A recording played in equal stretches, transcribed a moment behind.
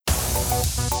Heading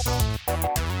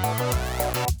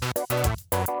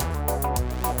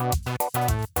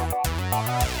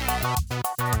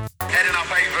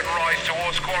up Avon Rise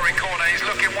towards Quarry Corner. He's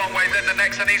looking one way, then the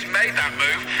next, and he's made that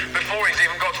move before he's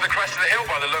even got to the crest of the hill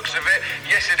by the looks of it.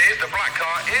 Yes, it is. The black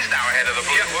car is now ahead of the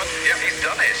blue one. Yep, he's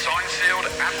done it. Signed, sealed,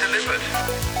 and delivered.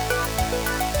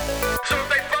 So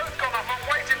they've both gone up. I'm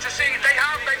waiting to see.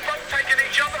 They've both taken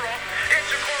each other on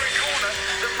into Quarry Corner.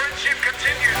 The friendship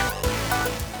continues.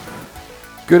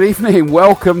 Good evening,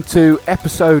 welcome to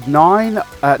episode 19 of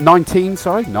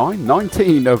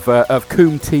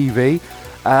Coombe TV,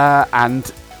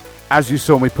 and as you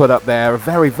saw me put up there, a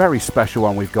very, very special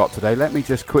one we've got today. Let me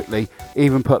just quickly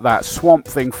even put that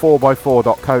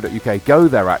swampthing4x4.co.uk, go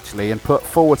there actually and put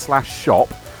 /shop,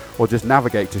 or just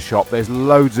navigate to shop. There's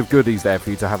loads of goodies there for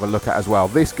you to have a look at as well.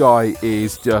 This guy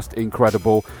is just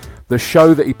incredible. The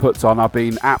show that he puts on, I've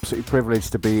been absolutely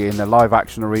privileged to be in the live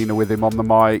action arena with him on the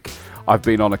mic. I've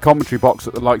been on a commentary box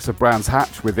at the likes of Brands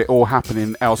Hatch with it all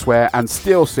happening elsewhere and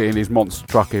still seeing his monster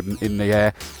truck in the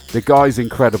air. The guy's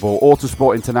incredible.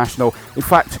 Autosport International. In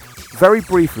fact, very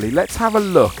briefly, let's have a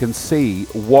look and see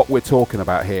what we're talking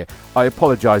about here. I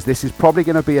apologise, this is probably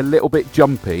going to be a little bit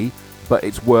jumpy, but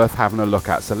it's worth having a look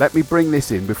at. So let me bring this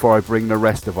in before I bring the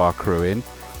rest of our crew in.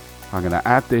 I'm going to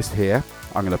add this here.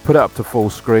 I'm going to put it up to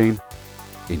full screen.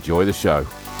 Enjoy the show.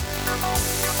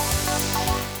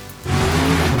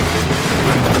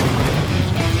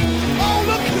 Oh,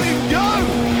 look at him go!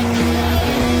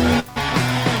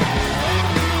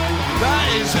 That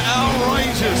is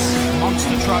outrageous.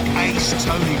 Monster truck ace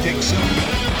Tony Dixon.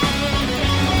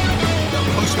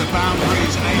 They'll push the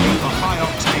boundaries, aiming for high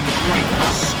octane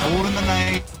greatness. All in the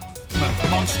name of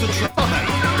Monster Truck Mate.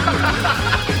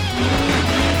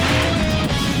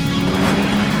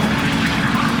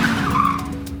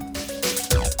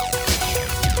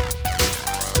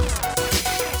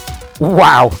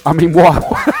 Wow, I mean,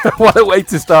 what a way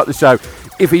to start the show.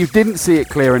 If you didn't see it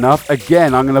clear enough,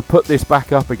 again, I'm going to put this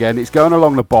back up again. It's going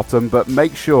along the bottom, but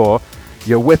make sure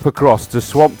you whip across to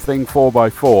Swamp Thing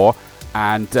 4x4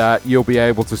 and you'll be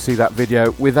able to see that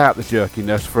video without the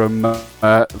jerkiness from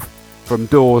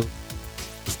Doors.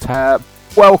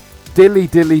 Well, dilly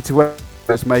to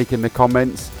whoever's making the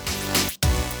comments.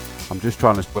 I'm just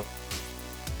trying to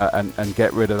and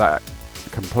get rid of that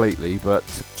completely, but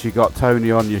you got Tony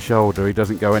on your shoulder, he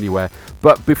doesn't go anywhere.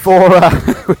 But before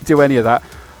we do any of that,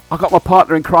 I got my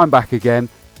partner in crime back again.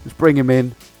 Let's bring him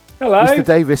in. Hello, Mr.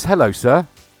 Davis. Hello, sir.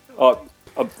 And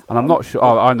I'm not sure.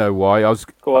 Oh, I know why.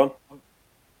 Go on.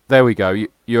 There we go.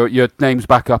 Your name's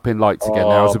back up in lights again.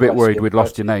 Now I was a bit worried we'd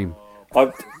lost your name.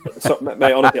 Mate,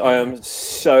 honestly, I am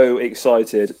so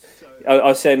excited.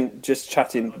 I send just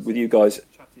chatting with you guys.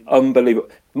 Unbelievable.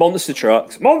 Monster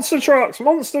trucks. That's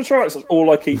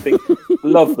all I keep thinking.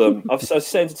 Love them. I've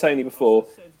said to Tony before,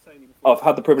 I've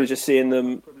had the privilege of seeing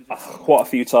them quite a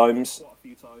few times.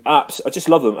 I just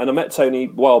love them. And I met Tony a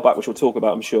while back, which we'll talk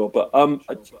about, I'm sure. But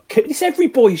it's every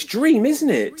boy's dream, isn't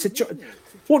it?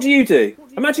 What do you do?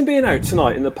 Imagine being out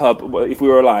tonight in the pub, if we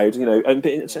were allowed, and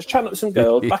just chatting up with some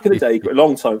girls. Back in the day, a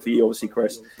long time for you, obviously,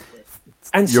 Chris.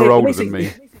 And you're older than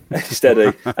me.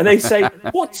 Steady. And they say,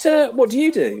 what do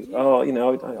you do?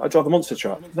 Oh, I drive a monster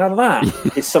truck. Now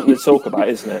that is something to talk about,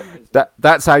 isn't it?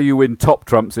 That's how you win top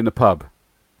trumps in a pub.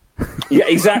 Yeah,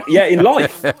 exactly. Yeah, in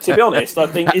life, to be honest. I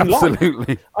think in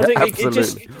Absolutely. life. I think it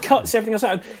just cuts everything else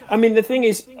out. I mean, the thing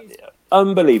is,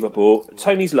 unbelievable.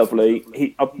 Tony's lovely.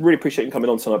 I really appreciate him coming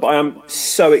on tonight, but I am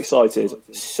so excited.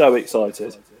 So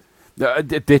excited.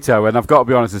 Ditto, and I've got to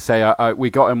be honest and say we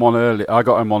got him on early. I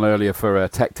got him on earlier for a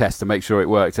tech test to make sure it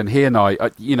worked. And he and I,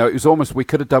 it was almost we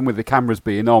could have done with the cameras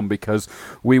being on because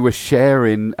we were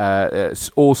sharing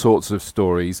all sorts of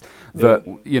stories that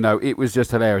it was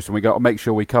just hilarious, and we got to make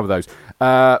sure we cover those.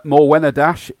 Morwenna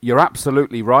Dash, you're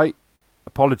absolutely right.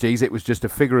 Apologies, it was just a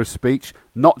figure of speech,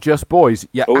 not just boys.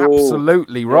 You're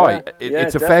absolutely right.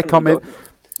 It's a fair comment.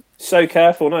 So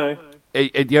careful now.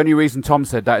 The only reason Tom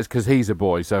said that is because he's a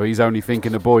boy, so he's only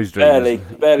thinking of boys' dreams.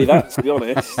 Barely that, to be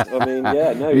honest. I mean,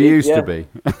 he used to be.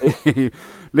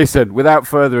 Listen, without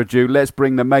further ado, let's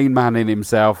bring the main man in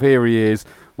himself. Here he is,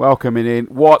 welcoming in.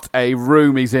 What a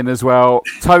room he's in as well.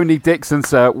 Tony Dixon,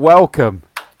 sir, welcome.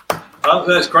 Oh,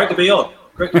 it's great to be on.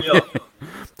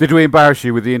 Did we embarrass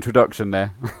you with the introduction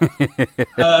there?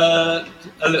 A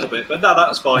little bit, but no,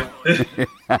 that's fine.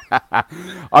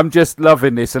 I'm just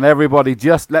loving this, and everybody,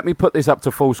 just let me put this up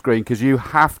to full screen because you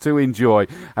have to enjoy.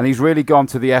 And he's really gone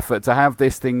to the effort to have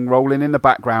this thing rolling in the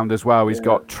background as well. He's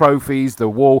got trophies, the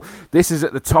wall. This is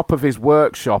at the top of his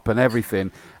workshop and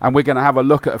everything. And we're going to have a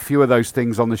look at a few of those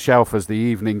things on the shelf as the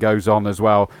evening goes on as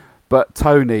well. But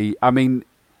Tony, I mean,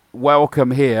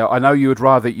 welcome here. I know you would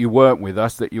rather you weren't with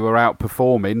us, that you were out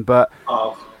performing, but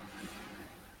I've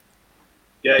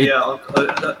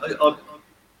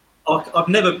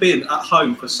never been at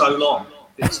home for so long.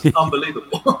 It's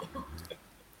unbelievable.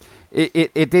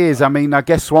 It is. I mean, I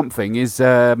guess Swamp Thing is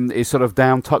sort of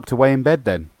down, tucked away in bed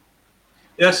then.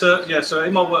 Yeah, so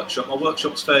in my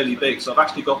workshop's fairly big, so I've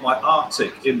actually got my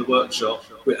Arctic in the workshop,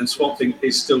 and Swamp Thing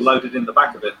is still loaded in the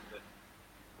back of it.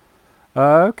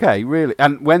 Okay, really.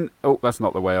 And when... Oh, that's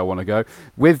not the way I want to go.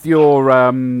 With your...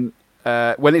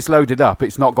 when it's loaded up,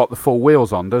 it's not got the full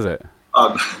wheels on, does it?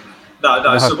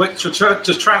 No. So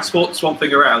to transport Swamp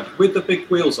Thing around, with the big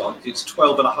wheels on, it's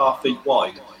 12.5 feet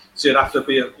wide. So it'd have to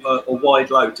be a wide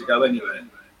load to go anywhere.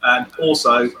 And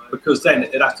also, because then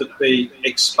it'd have to be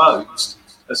exposed.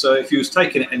 So if you was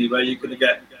taking it anywhere, you're going to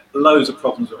get loads of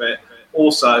problems with it.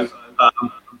 Also,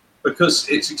 because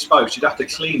it's exposed, you'd have to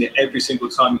clean it every single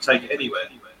time you take it anywhere.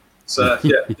 So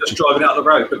just driving out the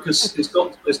road, because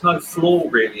there's no floor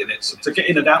really in it. So to get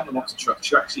in and out of the monster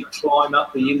trucks, you actually climb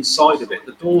up the inside of it.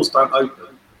 The doors don't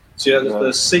open, so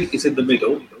the seat is in the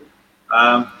middle.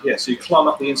 So you climb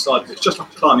up the inside of it. It's just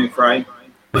like a climbing frame.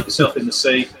 Put yourself in the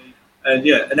seat,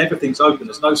 and everything's open.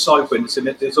 There's no side windows in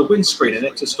it. There's a windscreen in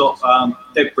it to stop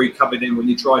debris coming in when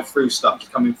you drive through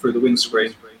stuff coming through the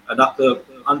windscreen. And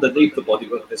underneath the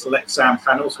bodywork, there's Lexan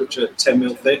panels which are 10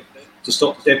 mil thick to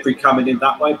stop debris coming in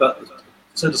that way. But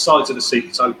to the sides of the seat,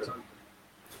 it's open.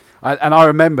 And I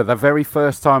remember the very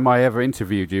first time I ever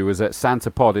interviewed you was at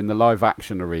Santa Pod in the live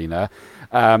action arena.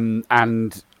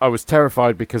 And I was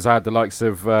terrified because I had the likes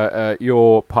of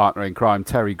your partner in crime,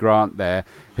 Terry Grant, there,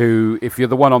 who, if you're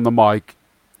the one on the mic,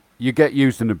 you get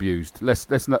used and abused. Let's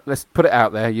put it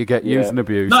out there. You get used and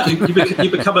abused. No, you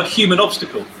become a human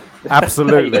obstacle.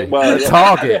 Absolutely. Well,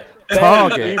 Target.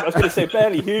 I was going to say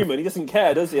barely human. He doesn't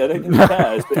care, does he? I don't think he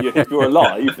cares. But if you're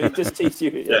alive, it just teaches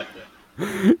you.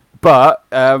 Yeah. But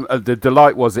the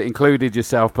delight was it included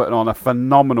yourself putting on a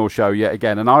phenomenal show yet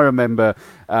again. And I remember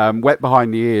wet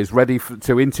behind the ears, ready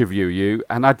to interview you.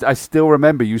 And I still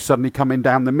remember you suddenly coming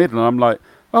down the middle. And I'm like,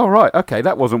 oh, right, okay,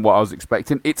 that wasn't what I was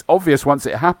expecting. It's obvious once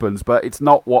it happens, but it's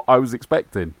not what I was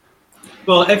expecting.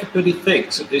 Well, everybody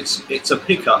thinks it's a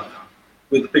pickup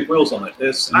with the big wheels on it.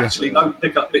 There's actually no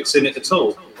pickup bits in it at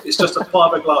all. It's just a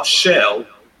fiberglass shell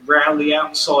round the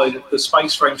outside of the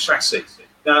space frame chassis.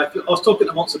 Now, I was talking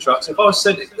to monster trucks. If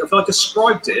I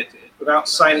described it without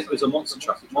saying it was a monster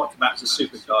truck, it might come out as a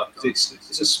supercar, because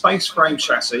it's a space frame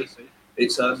chassis.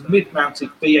 It's a mid-mounted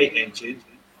V8 engine,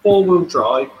 4-wheel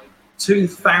drive,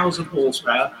 2,000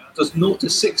 horsepower, does 0 to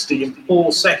 60 in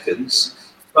 4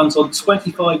 seconds, runs on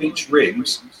 25-inch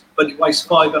rims, but it weighs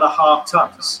 5.5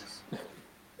 tons.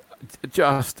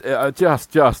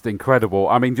 Just incredible.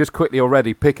 I mean, just quickly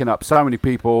already picking up so many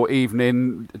people,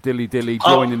 evening, dilly,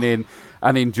 joining in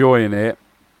and enjoying it.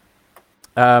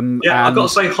 I've got to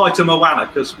say hi to Moana,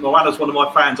 because Moana's one of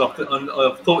my fans.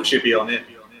 I thought she'd be on it.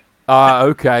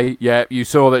 Okay. Yeah, you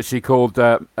saw that she called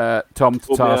Tom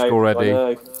to task already.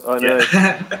 I know.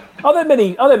 Are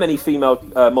there many female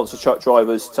monster truck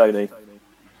drivers, Tony?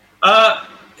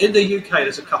 In the UK,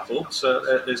 there's a couple. So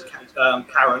there's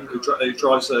Karen, who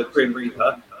drives a Grim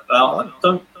Reaper. I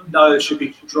don't know if she'll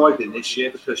be driving this year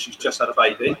because she's just had a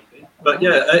baby. But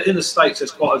in the States,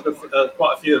 there's quite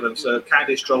a few of them. So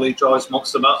Candice Jolly drives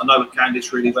Monster Mutt. I know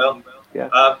Candice really well.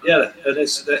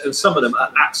 And some of them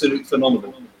are absolutely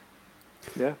phenomenal.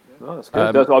 Yeah, that's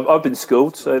good. I've been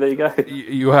schooled, so there you go.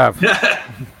 You have.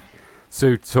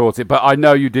 Sue taught it, but I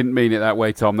know you didn't mean it that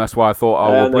way, Tom. That's why I thought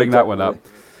we'll bring that one up.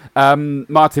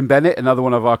 Martin Bennett, another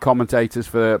one of our commentators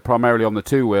for primarily on the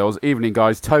two wheels. Evening,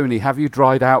 guys. Tony, have you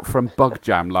dried out from Bug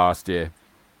Jam last year?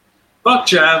 Bug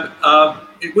Jam,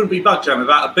 it wouldn't be Bug Jam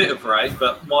without a bit of rain,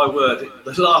 but my word,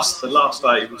 the last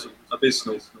day was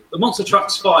abysmal. The monster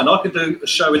truck's fine. I can do a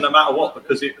show in no matter what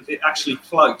because it actually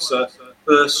floats.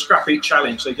 The Scrappy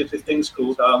Challenge, they did things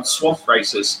called swamp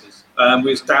races.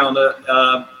 We was down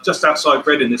at just outside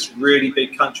Reading, this really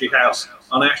big country house,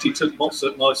 and I actually took my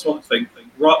Swamp Thing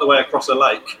right the way across a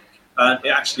lake, and it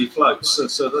actually floats.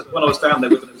 So when I was down there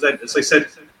with the presenters, they said,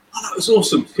 "Oh, that was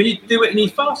awesome. Can you do it any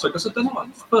faster?" I said, "I don't know.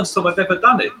 It's the first time I've ever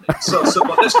done it." So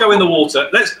well, let's go in the water.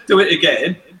 Let's do it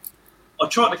again. I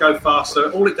tried to go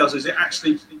faster. All it does is it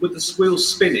actually, with the wheels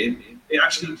spinning, it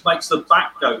actually makes the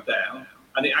back go down,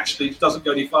 and it actually doesn't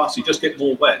go any faster. You just get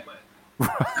more wet.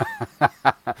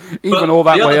 Even all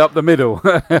that way up the middle.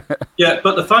 Yeah,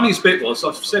 but the funniest bit was,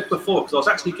 I've said before, because I was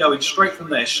actually going straight from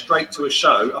there, straight to a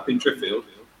show up in Driffield,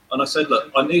 and I said,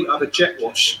 look, I need to have a jet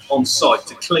wash on site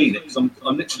to clean it, because I'm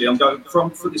going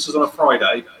from, this was on a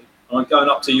Friday, and I'm going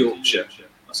up to Yorkshire.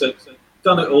 I said,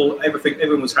 done it all,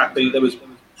 everyone was happy, there was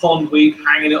pondweed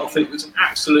hanging it off. It was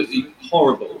absolutely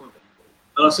horrible.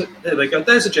 And I said, there they go.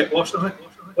 There's a jet wash.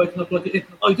 Where can I plug it in?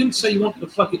 Oh, you didn't say you wanted to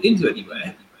plug it into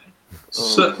anywhere.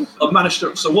 So I managed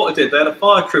to. So what I did, they had a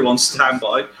fire crew on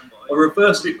standby. I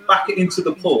reversed it back into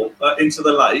the pool, into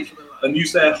the lake, and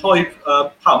used their high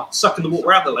pump, sucking the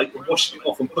water out of the lake and washing it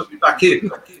off and putting it back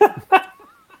in.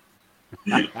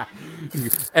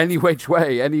 Any which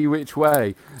way.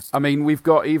 I mean, we've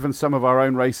got even some of our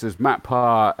own racers. Matt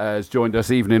Parr has joined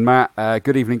us. Evening, Matt.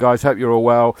 Good evening, guys. Hope you're all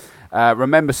well.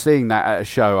 Remember seeing that at a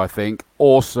show, I think.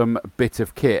 Awesome bit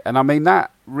of kit. And I mean,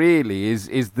 that really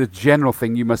is the general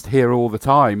thing you must hear all the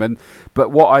time. But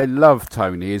what I love,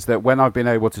 Tony, is that when I've been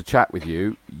able to chat with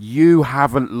you, you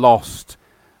haven't lost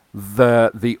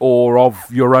the awe of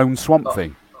your own Swamp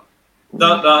Thing.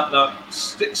 No.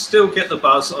 Still get the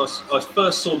buzz. I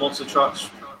first saw monster trucks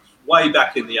way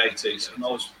back in the 80s, and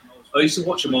I used to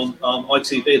watch them on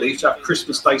ITV. They used to have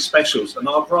Christmas Day specials, and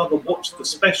I'd rather watch the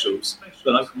specials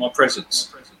than open my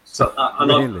presents. So,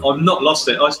 really? I've not lost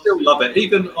it. I still love it.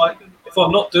 Even if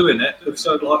I'm not doing it,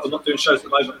 I'm not doing shows at the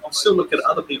moment, I'm still looking at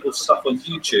other people's stuff on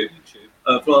YouTube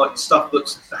of like stuff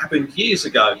that's happened years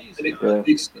ago, and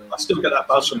I still get that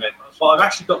buzz from it. But I've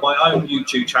actually got my own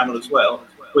YouTube channel as well,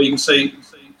 where you can see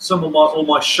some of all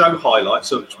my show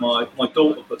highlights, which my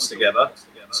daughter puts together.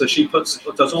 So she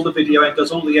does all the video and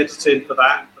does all the editing for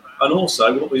that. And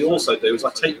also, what we also do is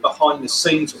I take behind the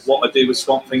scenes of what I do with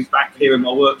Swamp Thing back here in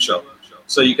my workshop.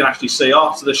 So you can actually see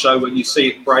after the show, when you see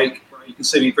it break, you can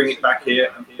see me bring it back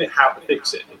here and how to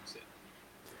fix it.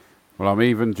 Well, I'm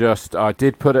even I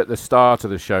did put at the start of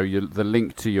the show the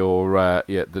link to your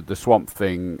the Swamp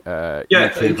Thing.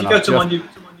 YouTube, if you go to my new.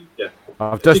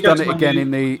 I've just done it again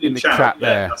in the chat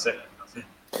there. That's it.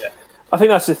 Yeah. I think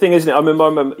that's the thing, isn't it? I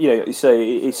remember, you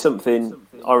say it's something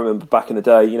I remember back in the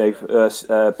day.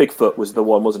 Bigfoot was the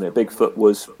one, wasn't it? Bigfoot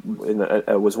was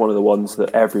one of the ones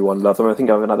that everyone loved. I think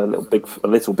I even had a little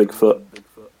Bigfoot.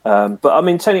 But I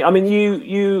mean, Tony,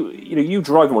 you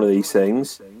drive one of these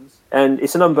things, and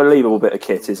it's an unbelievable bit of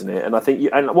kit, isn't it? And I think,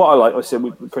 and what I like, I said,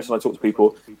 Chris and I talk to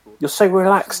people, you're so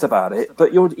relaxed about it,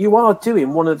 but you are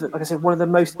doing one of the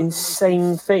most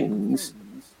insane things.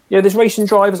 There's racing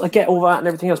drivers, I get all that and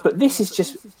everything else, but this is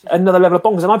just another level of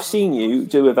bonkers. And I've seen you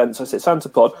do events, I said Santa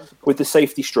Pod, with the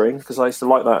safety string, because I used to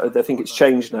like that. I think it's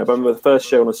changed now, but I remember the first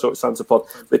show when I saw it at Santa Pod,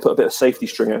 they put a bit of safety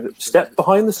string out. Step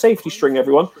behind the safety string,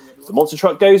 everyone. If the monster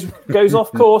truck goes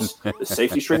off course, the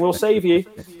safety string will save you.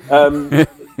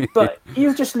 But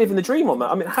you're just living the dream on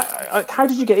that. I mean, how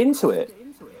did you get into it?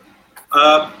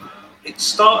 It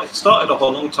started off a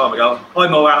long time ago. Hi,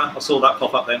 Moana. I saw that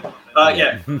pop up then.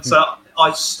 So I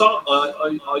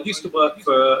used to work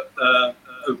for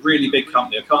a really big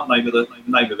company. I can't name of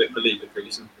it for legal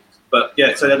reasons. But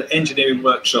so they had an engineering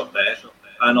workshop there,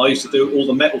 and I used to do all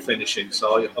the metal finishing.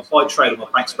 So I by trade, I'm a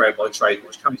paint sprayer by trade,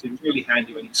 which comes in really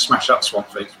handy when you smash up Swamp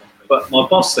Thing. But my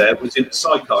boss there was in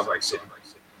sidecar racing.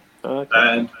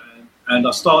 Okay. And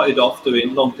I started off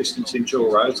doing long distance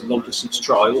enduros and long distance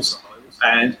trials,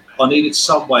 and I needed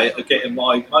some way of getting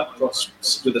my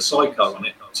motocross with a sidecar on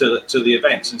it to the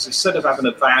events. And so instead of having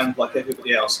a van like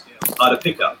everybody else, I had a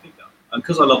pickup. And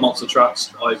because I love monster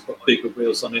trucks, I've got bigger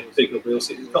wheels on it.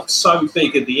 It got so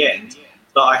big in the end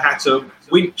that I had to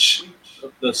winch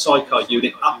the sidecar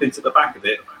unit up into the back of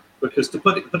it, because to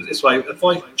put it this way, if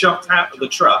I jumped out of the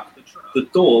truck, the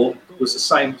door was the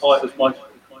same height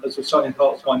as the same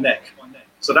part of my neck.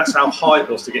 So that's how high it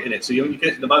was to get in it. So when you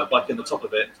get in the motorbike in the top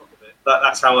of it,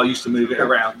 that's how I used to move it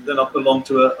around. Then I belonged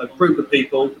to a group of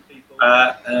people,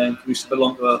 and we used to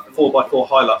belong to a 4x4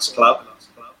 Hilux club.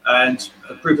 And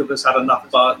a group of us had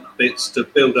enough bits to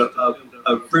build a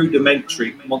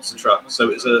rudimentary monster truck. So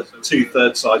it was a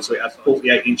 2/3 size, so it had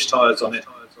 48-inch tyres on it.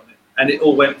 And it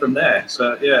all went from there.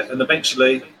 So, and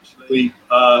eventually we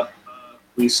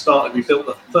built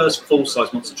the first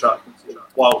full-size monster truck,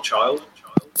 Wild Child.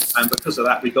 And because of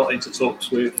that, we got into talks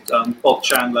with Bob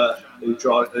Chandler, who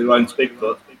owns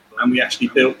Bigfoot, and we actually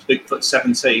built Bigfoot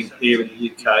 17 here in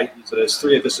the UK. So there's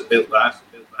 3 of us that built that.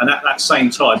 And at that same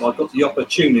time, I got the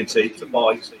opportunity to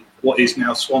buy what is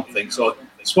now Swamp Thing. So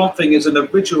Swamp Thing is an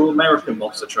original American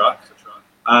monster truck,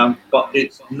 but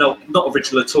it's not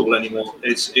original at all anymore.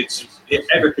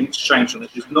 Everything's changed on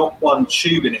it. There's not one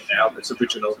tube in it now that's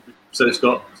original. So it's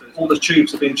got all the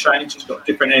tubes have been changed. It's got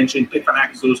different engine, different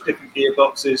axles, different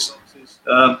gearboxes.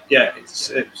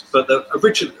 But the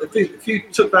original, if you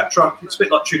took that truck, it's a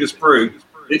bit like Tudor's Brew.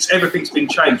 Everything's been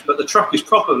changed, but the truck is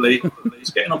it's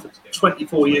getting on for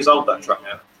 24 years old. That truck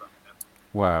now.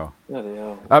 Wow.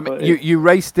 Yeah, you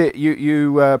raced it.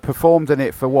 You performed in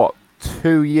it for what,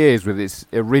 2 years with its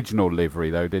original livery,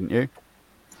 though, didn't you?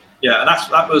 Yeah, and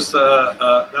that was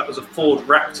a Ford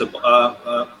Raptor,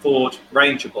 Ford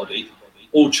Ranger body,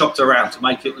 all chopped around to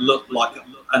make it look like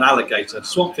an alligator.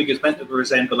 Swamp Thing is meant to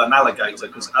resemble an alligator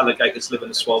because alligators live in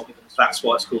the swamp. That's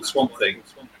why it's called Swamp Thing.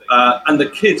 And the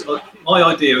kids, my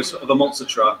idea of a monster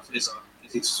truck is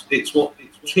it's what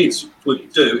kids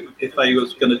would do if they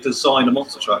was going to design a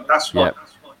monster truck. That's what.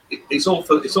 It's all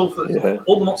for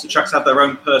all the monster trucks have their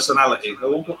own personality. They've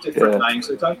all got different names.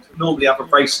 They don't normally have a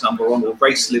race number on or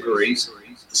race liveries.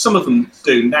 Some of them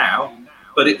do now,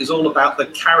 but it is all about the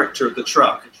character of the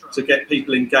truck to get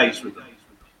people engaged with them.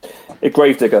 A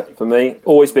Gravedigger for me,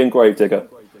 always been Gravedigger.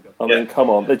 I mean, come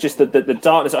on, they're just the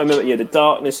darkness. I remember, the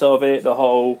darkness of it, the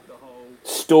whole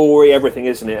story, everything,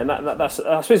 isn't it? And that's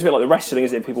I suppose a bit like the wrestling,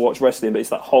 isn't it? People watch wrestling, but it's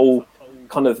that whole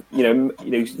kind of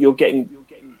you're getting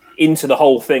into the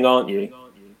whole thing, aren't you?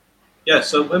 Yeah,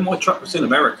 so when my truck was in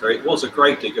America, it was a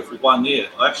Gravedigger for 1 year.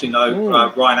 I actually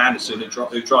know Ryan Anderson,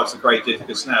 who drives the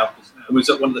Gravediggers now, and was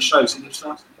at one of the shows, and he was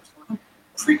like, I'm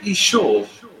pretty sure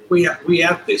we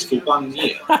had this for 1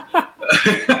 year.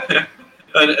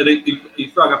 and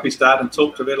he rang up his dad and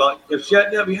talked to me like,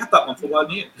 yeah, we had that one for 1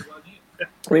 year.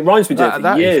 I mean, Ryan's been doing it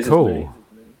for years, cool. Isn't he?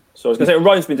 So I was going to say,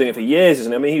 Ryan's been doing it for years,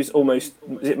 isn't he? I mean, he was almost,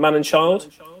 is it Man and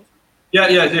Child?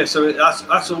 Yeah. So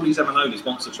that's all he's ever known is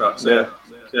monster trucks. Yeah.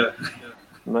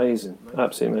 Amazing,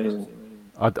 absolutely amazing.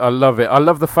 I love it. I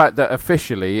love the fact that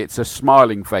officially it's a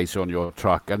smiling face on your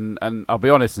truck, and I'll be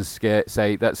honest and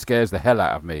say that scares the hell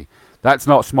out of me. That's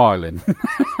not smiling.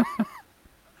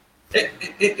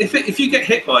 If you get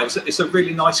hit by it, it's a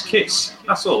really nice kiss.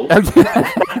 That's all.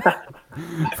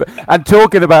 And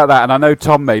talking about that, and I know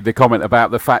Tom made the comment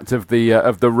about the fact of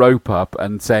the rope up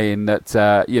and saying that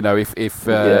if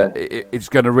it's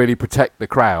going to really protect the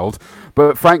crowd,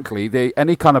 but frankly,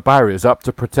 any kind of barriers up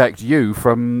to protect you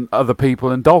from other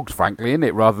people and dogs, frankly, isn't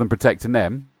it, rather than protecting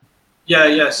them?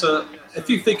 Yeah. So if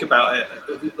you think about it,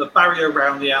 the barrier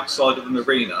around the outside of an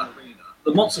arena,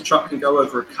 the monster truck can go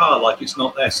over a car like it's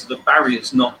not there, so the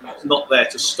barrier's not there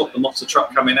to stop the monster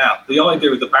truck coming out. The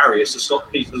idea of the barrier is to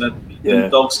stop people and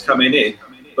dogs coming in,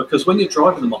 because when you're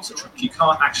driving the monster truck, you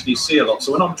can't actually see a lot.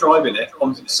 So when I'm driving it,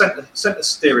 on the centre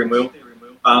steering wheel,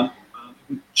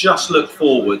 just look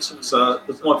forwards. So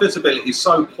my visibility is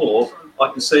so poor, I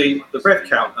can see the rev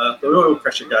counter, the oil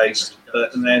pressure gauge,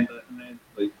 and then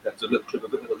you have to look at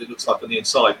what it looks like on the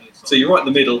inside. So you're right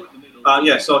in the middle.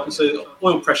 So I can see the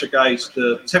oil pressure gauge,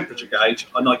 the temperature gauge,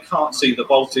 and I can't see the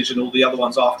voltage and all the other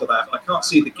ones after that. I can't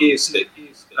see the gear stick.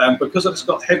 Because I've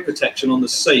got head protection on the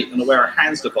seat and I wear a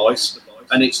hands device,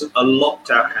 and it's a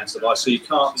locked out hands device, so you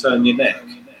can't turn your neck.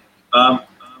 I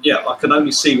can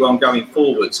only see where I'm going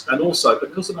forwards. And also,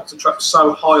 because the monster truck's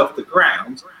so high off the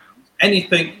ground,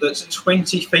 anything that's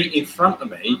 20 feet in front of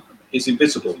me is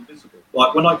invisible.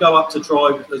 Like when I go up to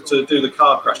drive to do the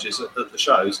car crashes at the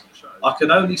shows, I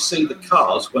can only see the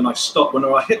cars when I stop. When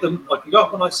I hit them, I can go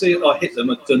up when I see it, I hit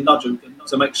them to nudge them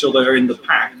to make sure they're in the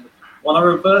pack. When I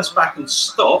reverse back and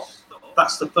stop,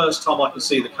 that's the first time I can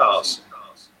see the cars.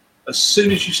 As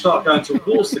soon as you start going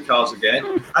towards the cars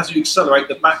again, as you accelerate,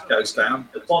 the back goes down,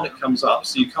 the bonnet comes up,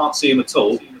 so you can't see them at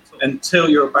all until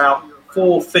you're about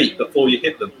 4 feet before you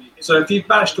hit them. So if you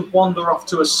manage to wander off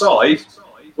to a side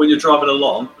when you're driving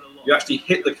along, you actually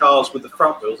hit the cars with the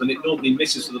front wheels, and it normally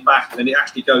misses to the back, and then it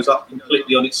actually goes up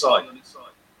completely on its side.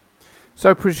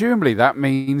 So presumably that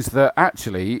means that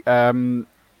actually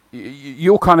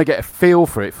you'll kind of get a feel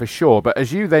for it for sure, but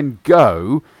as you then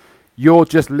go, you're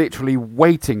just literally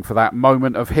waiting for that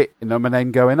moment of hitting them and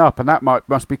then going up, and that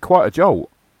must be quite a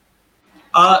jolt.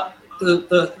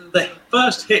 The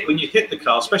first hit when you hit the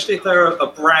car, especially if they're a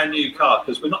brand new car,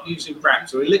 because we're not using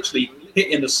ramps, so we're literally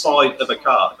hitting the side of a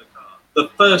car. The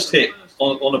first hit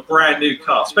on a brand new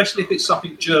car, especially if it's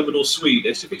something German or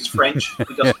Swedish, if it's French,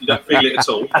 you don't feel it at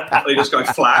all. They just go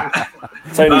flat.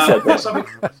 Tony said that.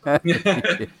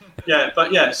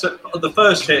 So the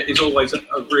first hit is always a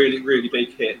really, really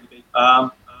big hit.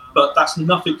 But that's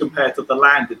nothing compared to the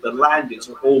landing. The landings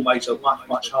are always much,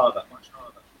 much harder.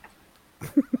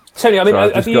 Tony, I mean,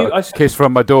 have you got a kiss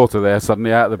from my daughter there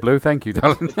suddenly out of the blue? Thank you,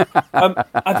 darling.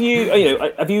 Have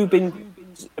you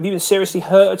been seriously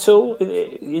hurt at all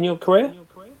in your career?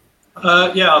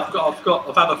 I've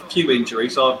had a few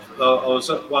injuries. I was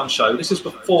at one show. This is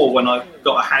before when I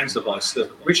got a hands device.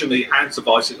 Originally, hands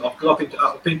devices.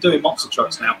 I've been doing monster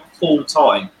trucks now full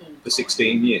time for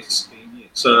 16 years.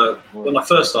 So when I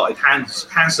first started,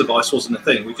 hands device wasn't a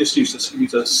thing. We just used to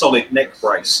use a solid neck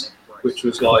brace, which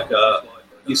was like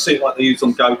you see it like they use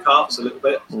on go-karts a little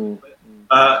bit.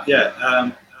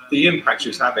 The impact she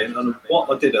was having, and what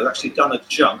I did, I'd actually done a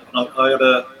jump, and I had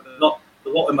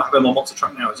what I have on my monster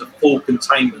truck now is a full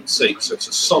containment seat, so it's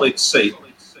a solid seat,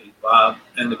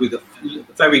 and with a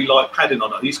very light padding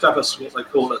on it. I used to have what they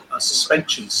call a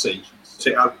suspension seat, so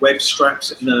it had web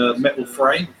straps in a metal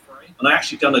frame, and I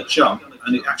actually done a jump,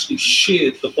 and it actually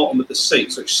sheared the bottom of the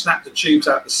seat, so it snapped the tubes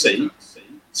out the seat.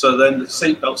 So then the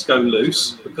seatbelts go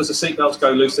loose. Because the seatbelts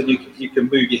go loose, then you can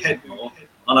move your head more.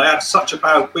 And I had such a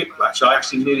bad whiplash, I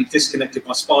actually nearly disconnected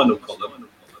my spinal column.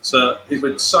 So it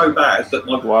went so bad that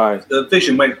the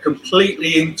vision went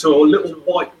completely into a little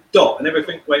white dot, and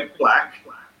everything went black.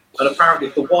 And apparently,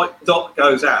 if the white dot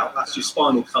goes out, that's your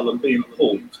spinal column being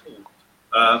pulled.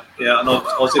 And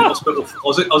I was in hospital. I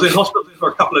was in hospital for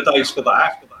a couple of days for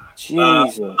that. Jesus.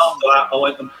 After that, I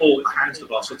went and bought a HANS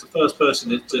device. I was the first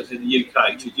person in the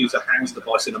UK to use a HANS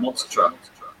device in a monster truck.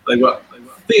 They were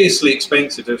fiercely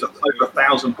expensive. It was over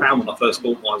 £1,000 when I first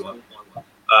bought my one.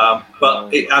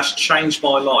 But it has changed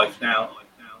my life now.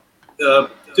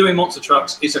 Doing monster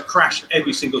trucks is a crash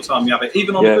every single time you have it.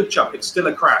 Even on a good jump, it's still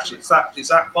a crash. It's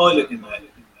that violent in there.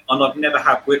 And I've never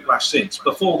had whiplash since.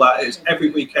 Before that, it's every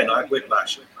weekend I had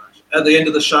whiplash. At the end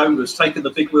of the show, I was taking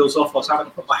the big wheels off. I was having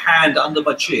to put my hand under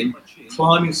my chin,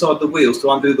 climb inside the wheels to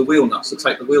undo the wheel nuts to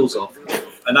take the wheels off.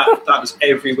 And that was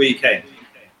every weekend.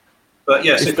 But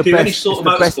yes, if you do any sort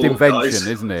of motorsport, best invention, guys,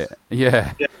 isn't it?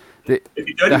 Yeah. If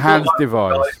you do The HANS motorsport,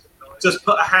 device. guys, just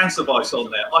put a HANS device on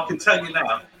there. I can tell you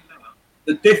now,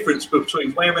 the difference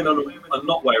between wearing them and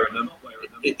not wearing them,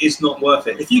 it is not worth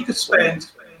it. If you could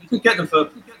spend, you could get them for,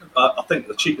 I think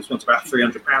the cheapest one's about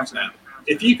 £300 now.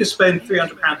 If you could spend £300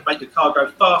 to make your car go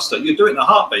faster, you'd do it in a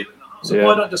heartbeat. So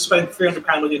why not just spend £300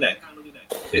 on your neck?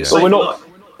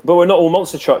 But we're not all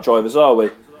monster truck drivers, are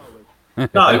we?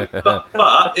 No,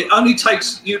 but it only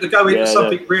takes you to go into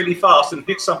something really fast and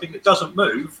hit something that doesn't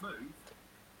move.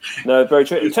 No, very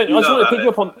true. Tony, I just want to pick you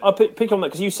up on. I'll pick on that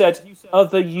because you said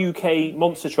other UK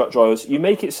monster truck drivers. You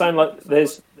make it sound like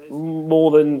there's more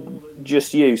than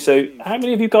just you. So, how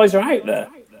many of you guys are out there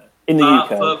in the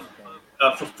UK?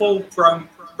 For full-grown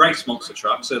race monster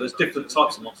trucks, so there's different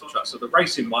types of monster trucks. So the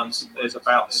racing ones, there's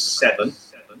about 7.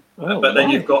 But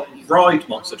then you've got ride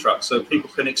monster trucks, so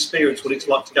people can experience what it's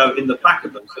like to go in the back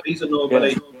of them. So these are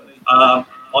normally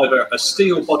either a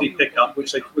steel body pickup,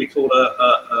 which we call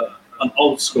an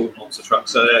old school monster truck.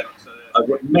 So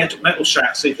they're metal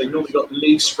chassis. They've normally got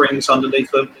leaf springs underneath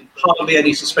them, hardly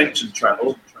any suspension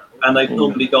travel, and they've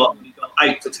normally got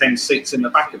 8 to 10 seats in the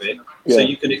back of it, so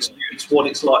you can experience what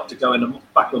it's like to go in the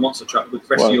back of a monster truck with the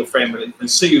rest of your family and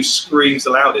see who screams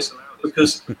the loudest,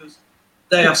 because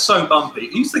they are so bumpy.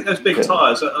 You think those big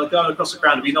tyres are going across the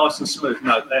ground to be nice and smooth?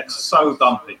 No, they're so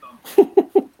bumpy.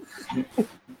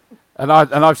 And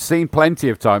I've seen plenty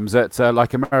of times at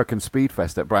like American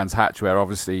Speedfest at Brands Hatch, where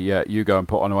obviously you go and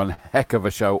put on one heck of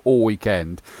a show all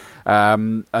weekend.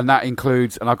 And that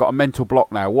includes, and I've got a mental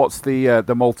block now. What's the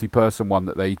multi-person one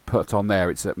that they put on there?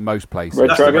 It's at most places.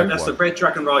 That's the Red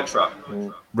Dragon ride truck.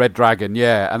 Red Dragon,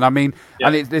 yeah. And I mean,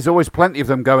 there's always plenty of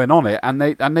them going on it, and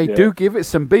they do give it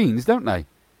some beans, don't they?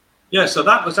 Yeah. So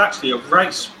that was actually a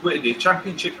race-winning,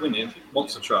 championship-winning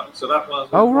monster truck. So that was.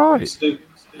 Oh right.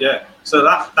 Yeah. So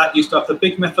that used to have the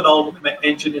big methanol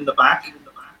engine in the back,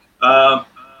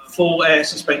 full air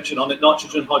suspension on it,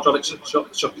 nitrogen hydraulic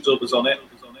shock absorbers on it.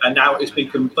 And now it's been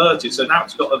converted. So now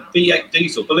it's got a V8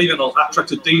 diesel. Believe it or not, that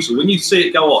truck's a diesel. When you see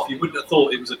it go off, you wouldn't have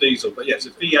thought it was a diesel. But yeah, it's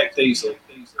a V8 diesel.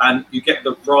 And you get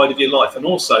the ride of your life. And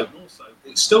also,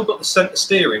 it's still got the centre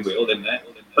steering wheel in there,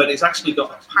 but it's actually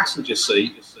got a passenger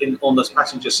seat on the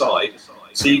passenger side.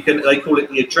 So they call it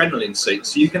the adrenaline seat.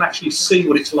 So you can actually see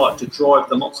what it's like to drive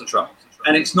the monster truck.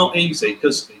 And it's not easy,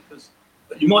 because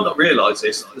you might not realise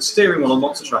this. The steering wheel on a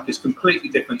monster truck is completely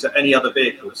different to any other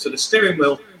vehicle. So the steering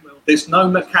wheel, there's no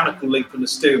mechanical link from the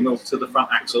steering wheel to the front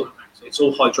axle. It's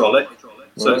all hydraulic.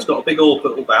 So it's got a big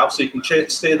orbital valve, so you can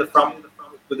steer the front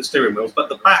with the steering wheel. But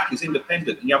the back is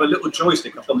independent, and you have a little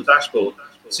joystick up on the dashboard.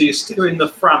 So you're steering the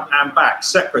front and back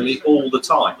separately all the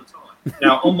time.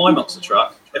 Now, on my monster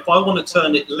truck, if I want to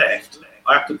turn it left,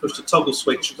 I have to push the toggle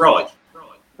switch right.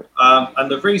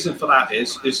 And the reason for that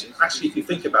is actually, if you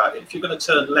think about it, if you're going to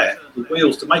turn left, the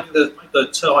wheels, to make the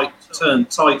turn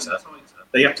tighter,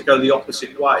 they have to go the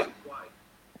opposite way.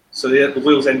 So the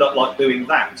wheels end up like doing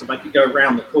that to make it go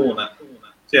around the corner.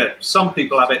 So yeah, some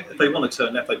people have it, if they want to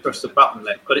turn left, they push the button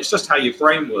left, but it's just how your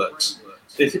brain works.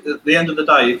 At the end of the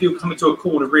day, if you're coming to a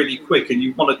corner really quick and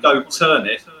you want to go turn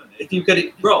it, if you get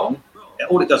it wrong,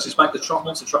 all it does is make the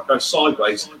monster truck go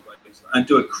sideways and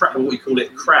do what we call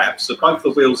it crab. So both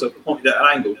the wheels are pointed at an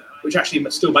angle, which actually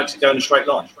still makes it go in a straight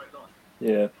line.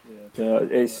 Yeah,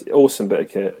 it's awesome bit of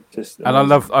kit. And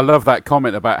I love that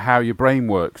comment about how your brain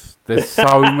works. There's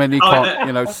so many,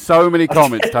 so many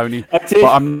comments, Tony. But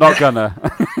I'm not gonna.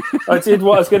 I did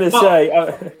what I was going to say.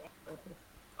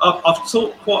 I've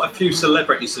taught quite a few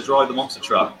celebrities to drive the monster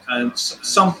truck, and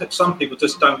some people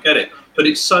just don't get it. But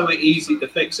it's so easy to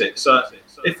fix it. So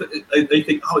if they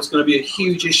think, it's going to be a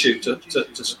huge issue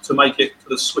to make it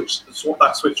swap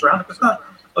that switch around, because no,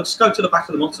 I'll just go to the back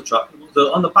of the monster truck.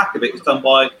 On the back of it is done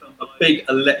by a big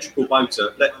electrical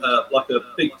motor, like a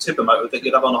big tipper motor that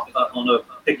you'd have on a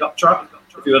pickup truck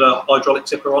if you had a hydraulic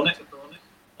tipper on it.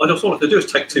 All I could do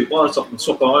is take 2 wires off and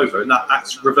swap them over, and that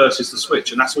reverses the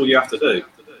switch, and that's all you have to do.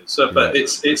 So, but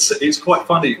it's quite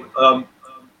funny.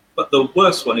 But the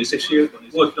worst one is if you're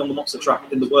working on the monster truck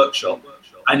in the workshop,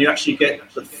 and you actually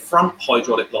get the front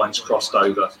hydraulic lines crossed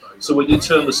over. So when you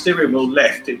turn the steering wheel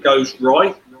left, it goes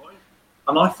right.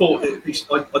 And I thought,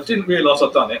 I didn't realise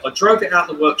I'd done it. I drove it out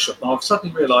of the workshop, and I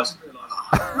suddenly realised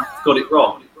I've got it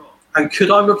wrong. And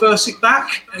could I reverse it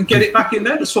back and get it back in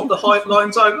there to swap the height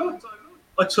lines over?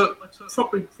 I took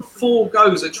probably 4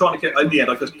 goes at trying to get. In the end,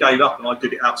 I just gave up and I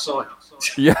did it outside.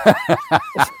 Yeah,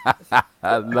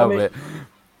 I love it.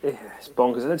 Yeah, it's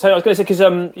bonkers. I was going to say, because I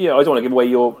don't want to give away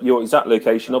your exact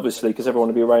location, obviously, because everyone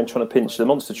will be around trying to pinch the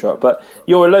monster truck. But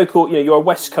you're a local, you're a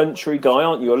West Country guy,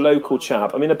 aren't you? A local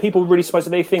chap. I mean, are people really surprised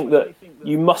that they think that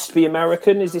you must be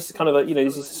American? Is this kind of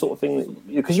is this the sort of thing?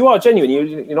 Because you are genuine.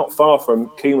 You're not far from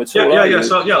Coombe at all. Yeah.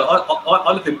 So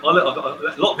I live in.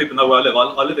 A lot of people know where I live.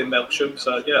 I live in Melksham,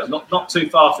 so yeah, not too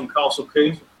far from Castle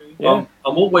Coombe. Yeah.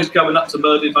 I'm always going up to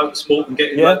Merdin Motorsport and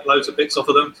getting loads of bits off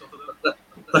of them.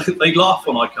 They laugh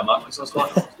when I come up because I was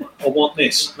like, I want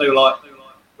this. They were like,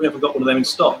 we haven't got one of them in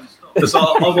stock. Because I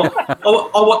want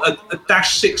a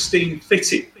Dash 16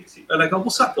 fitted. And they go,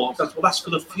 what's that for? I goes, well, that's for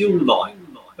the fuel line.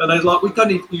 And they're like, we don't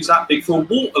need to use that big for a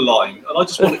water line. And I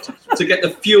just want it to get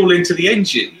the fuel into the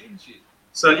engine.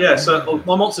 So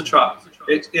my monster truck,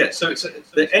 it's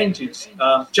the engine's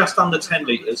just under 10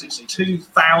 litres. It's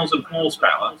 2,000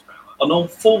 horsepower. And on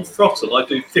full throttle, I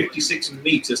do 56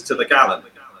 metres to the gallon.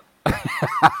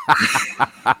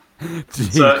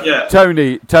 So, yeah.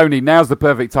 Tony, now's the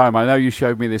perfect time. I know you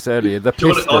showed me this earlier. The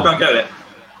piston. I'll go and get it.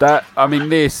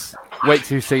 This. Wait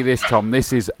till you see this, Tom.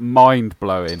 This is mind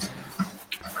blowing.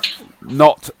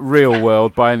 Not real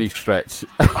world by any stretch.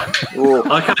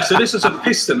 Okay, so this is a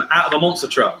piston out of a monster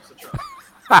truck.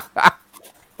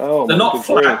 They're not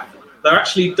flat. They're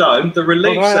actually domed. The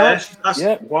relief's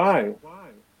there. Wow.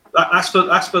 That's for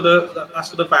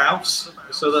the valves.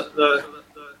 So that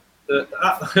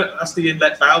that's the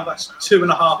inlet valve. That's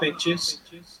 2.5 inches.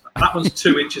 That one's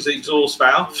 2 inches exhaust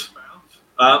valve.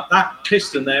 That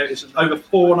piston there is over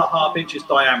 4.5 inches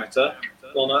diameter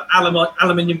on an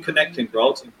aluminium connecting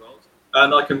rod,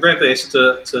 and I can rev this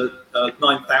to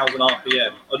 9,000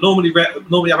 RPM. I normally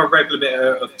have a rev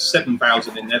limiter of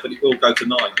 7,000 in there, but it will go to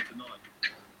 9.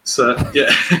 So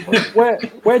yeah. where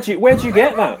do you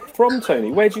get that from,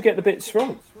 Tony? Where do you get the bits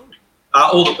from?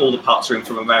 All the parts are in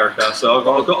from America, so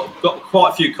I've got quite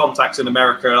a few contacts in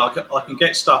America. I can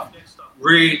get stuff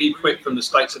really quick from the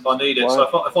States if I need it. Wow.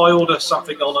 So if I order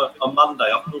something on a Monday,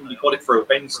 I've normally got it for a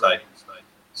Wednesday.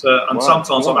 So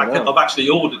sometimes I've actually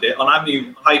ordered it and I haven't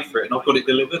even paid for it, and I've got it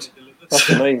delivered. That's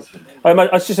amazing.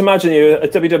 I just imagine you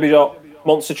at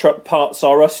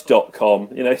www.monstertruckpartsrus.com.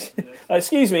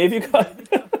 Excuse me, have you got?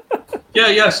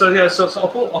 Yeah. So I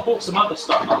bought some other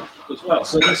stuff as well.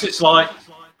 So this is like.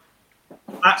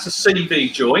 That's a CV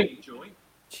joint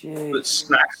that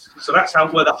snaps. So that's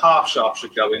where the half shaft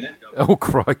should go in it. Oh,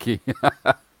 crikey!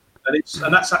 and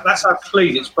that's how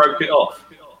clean it's broke it off.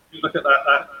 You look at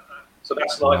that. So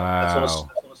that's like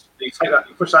you take that,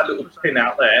 you push that little pin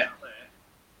out there,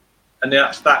 and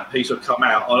that piece will come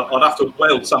out. I'd have to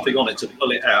weld something on it to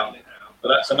pull it out.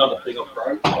 But that's another thing I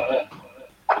broke.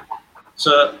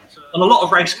 So on a lot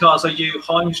of race cars, they use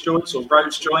Heinz joints or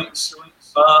Rhodes joints.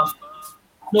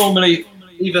 Normally.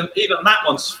 Even that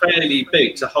one's fairly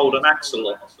big to hold an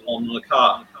axle on a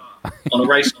car, on a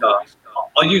race car.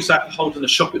 I use that for holding a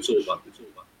shock absorber.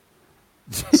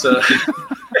 So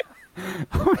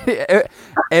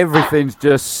everything's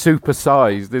just super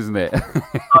sized, isn't it?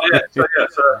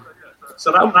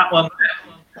 So that one,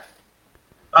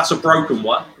 that's a broken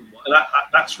one.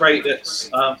 That's rated at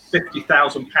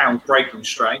 £50,000 braking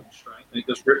strain. And it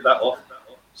just ripped that off.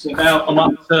 So now I'm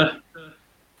up to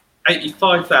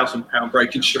 £85,000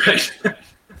 braking strain.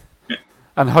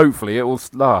 And hopefully it will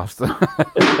last. Tony,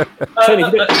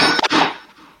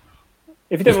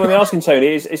 if you don't mind me asking, Tony,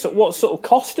 is what sort of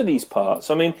cost are these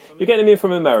parts? I mean, you're getting them in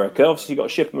from America. Obviously, you've got to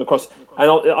ship them across.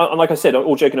 And like I said,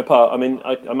 all joking apart, I mean,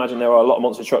 I imagine there are a lot of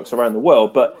monster trucks around the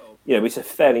world. But it's a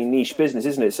fairly niche business,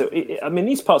 isn't it? So,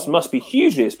 these parts must be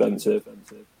hugely expensive.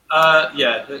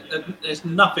 There's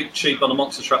nothing cheap on a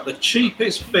monster truck. The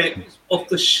cheapest bit off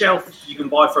the shelf you can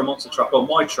buy for a monster truck on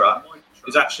my truck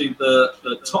is actually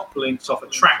the top links off a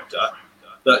tractor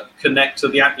that connect to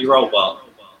the anti-roll bar.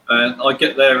 And I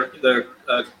get their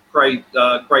grade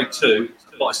 2,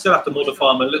 but I still have to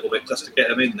modify them a little bit just to get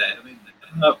them in there.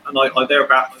 And they're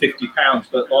about £50,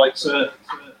 but like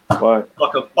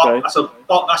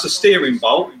that's a steering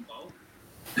bolt.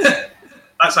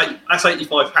 That's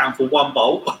 £85 for one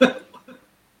bolt.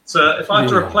 So if I had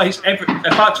to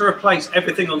replace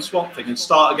everything on Swamp Thing and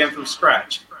start again from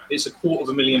scratch, it's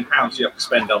 £250,000 you have to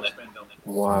spend on it.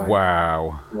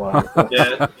 Wow.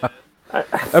 Yeah.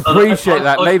 Appreciate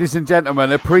that, ladies and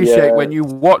gentlemen. When you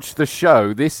watch the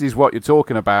show, this is what you're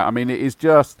talking about. I mean, it is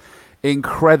just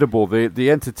incredible. The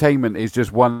entertainment is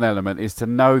just one element, is to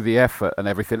know the effort and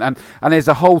everything. And there's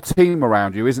a whole team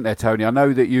around you, isn't there, Tony? I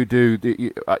know that you do.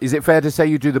 Is it fair to say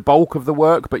you do the bulk of the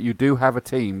work, but you do have a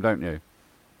team, don't you?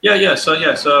 Yeah. So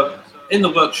in the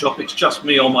workshop, it's just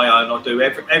me on my own. I do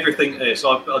everything there.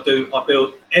 So I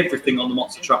build everything on the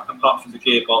monster truck apart from the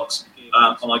gearbox.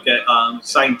 And I get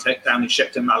Sane Tech down in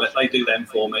Shepton Mallet. They do them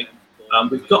for me.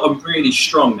 We've got them really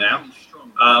strong now.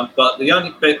 But the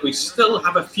only bit we still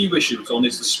have a few issues on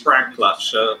is the sprag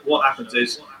clutch. What happens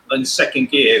is in second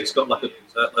gear, it's got like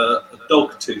a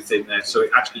dog tooth in there. So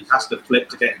it actually has to flip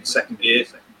to get in second gear.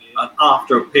 And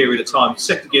after a period of time,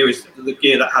 second gear is the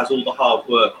gear that has all the hard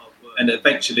work. And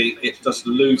eventually it just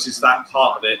loses that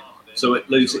part of it. So it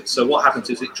loses. So what happens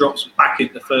is it drops back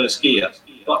into first gear.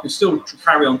 But I can still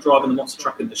carry on driving the monster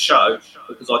truck in the show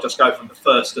because I just go from the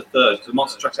first to third. The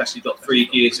monster truck's actually got 3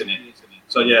 gears in it.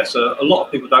 So so a lot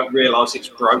of people don't realise it's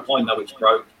broke. I know it's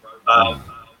broke.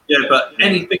 But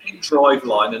anything in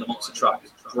driveline in a monster truck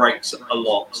breaks a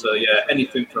lot. So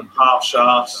anything from half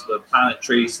shafts, the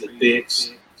planetaries, the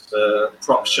bits, the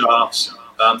prop shafts.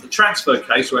 The transfer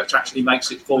case, which actually makes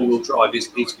it 4-wheel drive, is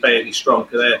fairly strong.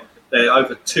 They're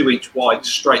over 2-inch wide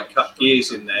straight cut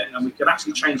gears in there, and we can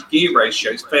actually change gear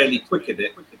ratios fairly quick in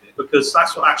it because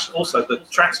that's what actually also the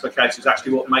transfer case is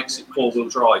actually what makes it 4-wheel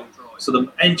drive. So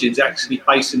the engine's actually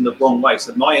facing the wrong way.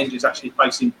 So my engine's actually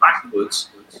facing backwards.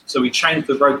 So we change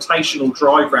the rotational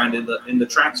drive round in the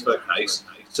transfer case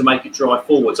to make it drive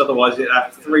forwards. Otherwise, it'd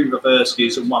have 3 reverse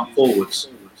gears and 1 forwards.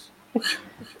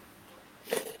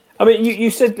 I mean, you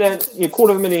said that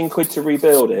 £250,000 to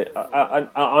rebuild it.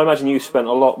 I imagine you spent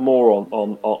a lot more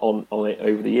on it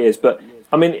over the years. But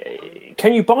I mean,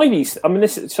 can you buy these? I mean,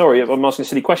 sorry, I'm asking a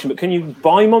silly question, but can you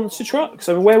buy monster trucks?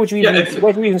 I mean, where would you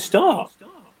even start?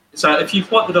 So if you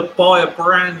wanted to buy a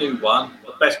brand new one,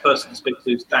 the best person to speak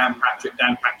to is Dan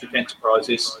Patrick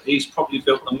Enterprises. He's probably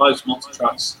built the most monster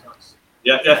trucks.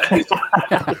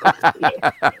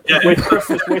 With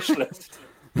Christmas wish list.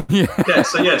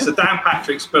 So Dan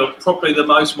Patrick's built probably the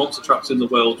most monster trucks in the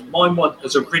world. Mine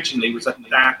was originally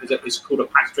it's called a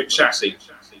Patrick chassis.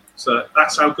 So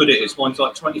that's how good it is. Mine's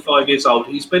like 25 years old.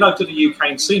 He's been over to the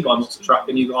UK and seen my monster truck,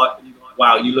 and he's like,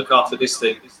 "Wow, you look after this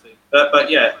thing."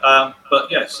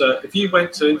 So if you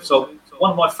went to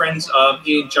one of my friends,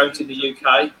 Ian Jones in the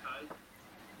UK,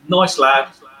 nice lad,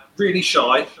 really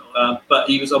shy, but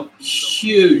he was a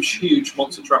huge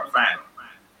monster truck fan.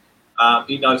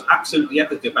 He knows absolutely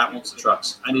everything about monster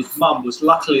trucks, and his mum was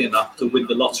lucky enough to win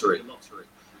the lottery.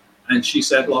 And she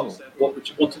said, "Well, what would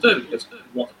you want to do?" He goes, "I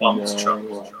want to buy a monster truck."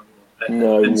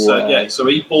 So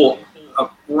he bought a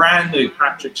brand new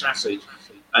Patrick chassis,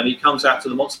 and he comes out to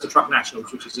the Monster Truck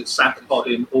Nationals, which is at Santa Pod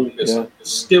in August. Yeah.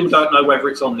 Still don't know whether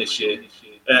it's on this year,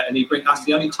 and that's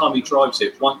the only time he drives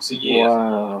it, once a year.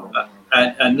 Wow.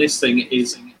 And this thing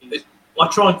is. I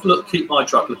try and keep my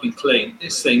truck looking clean.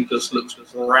 This thing just looks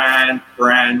brand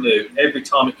new every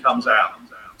time it comes out.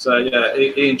 So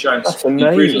Ian Jones, he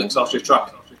really looks after his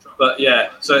truck. But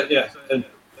and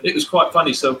it was quite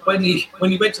funny. So when he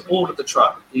went to order the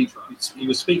truck, he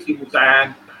was speaking with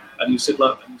Dan, and he said,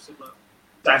 "Look,"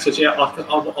 Dan says,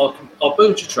 I'll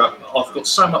build your truck. I've got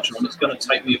so much on. It's going to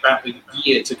take me about a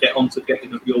year to get on to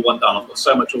getting your one done. I've got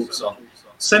so much orders on.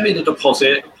 Send me the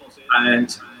deposit,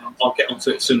 and I'll get onto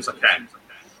it as soon as I can.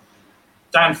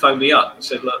 Dan phoned me up and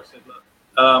said, "Look,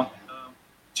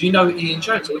 do you know Ian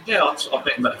Jones?" I went, "Yeah, I've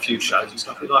met him at a few shows and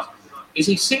stuff." He's like, "Is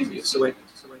he serious?" I went,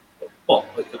 "What?"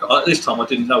 At this time, I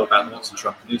didn't know about the monster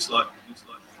truck. And he was like,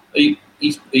 he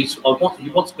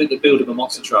wants me to build him a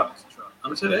monster truck.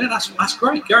 And I said, "Yeah, that's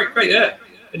great, yeah."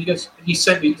 And he goes, "He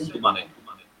sent me all the money.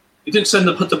 He didn't send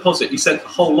the deposit. He sent the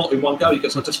whole lot in one go." He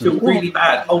goes, "I just feel really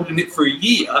bad holding it for a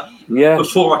year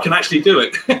before I can actually do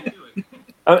it."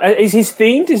 Is his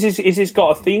themed? Is his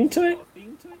got a theme to it?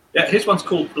 Yeah, his one's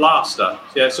called Blaster.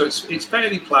 Yeah, so it's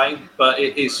fairly plain, but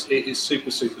it is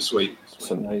super sweet.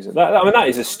 It's amazing. That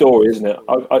is a story, isn't it?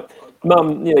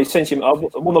 Mum, you sent him. I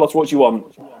won the lottery. What do you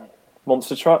want?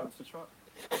 Monster truck.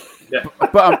 Yeah.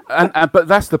 But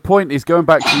that's the point. Is going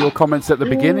back to your comments at the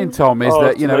beginning, Tom. Is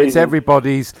that it's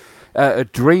everybody's a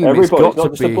dream. Everybody, it's got not to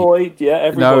just be. a boy. Yeah,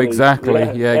 everybody. No, exactly.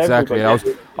 Yeah, exactly. I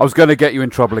was going to get you in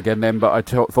trouble again then, but I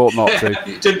thought not to.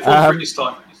 You didn't fall through this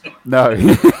time. No.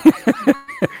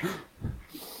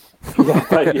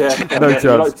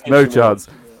 No chance.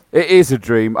 It is a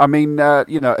dream. I mean,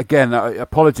 again,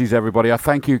 apologies, everybody. I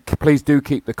thank you. Please do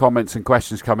keep the comments and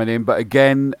questions coming in. But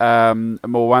again,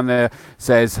 Morwana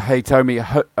says, hey, Tony,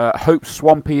 hope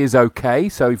Swampy is okay.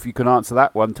 So if you can answer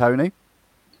that one, Tony.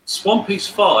 Swampy's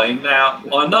fine. Now,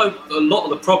 I know a lot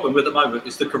of the problem at the moment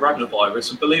is the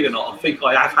coronavirus, and believe it or not, I think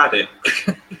I have had it.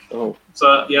 Oh.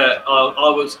 So, yeah, I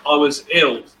was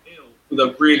ill with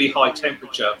a really high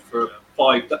temperature for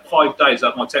 5 days.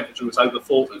 My temperature was over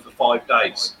 40 for 5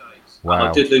 days. Wow. And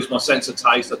I did lose my sense of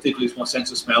taste. I did lose my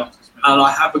sense of smell. And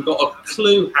I haven't got a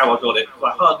clue how I got it. I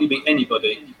hardly meet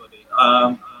anybody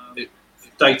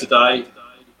day to day.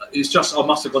 It's just I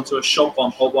must have gone to a shop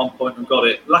at one point and got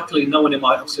it. Luckily, no one in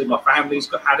my family's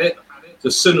had it. So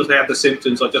as soon as they had the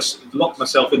symptoms, I just locked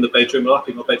myself in the bedroom.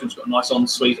 Luckily, my bedroom's got a nice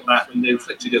ensuite and that. And they was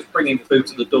literally just bringing food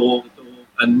to the door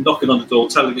and knocking on the door,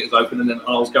 telling me it was open, and then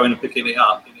I was going and picking it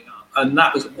up. And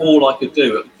that was all I could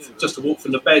do, just to walk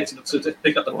from the bed to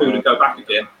pick up the food and go back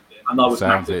again. And I was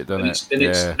knackered.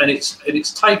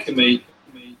 It's taken me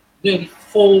nearly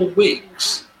 4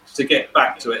 weeks to get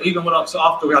back to it. Even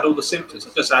after we had all the symptoms,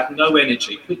 I just had no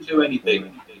energy, couldn't do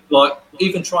anything. Like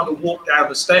even trying to walk down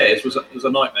the stairs was a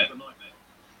nightmare.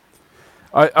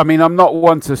 I mean, I'm not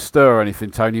one to stir or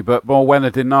anything, Tony, but Morwenna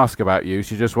didn't ask about you.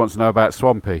 She just wants to know about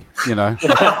Swampy, I'm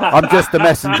just the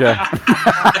messenger.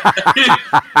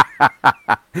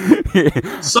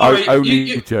 Sorry, I'm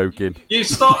only joking. You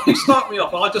start me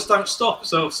off, and I just don't stop,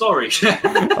 so sorry.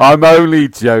 I'm only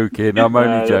joking.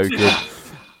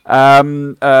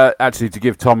 Actually, to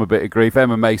give Tom a bit of grief,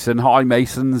 Emma Mason, hi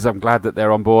Masons, I'm glad that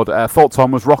they're on board. Thought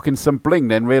Tom was rocking some bling,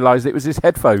 then realised it was his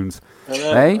headphones.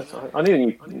 I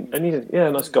need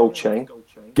a nice gold chain.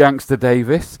 Gangster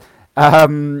Davis.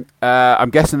 I'm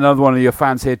guessing another one of your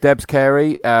fans here, Debs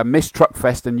Carey, Miss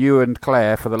Truckfest and you and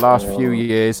Claire for the last few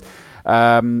years.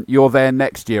 You're there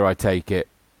next year, I take it.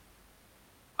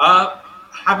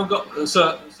 Haven't got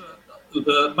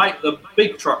the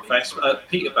big truck fest at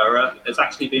Peterborough has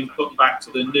actually been put back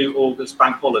to the new August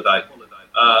bank holiday.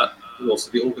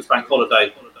 Also the August bank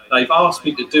holiday. They've asked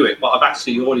me to do it, but I've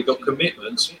actually already got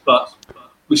commitments. But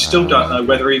we still don't know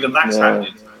whether even that's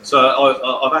happening. So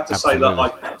I've had to say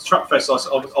that truck fest.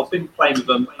 I've been playing with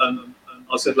them, and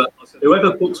I said, look,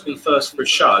 whoever books me first for a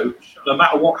show, no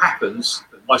matter what happens,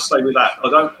 I stay with that. I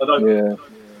don't.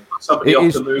 Somebody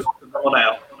else to move on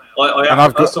out.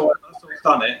 That's all I've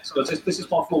done it because this is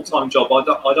my full-time job. I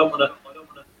don't want to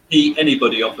eat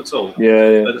anybody off at all.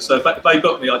 So if they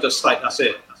book me, I just stay. That's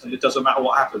it, and it doesn't matter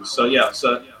what happens. So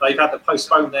so they've had to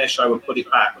postpone their show and put it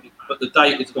back, but the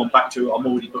date has gone back to I'm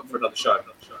already booked for another show.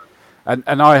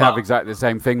 And I have exactly the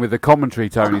same thing with the commentary,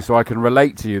 Tony, so I can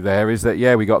relate to you there, is that,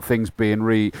 we got things being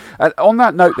on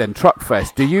that note then,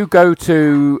 Truckfest, do you go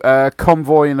to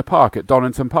Convoy in the Park at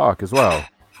Donington Park as well?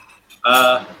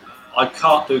 I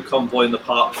can't do Convoy in the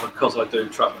Park because I do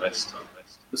Truckfest.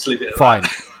 Let's leave it at Fine.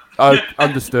 that. Oh,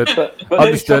 understood.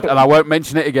 Understood, and I won't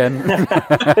mention it again.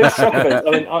 Those truck events,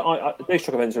 those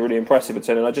truck events are really impressive,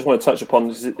 and I just want to touch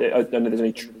upon. I don't know if there's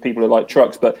any people who like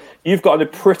trucks, but you've got a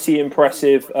pretty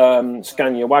impressive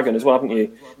Scania wagon as well, haven't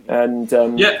you? And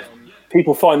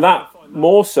people find that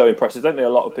more so impressive, don't they? A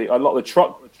lot of the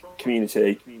truck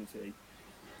community.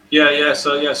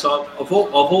 So I've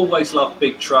always loved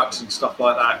big trucks and stuff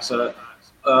like that. So.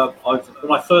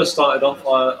 When I first started off,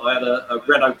 I had a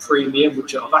Renault Premium,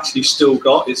 which I've actually still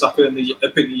got. It's up in the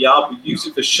yard. We use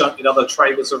it for shunting other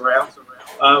trailers around.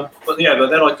 But then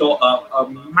I got a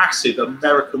massive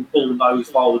American bullnose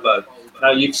Volvo.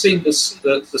 Now you've seen the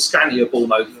Scania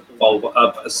bullnose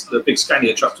Volvo, the big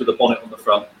Scania truck with the bonnet on the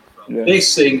front. Yeah.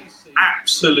 This thing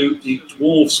absolutely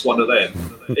dwarfs one of them.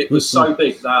 It was so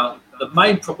big. Now the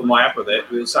main problem I have with it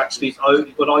was actually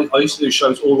when I used to do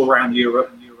shows all around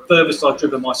Europe. Furthest I've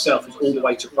driven myself is all the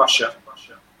way to Russia,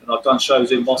 and I've done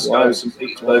shows in Moscow, St.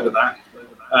 Petersburg, and that.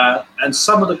 And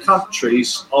some of the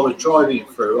countries I was driving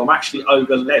through, I'm actually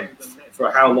over length for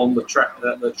how long the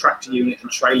tractor unit and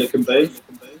trailer can be.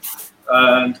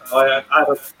 And I had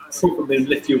a problem in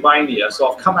Lithuania,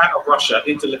 so I've come out of Russia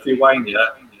into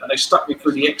Lithuania, and they stuck me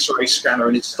through the X-ray scanner,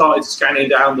 and it started scanning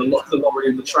down the lorry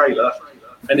and the trailer.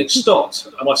 and it stopped,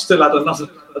 and I still had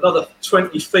another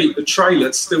 20 feet of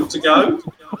trailer still to go,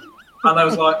 and I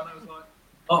was like,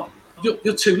 "Oh,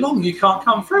 you're too long. You can't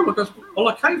come through." I goes, "Well,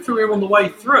 I came through here on the way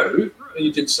through, and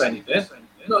you didn't say anything."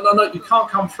 No, you can't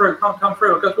come through. I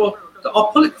goes, "Well, I'll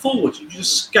pull it forward. You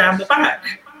just scan the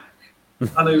back."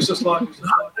 And it was just like,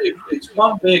 "No, it's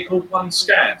one vehicle, one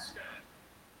scan."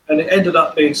 And it ended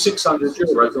up being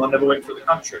 €600, and I never went through the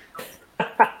country.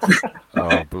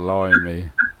 Oh, blimey.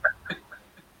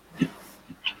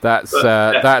 That's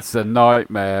a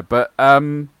nightmare. But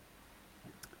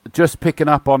just picking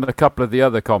up on a couple of the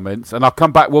other comments, and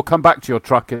we'll come back to your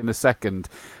truck in a second,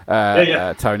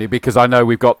 Tony, because I know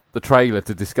we've got the trailer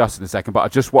to discuss in a second.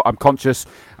 But I'm conscious,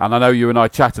 and I know you and I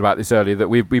chatted about this earlier, that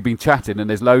we've been chatting, and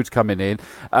there's loads coming in.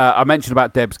 I mentioned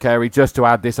about Debs Carey. Just to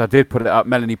add this, I did put it up.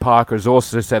 Melanie Parker has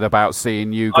also said about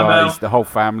seeing you guys, the whole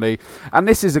family, and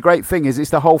this is a great thing. It's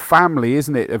the whole family,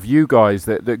 isn't it, of you guys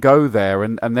that go there,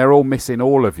 and they're all missing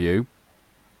all of you.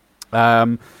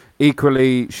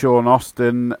 Equally, Sean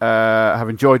Austin, have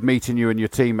enjoyed meeting you and your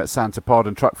team at Santa Pod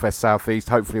and Truckfest Southeast.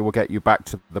 Hopefully we'll get you back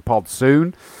to the pod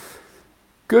soon.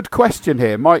 Good question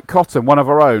here. Mike Cotton, one of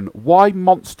our own. Why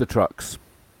monster trucks?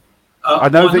 I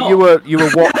know that you were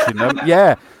watching them.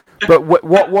 Yeah. But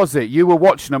what was it? You were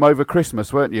watching them over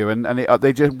Christmas, weren't you? And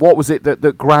what was it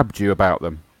that grabbed you about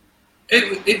them?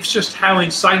 It was just how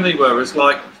insane they were. It's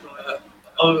like,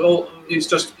 it's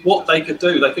just what they could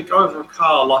do. They could go over a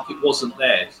car like it wasn't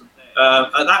there.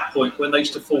 At that point, when they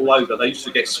used to fall over, they used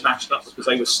to get smashed up because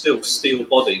they were still steel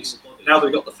bodies. Now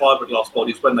they've got the fiberglass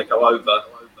bodies. When they go over,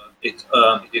 it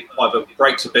either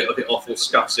breaks a bit of it off or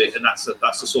scuffs it, and that's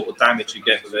the sort of damage you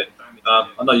get with it.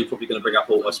 I know you're probably going to bring up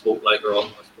Autosport later on,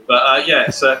 but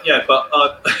it's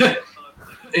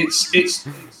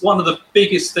one of the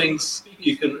biggest things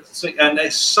you can see, and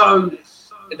they're so.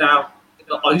 Now,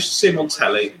 I used to see them on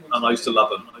telly, and I used to love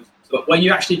them. But when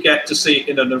you actually get to see it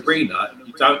in an arena,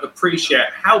 you don't appreciate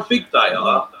how big they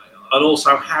are and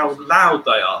also how loud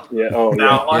they are. Yeah.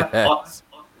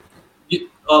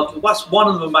 That's one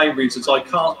of the main reasons I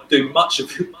can't do much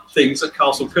of things at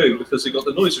Castle Combe, because they've got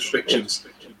the noise restrictions.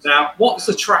 Now, what's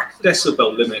the track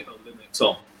decibel limit,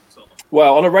 Tom?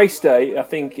 Well, on a race day, I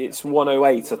think it's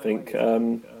 108, I think.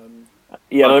 And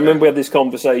I remember we had this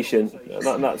conversation.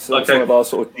 That's one of our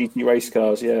sort of GT race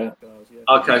cars, yeah.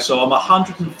 Okay, so I'm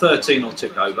 113 on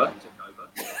tick over.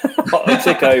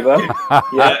 Tick over.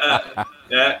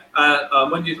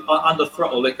 When you under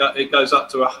throttle, it goes up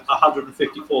to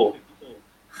 154.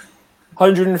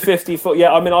 154.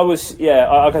 Yeah, I mean,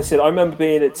 like I said, I remember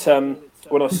being at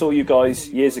when I saw you guys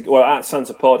years ago, well, at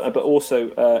Santa Pod, but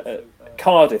also at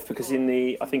Cardiff, because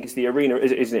I think it's the arena,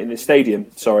 isn't it, in the stadium?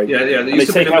 Sorry. Yeah. They used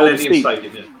to take out all the seats.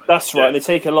 Stadium, yeah. That's right, and they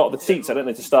take a lot of the seats, I don't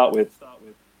know, to start with.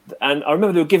 And I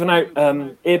remember they were giving out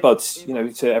earbuds,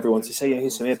 to everyone to say,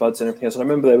 here's some earbuds and everything else. And I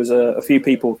remember there was a few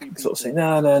people sort of saying,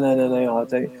 no, I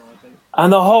don't.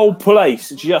 And the whole place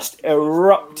just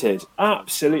erupted,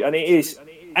 absolutely. And it is,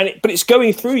 but it's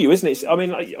going through you, isn't it? I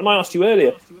mean, when I asked you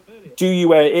earlier, do you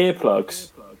wear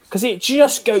earplugs? Because it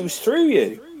just goes through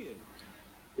you.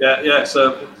 Yeah.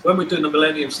 So when we're doing the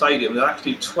Millennium Stadium, there are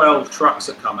actually 12 trucks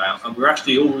that come out, and we're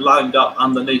actually all lined up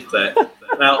underneath there.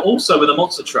 Now, also with a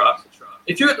monster truck,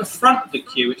 if you're at the front of the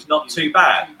queue, it's not too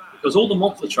bad, because all the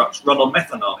monster trucks run on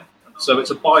methanol. So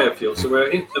it's a biofuel. So we're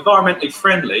environmentally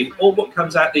friendly. All what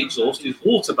comes out the exhaust is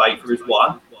water vapour is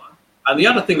one. And the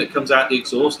other thing that comes out the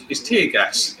exhaust is tear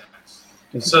gas.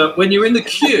 So when you're in the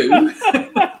queue,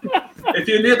 if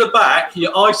you're near the back,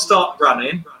 your eyes start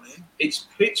running. It's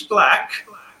pitch black.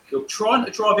 You're trying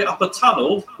to drive it up a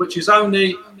tunnel, which is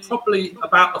only probably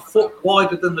about a foot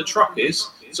wider than the truck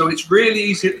is. So it's really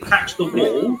easy to catch the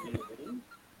wall.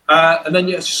 And then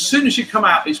as soon as you come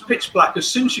out, it's pitch black. As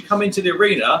soon as you come into the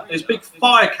arena, there's big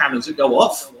fire cannons that go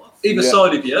off either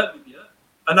side of you.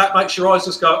 And that makes your eyes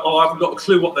just go, I haven't got a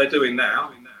clue what they're doing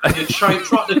now. And you're trying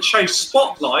to chase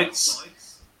spotlights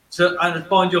and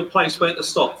find your place where to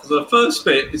stop. So the first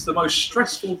bit is the most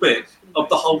stressful bit of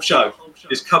the whole show,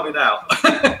 is coming out.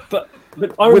 but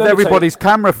with everybody's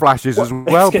camera flashes as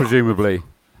well, presumably.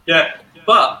 Yeah,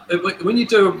 but when you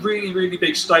do a really, really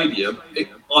big stadium,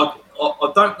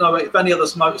 I don't know if any other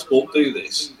motorsport do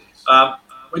this.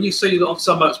 When you see on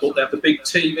some motorsport, they have the big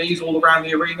TVs all around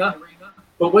the arena.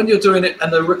 But when you're doing it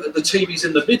and the TV's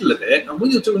in the middle of it, and when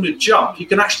you're doing a jump, you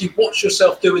can actually watch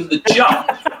yourself doing the jump.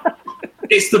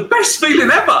 It's the best feeling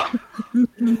ever.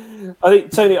 I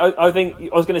think, Tony, I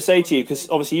was going to say to you, because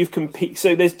obviously you've competed.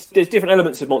 So there's different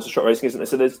elements of monster truck racing, isn't there?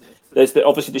 So there's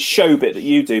obviously the show bit that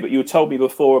you do, but you told me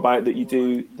before about that you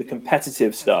do the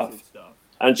competitive stuff.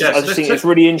 And I just think it's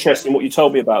really interesting what you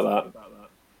told me about that.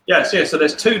 Yes. So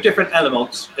there's two different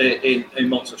elements in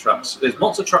monster trucks. There's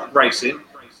monster truck racing,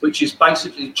 which is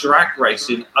basically drag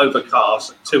racing over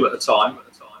cars, 2 at a time.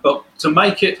 But to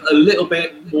make it a little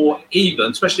bit more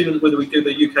even, especially when we do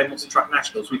the UK Monster Truck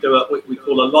Nationals, we do what we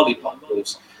call a lollipop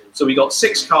course. So we got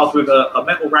 6 cars with a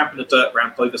metal ramp and a dirt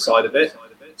ramp either side of it.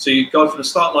 So you go from the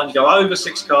start line, you go over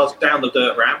 6 cars down the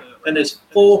dirt ramp. Then there's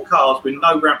 4 cars with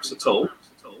no ramps at all.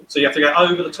 So you have to go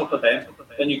over the top of them.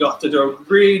 Then you got to do a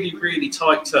really, really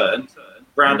tight turn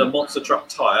around a monster truck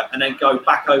tyre and then go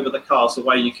back over the cars the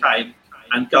way you came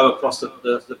and go across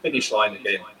the finish line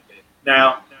again.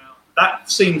 Now,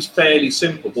 that seems fairly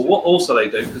simple, but what also they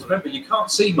do, because remember, you can't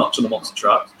see much on the monster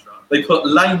truck, they put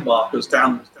lane markers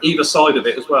down either side of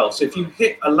it as well. So if you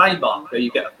hit a lane marker,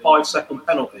 you get a 5-second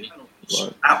penalty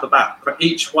out the back for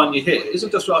each one you hit. It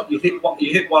isn't just like you hit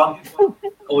one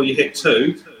or you hit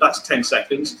 2, that's 10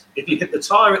 seconds. If you hit the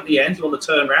tyre at the end on the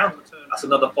turnaround, that's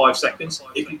another 5 seconds.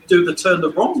 If you do the turn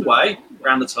the wrong way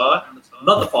around the tyre,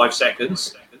 another 5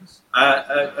 seconds.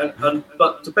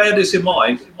 But to bear this in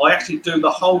mind, I actually do the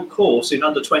whole course in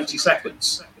under 20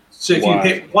 seconds. So if you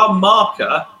hit one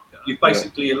marker, you've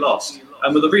basically lost.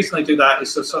 And the reason they do that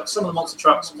is some of the monster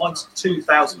trucks, mine's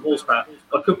 2,000 horsepower.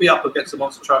 I could be up against a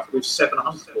monster truck with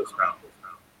 700 horsepower.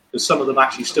 Because some of them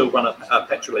actually still run a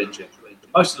petrol engine.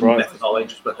 Most of them are methanol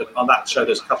engines, but on that show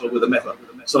there's a couple with a methanol.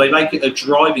 So they make it a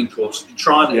driving course to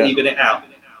try and even it out.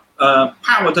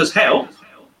 Power does help,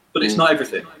 but it's not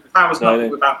everything. Power's not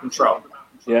without control.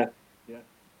 Yeah.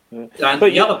 And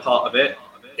the other part of it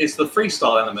is the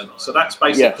freestyle element. So that's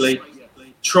basically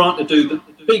trying to do the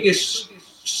biggest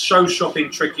show-shopping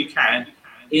trick you can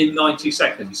in 90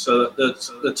 seconds. So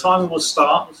the timer will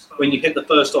start when you hit the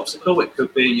first obstacle. It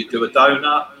could be you do a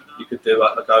donut, you could do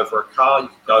go over a car, you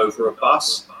could go over a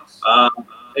bus.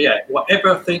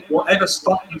 Whatever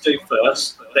stunt you do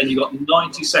first, then you've got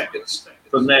 90 seconds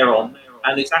from there on.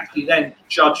 And it's actually then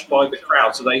judged by the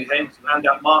crowd. So they hand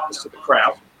out markers to the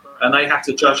crowd, and they have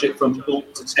to judge it from 0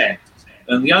 to 10.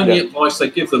 And the only advice they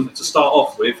give them to start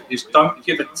off with is don't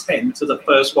give a 10 to the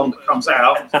first one that comes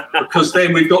out, because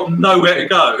then we've got nowhere to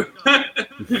go.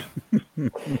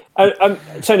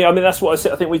 Tony, I mean, that's what I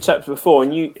said. I think we chatted before,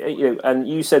 and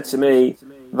you said to me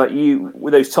that you,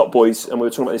 with those top boys, and we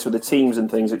were talking about this with the teams and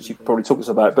things, which you could probably talk to us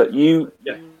about, but you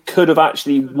could have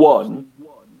actually won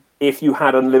if you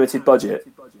had unlimited budget.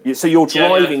 So your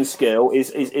driving skill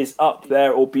is up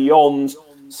there or beyond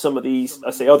some of these,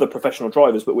 I say, other professional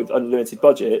drivers, but with unlimited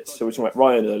budgets. So we were talking about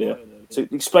Ryan earlier. So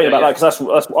explain about that, because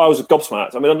that's I was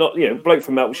gobsmacked. I mean, I'm not, bloke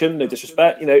from Melksham, no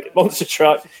disrespect, monster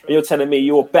truck, and you're telling me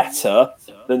you're better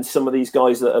than some of these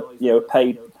guys that are,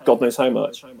 paid God knows how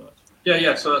much.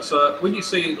 Yeah. So when you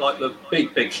see like the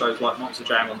big shows like Monster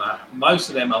Jam and that, most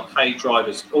of them are paid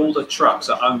drivers. All the trucks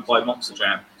are owned by Monster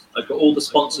Jam. They've got all the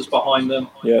sponsors behind them,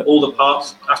 all the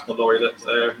parts. That's my lorry that's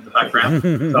there in the background.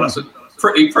 So that's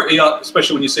pretty,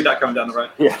 especially when you see that coming down the road.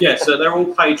 Yeah, so they're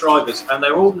all paid drivers, and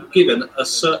they're all given a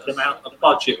certain amount of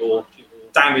budget or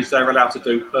damage they're allowed to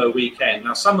do per weekend.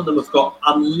 Now, some of them have got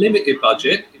unlimited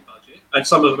budget, and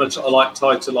some of them are like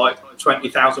tied to like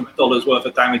 $20,000 worth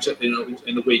of damage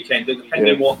in the weekend,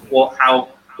 depending on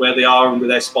where they are and with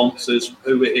their sponsors,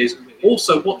 who it is,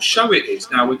 also what show it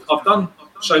is. Now, I've done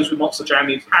shows with Monster Jam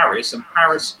in Paris, and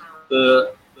Paris,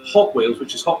 the Hot Wheels,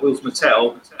 which is Hot Wheels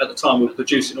Mattel, at the time were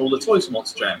producing all the toys for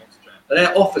Monster Jam.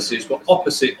 Their offices were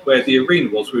opposite where the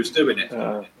arena was, who was doing it.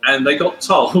 And they got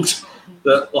told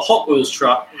that the Hot Wheels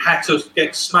truck had to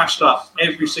get smashed up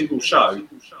every single show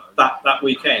that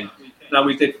weekend. Now,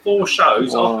 we did 4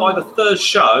 shows. By the 3rd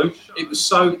show, it was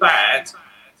so bad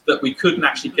that we couldn't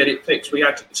actually get it fixed. We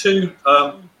had 2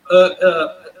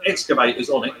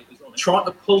 excavators on it, trying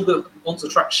to pull the Monster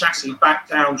Truck chassis back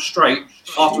down straight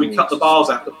after we cut the bars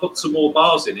out to put some more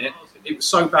bars in it. It was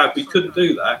so bad we couldn't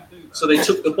do that. So they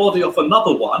took the body off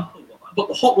another one, put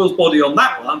the Hot Wheels body on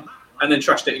that one, and then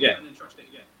trashed it again.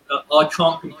 I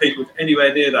can't compete with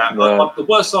anywhere near that. No. The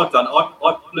worst I've done,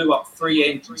 I blew up 3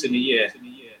 engines in a year.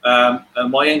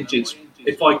 And my engines,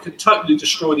 if I could totally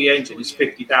destroy the engine, is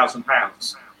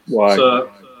 £50,000. Wow.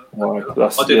 So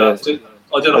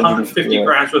I did 150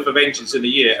 grams worth of engines in a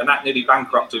year, and that nearly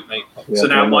bankrupted me. So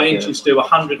now my engines do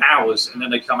 100 hours, and then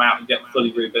they come out and get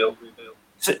fully rebuilt.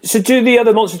 So do the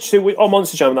other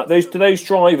Monster Jam that do those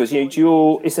drivers? Do you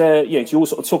all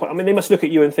sort of talk? I mean, they must look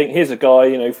at you and think, here's a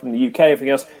guy, from the UK, everything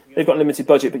else. They've got a limited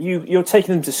budget, but you're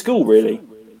taking them to school, really.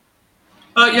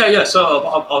 Yeah. So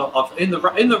I've in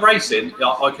the racing,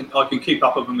 I can keep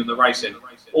up with them in the racing.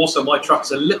 Also, my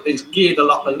truck's is geared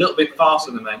up a little bit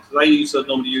faster than them. They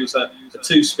normally use a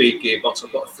 2-speed gearbox.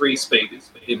 I've got a 3-speed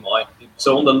in mine.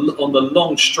 So on the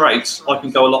long straights, I can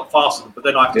go a lot faster, but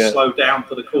then I have to slow down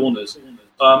for the corners.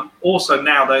 Also,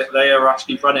 now they are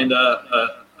actually running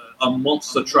a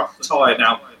monster truck tyre.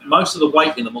 Now, most of the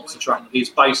weight in the monster truck is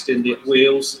based in the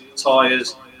wheels,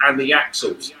 tyres, and the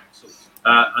axles.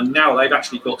 And now they've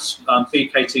actually got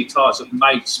BKT tyres have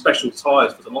made special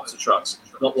tyres for the monster trucks,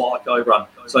 not like I run.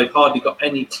 So they've hardly got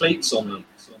any cleats on them.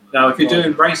 Now, if you're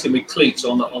doing racing with cleats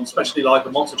on especially like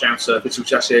a Monster Jam surface, which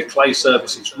is actually a clay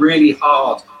surface, it's really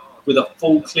hard with a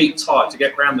full cleat tyre to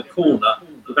get round the corner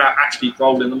without actually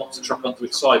rolling the monster truck onto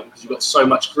its side because you've got so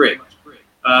much grip.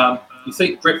 You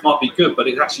think grip might be good, but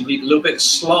it actually needs a little bit of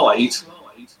slide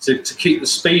to keep the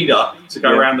speed up to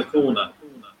go around the corner.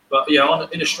 But yeah,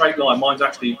 in a straight line, mine's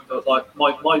actually like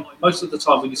my most of the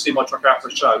time when you see my truck out for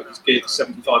a show, it's geared to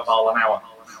 75 mile an hour.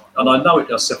 And I know it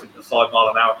does 75 mile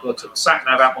an hour because I took the sat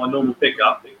nav out my normal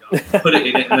pickup, put it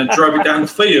in it, and then drove it down the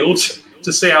field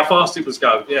to see how fast it was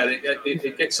going. Yeah,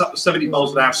 it gets up to 70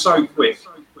 miles an hour so quick.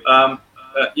 But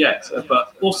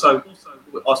also, I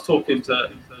was talking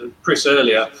to Chris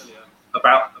earlier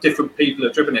about different people who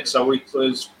have driven it. So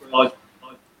I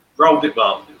rolled it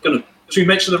well. Should we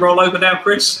mention the rollover now,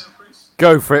 Chris?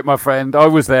 Go for it, my friend. I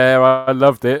was there. I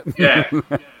loved it. Yeah.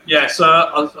 So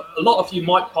a lot of you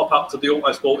might pop up to the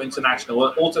Autosport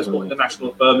International. Autosport International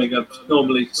at Birmingham,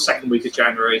 normally second week of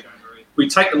January. We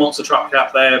take the monster truck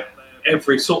out there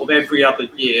every other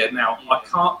year. Now, I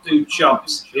can't do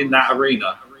jumps in that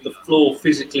arena. The floor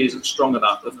physically isn't strong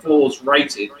enough. The floor's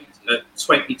rated at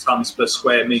 20 tons per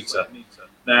square metre.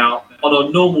 Now, on a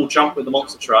normal jump with the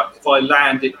monster truck, if I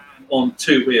land it on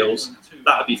 2 wheels,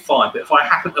 that would be fine. But if I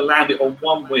happen to land it on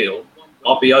 1 wheel,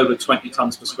 I'll be over 20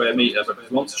 tons per square metre. But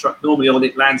the monster truck, normally when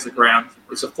it lands the ground,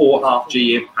 it's a 4.5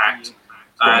 G impact,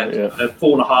 and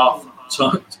 4.5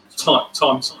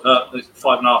 times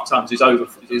 5.5 tons is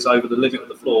over the limit of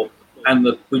the floor,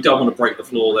 and we don't want to break the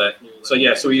floor there. So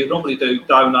we normally do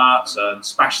donuts and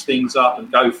smash things up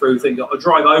and go through things. I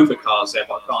drive over cars there,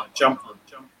 but I can't jump them.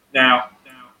 Now,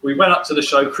 we went up to the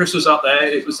show. Chris was up there.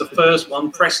 It was the first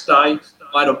one, press day.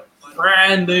 I had a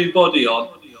brand new body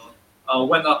on. I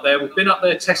went up there. We've been up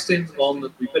there testing.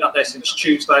 We've been up there since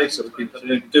Tuesday, so we've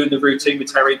been doing the routine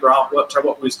with Terry Grant. Worked out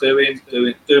what we was doing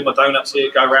my donuts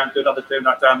here, go around, do another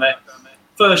donut down there.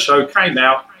 First show, came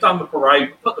out, done the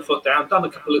parade, put the foot down, done a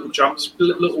couple of little jumps,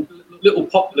 little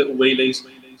wheelies.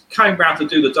 Came round to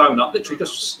do the donut. Literally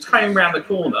just came round the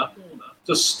corner.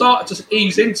 Just started to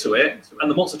ease into it, and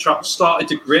the monster truck started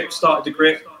to grip,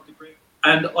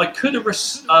 and I could have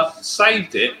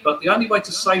saved it, but the only way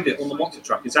to save it on the monster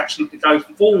truck is actually to go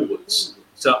forwards,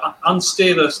 to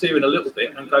unsteer the steering a little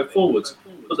bit and go forwards.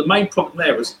 But the main problem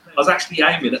there was I was actually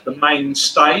aiming at the main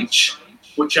stage,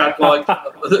 which had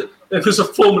there was a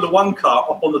Formula One car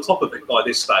up on the top of it by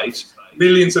this stage,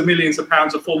 millions and millions of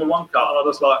pounds of Formula One car, and I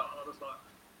was like,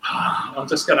 I'm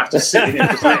just going to have to sit in it and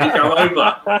just let it go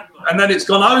over. And then it's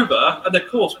gone over, and of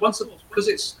course, because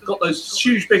it's got those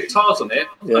huge big tyres on it,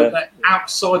 they're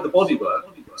outside the bodywork.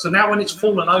 So now when it's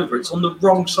fallen over, it's on the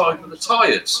wrong side of the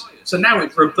tyres. So now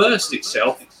it's reversed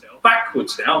itself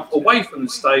backwards now, away from the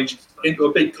stage, into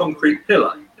a big concrete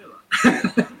pillar.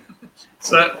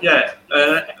 So,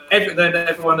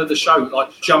 everyone at the show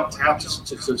jumped out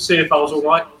to see if I was all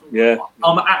right. Yeah,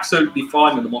 I'm absolutely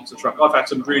fine with the monster truck. I've had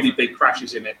some really big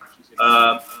crashes in it,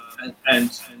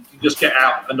 and you just get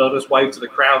out and I just wave to the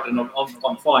crowd and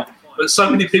I'm fine. But so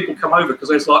many people come over because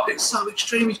it's so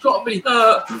extreme. He's got to be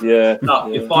hurt. Yeah, no,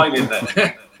 you're fine in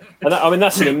there. And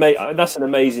that's an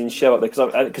amazing show up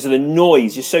there because of the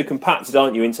noise. You're so compacted,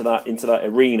 aren't you, into that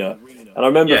arena? And I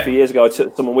remember a few years ago, I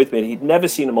took someone with me, and he'd never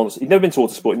been to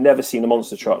Autosport, he'd never seen a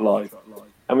monster truck live.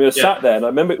 And we were sat there, and I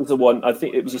remember it was the one, I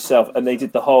think it was yourself, and they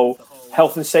did the whole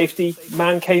health and safety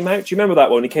man came out. Do you remember that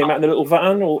one? He came out in a little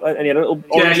van, and he had a little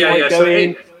orange light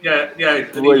going.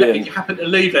 He happened to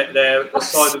leave it there at the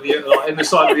side of in the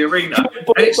side of the arena.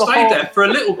 And it stayed there for a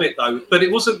little bit, though. But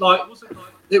it wasn't like...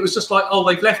 It was just like,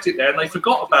 they've left it there and they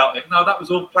forgot about it. No, that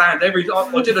was all planned. I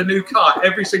did a new cut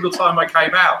every single time I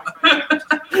came out.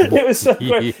 It was so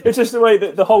great. It's just the way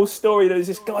that the whole story. There was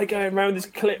this guy going around this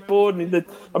clipboard, and I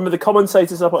remember the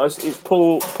commentators up. It's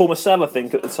Paul Marcel, I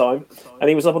think, at the time, and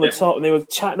he was up on the top, and they were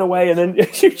chatting away, and then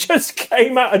you just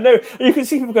came out, and you can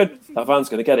see people going, "That van's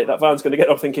going to get it. That van's going to get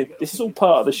it." I'm thinking, this is all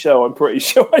part of the show. I'm pretty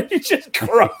sure. You just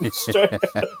crushed.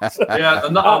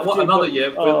 Another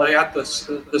year when they had the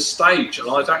stage, and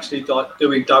I was actually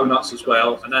doing donuts as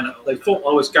well, and then they thought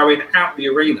I was going out the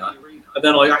arena, and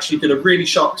then I actually did a really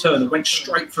sharp turn and went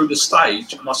straight through the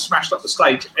stage, and I smashed up the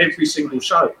stage every single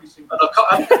show.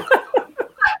 And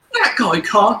that guy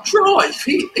can't drive.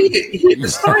 He hit the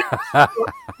stage.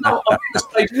 No, I hit the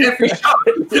stage every show.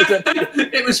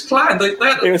 It was planned. They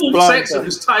had full sets. It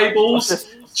was tables,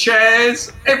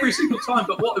 chairs, every single time.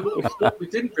 But what we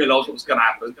didn't realise what was going to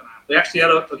happen, they actually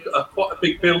had quite a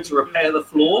big bill to repair the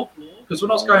floor. Because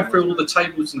when I was going through all the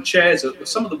tables and chairs,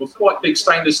 some of them were quite big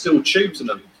stainless steel tubes in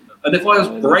them. And if I was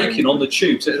braking on the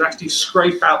tubes, it would actually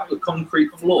scrape out the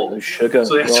concrete floor. Sugar.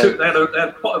 So they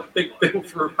had quite a big bill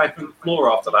for repairing the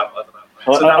floor after that.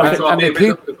 So that was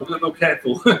a little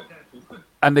careful.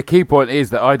 And the key point is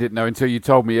that I didn't know until you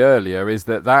told me earlier is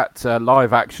that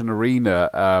live action arena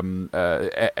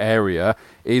area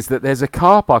is that there's a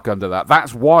car park under that.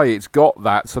 That's why it's got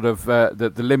that sort of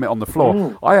the limit on the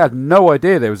floor. I had no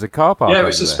idea there was a car park. Yeah, it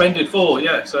was suspended floor.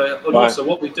 Yeah. So also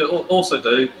what we do,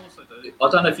 I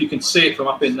don't know if you can see it from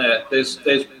up in there. There's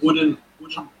wooden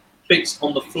bits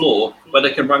on the floor where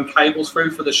they can run cables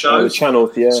through for the shows. The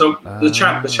channels, yeah. So the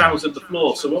channels in the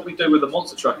floor. So what we do with the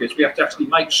monster truck is we have to actually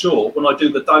make sure when I do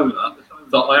the donut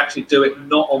that I actually do it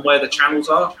not on where the channels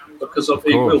are, because it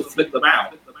will flip them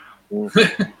out.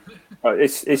 I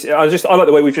like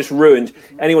the way we've just ruined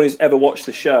anyone who's ever watched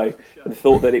the show and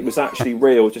thought that it was actually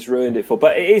real, just ruined it for.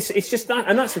 But it's just that,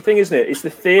 and that's the thing, isn't it? It's the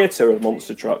theatre of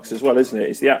monster trucks as well, isn't it?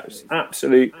 It's the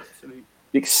absolute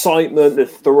excitement, the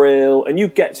thrill, and you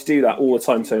get to do that all the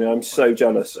time, Tony. I'm so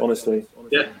jealous, honestly.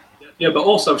 Yeah, but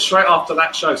also straight after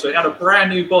that show, so it had a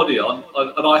brand new body on,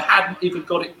 and I hadn't even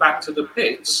got it back to the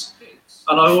pits.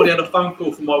 And I already had a phone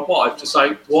call from my wife to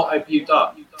say, "What have you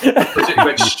done?" Because it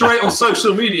went straight on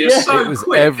social media so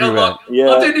quick. Everywhere.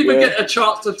 I didn't even get a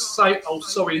chance to say, "Oh,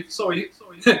 sorry."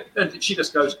 And she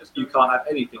just goes, "You can't have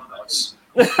anything nice."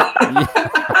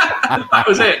 That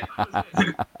was it.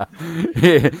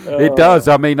 It does.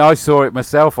 I mean, I saw it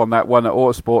myself on that one at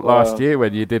Autosport last year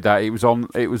when you did that. It was on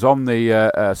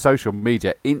the social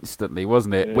media instantly,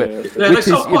 wasn't it? They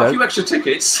sold quite a few extra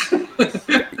tickets.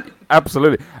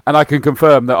 Absolutely, and I can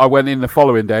confirm that I went in the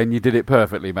following day and you did it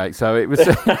perfectly, mate. So it was.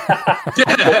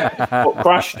 What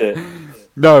crashed it?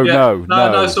 No.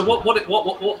 So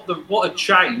what had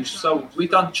changed? So we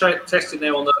done testing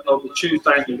there on the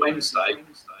Tuesday and the Wednesday.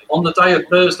 On the day of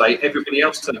Thursday, everybody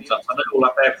else turned up and they all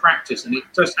had their practice, and it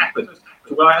just happened.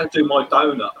 Where I had to do my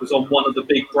donut was on one of the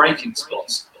big braking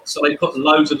spots. So they put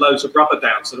loads and loads of rubber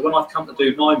down. So when I've come to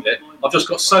do mine bit, I've just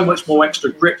got so much more extra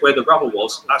grip where the rubber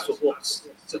was. That's what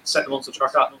set the monster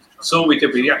truck up. So all we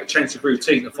did, we had to change the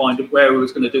routine to find where we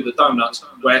was going to do the donuts,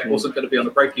 where it wasn't going to be on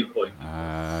the braking point.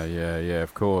 Yeah,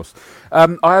 of course.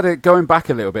 Going back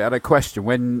a little bit, I had a question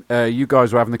when you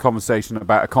guys were having the conversation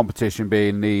about a competition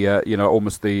being the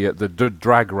almost the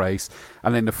drag race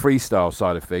and then the freestyle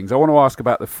side of things. I want to ask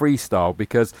about the freestyle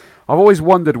because I've always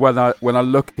wondered when I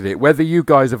look at it whether you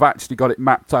guys have actually got it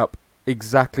mapped up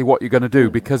exactly what you're going to do,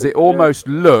 because it almost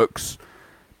looks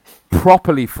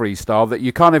properly freestyle, that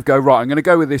you kind of go, right, I'm going to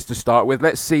go with this to start with,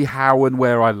 let's see how and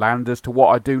where I land as to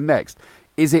what I do next.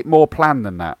 Is it more planned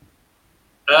than that?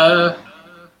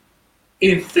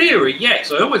 In theory,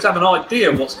 yes. I always have an idea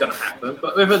of what's going to happen,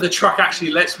 but whether the truck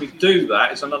actually lets me do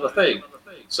that is another thing.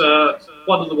 So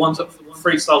one of the ones that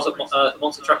freestyles at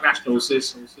Monster Truck Nationals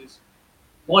is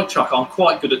my truck. I'm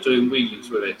quite good at doing wheelies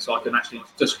with it, so I can actually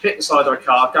just hit the side of a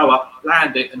car, go up,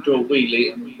 land it, and do a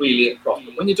wheelie and wheelie it across.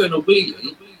 But when you're doing a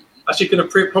wheelie, as you can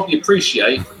probably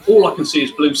appreciate, all I can see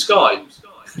is blue sky.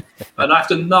 And I have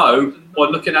to know by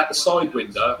looking at the side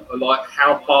window, like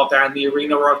how far down the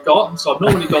arena I've got. So I've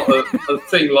normally got a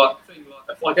thing like,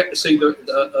 if I get to see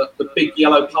the big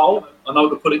yellow pole, I know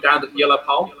to put it down at the yellow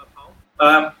pole.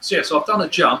 So I've done a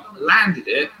jump, landed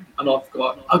it, and I've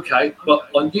got, okay, but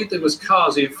I knew there was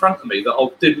cars in front of me that I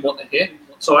didn't want to hit.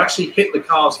 So I actually hit the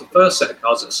first set of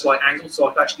cars at a slight angle, so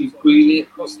I could actually wheelie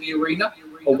across the arena,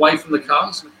 away from the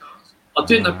cars. I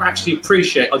didn't actually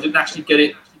get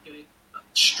it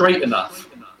straight enough,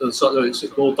 so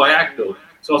it's more diagonal.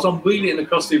 So as I'm wheeling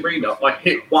across the arena, I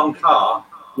hit one car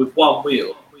with one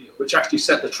wheel, which actually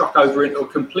set the truck over into a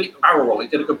complete barrel roll.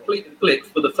 It did a complete flip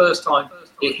for the first time.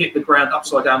 It hit the ground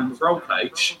upside down with the roll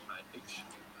cage,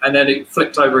 and then it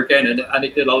flipped over again, and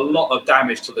it did a lot of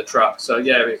damage to the truck. So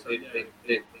yeah,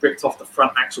 it ripped off the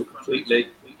front axle completely.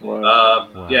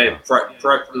 Wow. It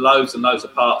broke loads and loads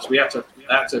of parts. We had to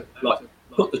like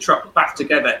put the truck back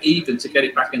together even to get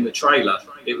it back in the trailer.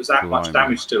 It was that much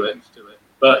damage to it.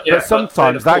 But yeah,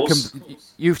 sometimes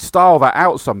you style that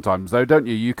out sometimes though, don't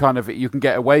you? You can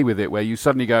get away with it where you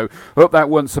suddenly go, oh, that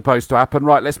wasn't supposed to happen.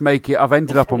 Right, let's make it. I've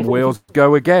ended up on wheels.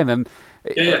 Go again, and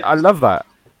I love that.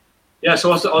 Yeah,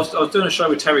 so I was doing a show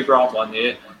with Terry Grant one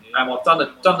year, and I've done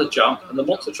the jump, and the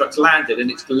monster truck's landed, and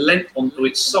it's leant onto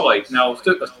its side. Now, at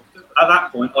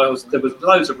that point, there was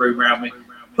loads of room around me.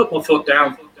 Put my foot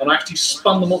down, and I actually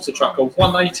spun the monster truck a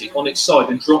 180 on its side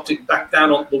and dropped it back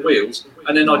down onto the wheels.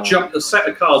 And then I jumped the set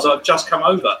of cars I'd just come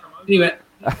over. And he went,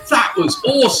 "That was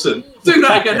awesome. Do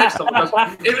that again next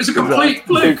time." It was a complete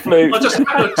fluke. I just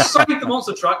had to save the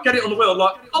monster truck, get it on the wheel. I'm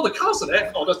like, oh, the cars are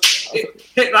there. I'll just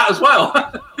hit that as well.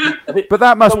 But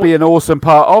that must be an awesome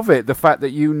part of it, the fact that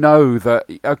you know that,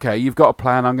 okay, you've got a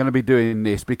plan, I'm going to be doing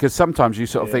this, because sometimes you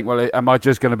sort of think, well, am I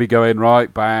just going to be going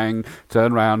right, bang,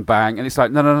 turn around, bang, and it's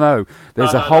like, no,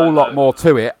 there's a whole lot more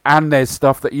to it, and there's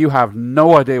stuff that you have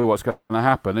no idea what's going to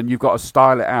happen, and you've got to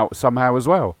style it out somehow as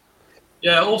well.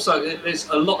 Yeah, also, there's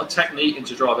a lot of technique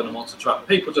into driving a monster truck.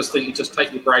 People just think you just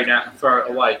take your brain out and throw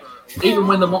it away. Even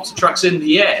when the monster truck's in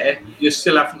the air, you're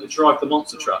still having to drive the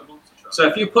monster truck. So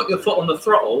if you put your foot on the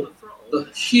throttle, the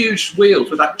huge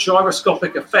wheels with that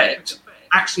gyroscopic effect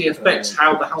actually affects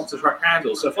how the monster truck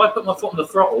handles. So if I put my foot on the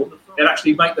throttle, it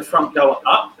actually makes the front go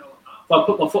up. If I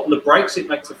put my foot on the brakes, it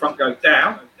makes the front go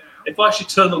down. If I actually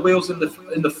turn the wheels in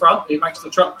the front, it makes the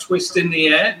truck twist in the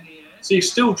air. So you're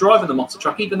still driving the monster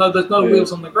truck, even though there's no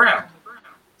wheels on the ground.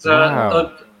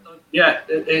 So,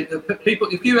 people,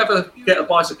 if you ever get a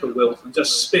bicycle wheel and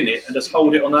just spin it and just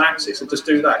hold it on an axis and just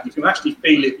do that, you can actually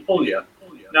feel it pull you.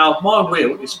 Now, my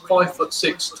wheel is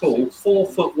 5'6" tall, 4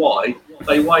 foot wide.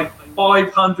 They weigh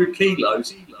 500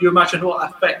 kilos. You imagine what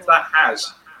effect that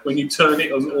has when you turn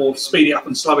it or speed it up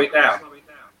and slow it down.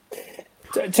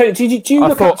 Do you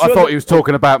I thought he was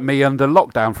talking about me under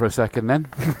lockdown for a second then.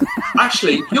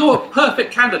 Actually, you're a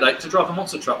perfect candidate to drive a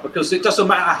monster truck because it doesn't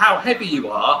matter how heavy you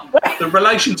are, the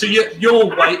relation to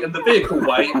your weight and the vehicle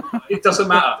weight, it doesn't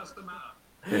matter.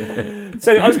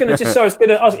 So I was going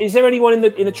to ask, is there anyone in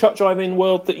the truck driving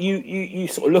world that you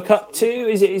sort of look up to?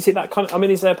 Is it that kind of? I mean,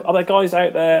 are there guys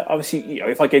out there? Obviously,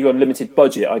 if I gave you a limited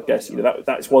budget, I guess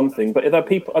that's one thing. But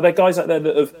are there guys out there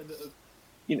that have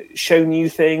shown you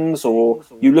things, or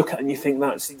you look at and you think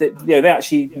they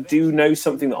actually do know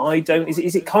something that I don't?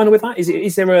 Is it kind of with that?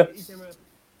 Is there a?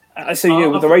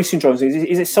 With the racing drivers,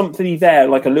 is it something there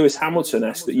like a Lewis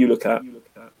Hamilton-esque that you look at?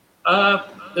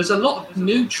 There's a lot of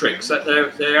new tricks that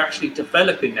they're actually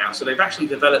developing now. So they've actually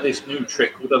developed this new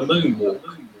trick called a moonwalk.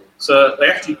 So they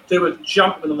actually do a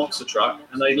jump with the monster truck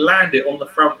and they land it on the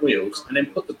front wheels and then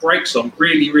put the brakes on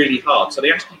really, really hard. So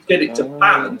they actually get it to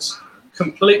balance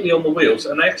completely on the wheels,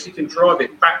 and they actually can drive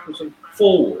it backwards and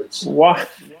forwards. What?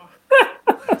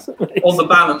 On the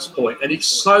balance point, and it's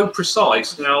so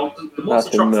precise. Now, the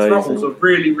monster truck throttles are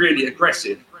really, really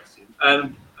aggressive,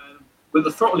 and with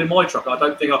the throttle in my truck, I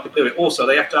don't think I could do it. Also,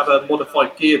 they have to have a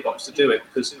modified gearbox to do it,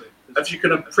 because as you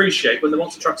can appreciate, when the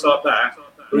monster truck's like that,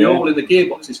 the oil in the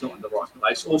gearbox is not in the right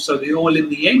place. Also, the oil in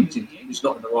the engine is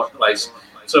not in the right place.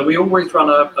 So we always run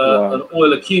an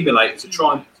oil accumulator to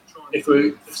try and, if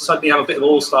we suddenly have a bit of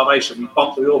oil starvation, we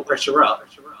bump the oil pressure up.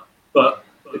 But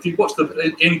if you watch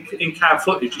the in-cab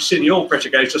footage, you see the oil pressure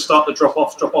gauge just start to drop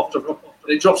off, and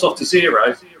it drops off to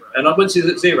zero. And once it's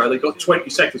at zero, they've got 20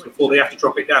 seconds before they have to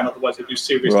drop it down, otherwise they do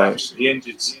serious damage to the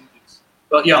engines.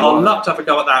 But yeah, I'd love to have a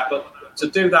go at that, but to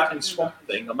do that in Swamp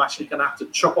Thing, I'm actually going to have to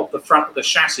chop off the front of the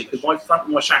chassis, because my front of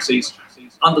my chassis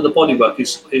under the bodywork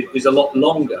is a lot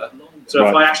longer. So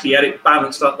if I actually had it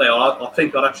balanced up there, I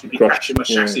think I'd actually be catching my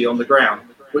chassis on the ground,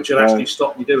 which would actually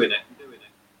stop me doing it.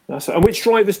 And which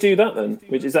drivers do that then?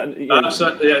 Which is that?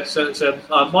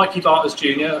 Mikey Barters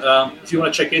Jr. If you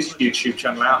want to check his YouTube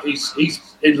channel out, he's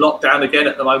in lockdown again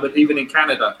at the moment, even in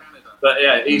Canada. But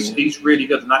yeah, he's really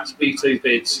good, and that's B2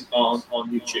 Vids on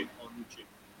YouTube.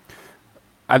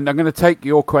 And I'm going to take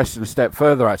your question a step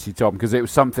further, actually, Tom, because it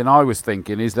was something I was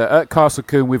thinking, is that at Castle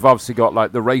Combe we've obviously got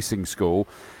like the racing school,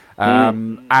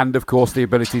 and of course the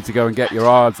ability to go and get your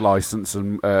ARDS license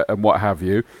and what have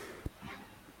you.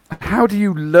 How do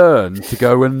you learn to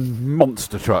go and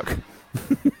monster truck?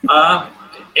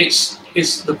 It's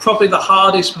probably the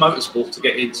hardest motorsport to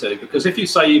get into, because if you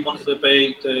say you wanted to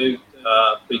be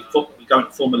going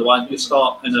to Formula One, you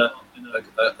start in a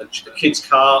kid's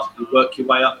car, you work your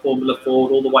way up Formula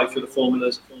Ford all the way through the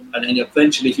formulas, and then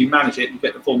eventually, if you manage it, you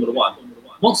get to Formula One.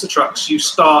 Monster trucks, you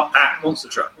start at monster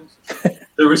truck.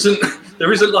 There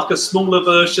isn't like a smaller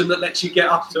version that lets you get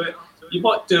up to it. You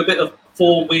might do a bit of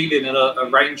four-wheeling in a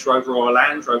Range Rover or a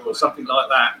Land Rover or something like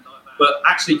that, but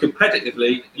actually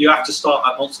competitively, you have to start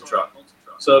at monster truck.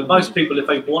 So most people, if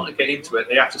they want to get into it,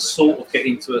 they have to sort of get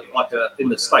into it, like in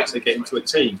the States, they get into a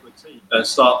team and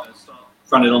start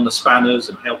running on the spanners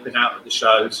and helping out at the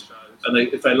shows. And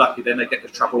if they're lucky, then they get to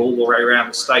travel all the way around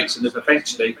the States. And if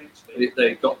eventually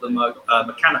they've got the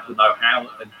mechanical know-how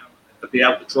be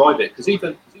able to drive it, because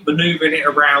even manoeuvring it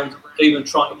around, even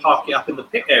trying to park it up in the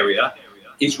pit area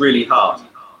is really hard.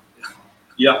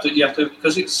 You have to,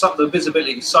 because the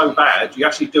visibility is so bad. You're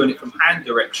actually doing it from hand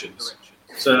directions.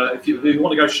 So if you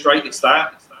want to go straight, it's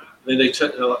that. Then if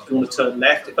you want to turn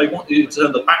left. If they want you to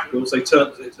turn the back wheels, it's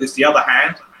the other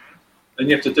hand, and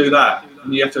you have to do that.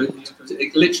 And you have to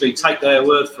literally take their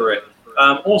word for it.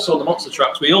 Also on the monster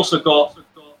trucks, we also got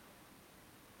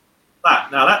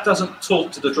that. Now that doesn't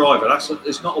talk to the driver.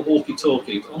 It's not a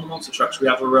walkie-talkie. On the monster trucks, we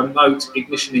have a remote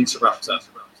ignition interrupter.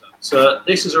 So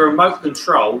this is a remote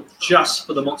control just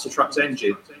for the monster truck's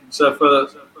engine. So for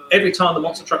every time the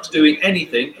monster truck's doing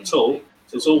anything at all,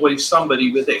 there's always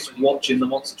somebody with this watching the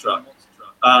monster truck.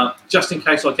 Just in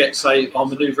case I get, say, I'm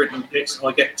manoeuvring in the pits and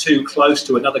I get too close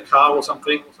to another car or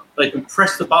something, they can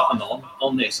press the button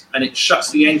on this and it shuts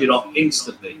the engine off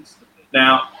instantly.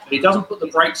 Now, it doesn't put the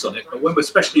brakes on it, but when we're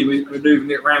especially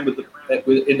manoeuvring it around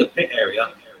in the pit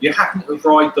area, you happen to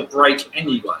ride the brake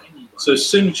anyway. So as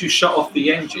soon as you shut off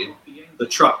the engine, the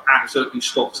truck absolutely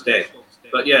stops dead.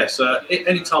 But yes,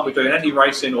 anytime we're doing any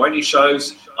racing or any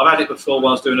shows, I've had it before when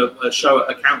I was doing a show at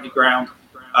a county ground.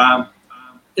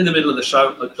 In the middle of the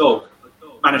show, a dog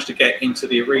managed to get into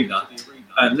the arena,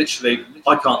 and literally,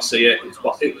 I can't see it.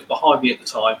 It was behind me at the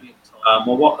time.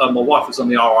 My wife was on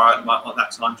the RI at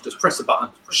that time. Just press the button,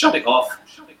 shut it off.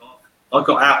 I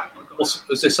got out. Was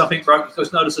there something broke?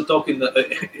 Because noticed a dog in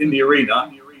the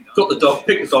arena. Got the dog,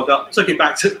 picked the dog up, took it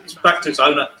back to its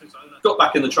owner. Got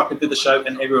back in the truck and did the show,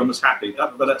 and everyone was happy.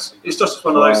 It's just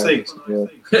one of those things.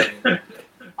 Yeah.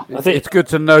 I think it's good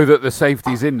to know that the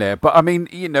safety's in there. But I mean,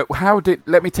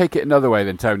 let me take it another way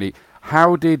then, Tony.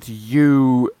 How did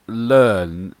you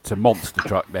learn to monster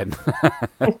truck then?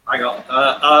 Hang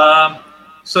on.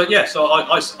 So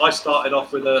I started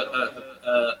off with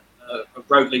a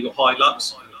road legal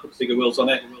Hilux, put bigger wheels on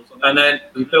it, and then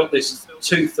we built this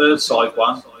 2/3 side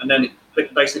one, and then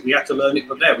basically we had to learn it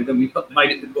from there. Then we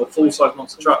made it into a full size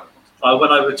monster truck. I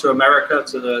went over to America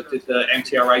did the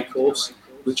MTRA course,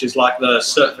 which is like the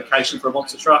certification for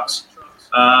monster trucks,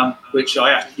 which you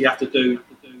have to do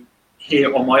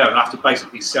here on my own. I have to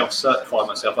basically self-certify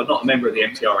myself. I'm not a member of the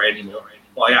MTRA anymore,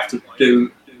 but I have to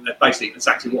do basically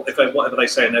exactly whatever they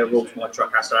say in their rules my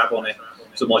truck has to have on it.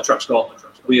 So my truck's got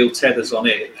wheel tethers on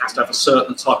it. It has to have a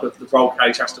certain type of, the roll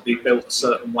cage has to be built a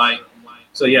certain way.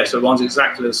 So mine's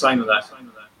exactly the same with that.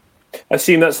 I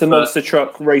assume that's the Monster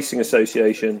Truck Racing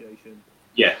Association.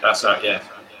 Yeah, that's that.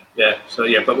 Yeah. So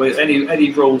but with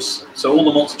any rules, so all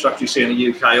the monster trucks you see in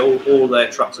the UK, all their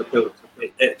trucks are built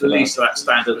at least to that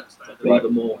standard,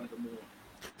 even more.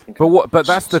 But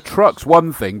that's the trucks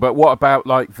one thing. But what about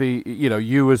like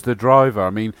you as the driver? I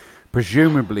mean,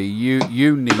 presumably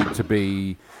you need to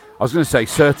be. I was going to say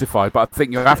certified, but I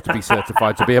think you have to be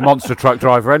certified to be a monster truck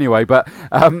driver anyway. But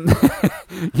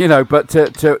but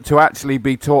to actually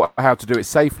be taught how to do it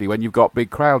safely when you've got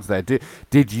big crowds there,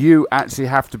 did you actually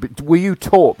have to be? Were you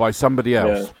taught by somebody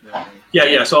else?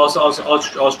 Yeah. So I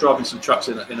was driving some trucks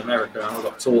in America, and I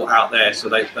got taught out there, so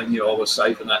they knew I was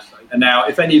safe and that. And now,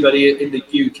 if anybody in the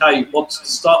UK wants to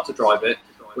start to drive it,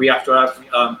 we have to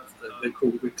have.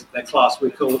 Their class.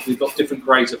 We've got different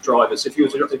grades of drivers. If you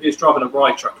was driving a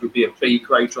ride truck, you'd be a B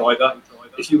grade driver.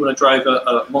 If you want to drive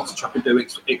a monster truck and do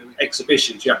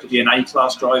exhibitions, you have to be an A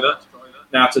class driver.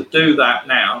 Now, to do that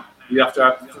you have to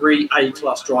have 3 A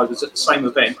class drivers at the same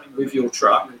event with your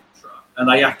truck, and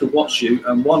they have to watch you.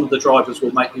 And one of the drivers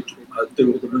will make you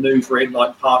do all the manoeuvring,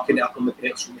 like parking it up on the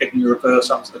pits, getting your reverse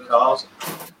up to the cars,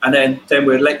 and then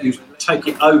we'll let you take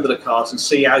it over the cars and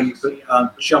see how you could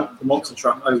jump the monster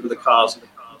truck over the cars.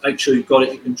 Make sure you've got it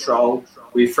in control.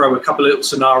 We throw a couple of little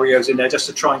scenarios in there just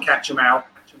to try and catch them out.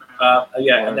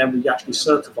 And then we actually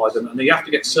certify them. And you have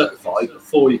to get certified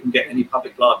before you can get any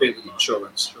public liability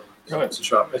insurance. Monster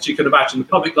truck. As you can imagine, the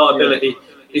public liability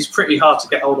is pretty hard to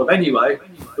get hold of anyway.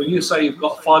 When you say you've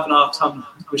got a 5.5 ton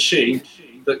machine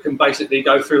that can basically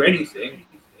go through anything,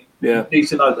 you need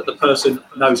to know that the person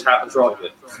knows how to drive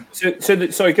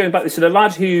it. Sorry, going back. So the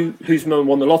lad whose mum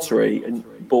won the lottery and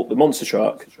bought the monster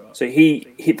truck, so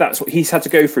he's had to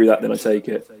go through that. Then I take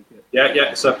it.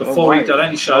 Yeah. So before we've done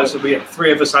any shows, we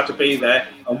 3 of us had to be there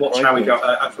and watch how we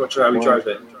drove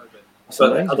it.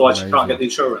 So otherwise, you can't get the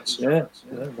insurance. Yeah.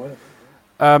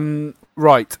 Wow.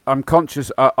 Right, I'm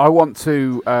conscious. I want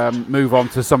to move on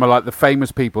to some of like the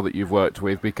famous people that you've worked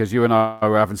with, because you and I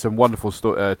were having some wonderful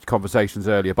conversations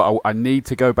earlier. But I need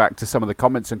to go back to some of the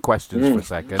comments and questions for a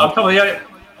second.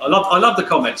 I love the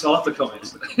comments.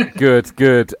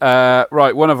 Good.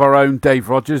 Right, one of our own, Dave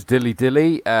Rogers,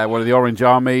 Dilly, one of the Orange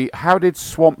Army. How did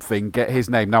Swamp Thing get his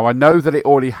name? Now, I know that it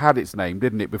already had its name,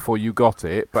 didn't it, before you got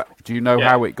it? But do you know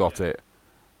how it got it?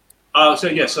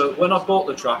 So when I bought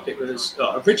the truck, it was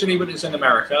originally when it was in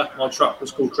America, my truck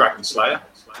was called Dragon Slayer.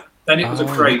 Then it was a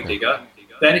Grave Digger.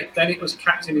 Then it was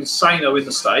Captain Insano in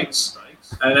the States.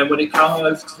 And then when it came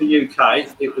over to the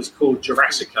UK, it was called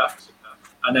Jurassica.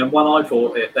 And then when I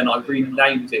bought it, then I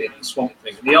renamed it into Swamp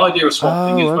Thing. And the idea of Swamp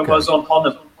Thing is when I was on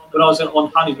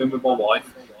honeymoon with my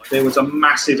wife, there was a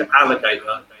massive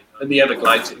alligator in the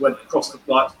Everglades. It went across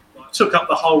took up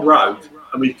the whole road,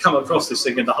 and we'd come across this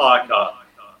thing in the hire car.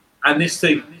 And this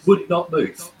thing would not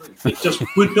move. It just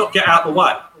would not get out of the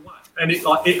way. And it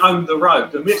owned the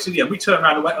road. And we turned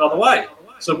around and went another way.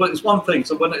 So it's one thing.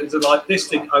 So when it was like this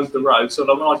thing owned the road. So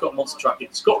when I got Monster Truck,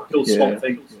 it's got to kill Swamp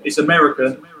Thing. It's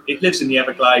American. It lives in the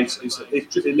Everglades.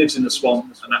 It lives in the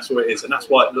swamp, and that's where it is. And that's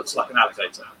why it looks like an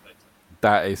alligator.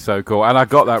 That is so cool. And I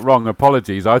got that wrong.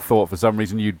 Apologies. I thought for some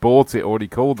reason you'd bought it already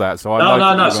called that. So I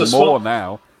like it even more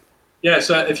now. Yeah.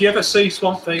 So if you ever see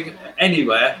Swamp Thing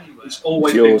anywhere, it's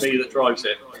always been me that drives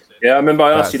it. Yeah, I remember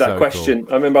I asked you that question.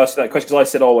 Cool. I remember asking that question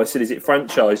because I said, is it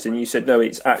franchised? And you said, no,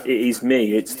 it is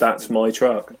me. That's my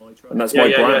truck. And that's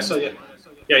my brand. So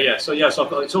I've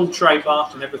got, it's all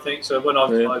trademarked and everything. So when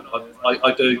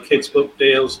I do kids' book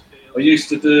deals, I used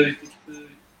to do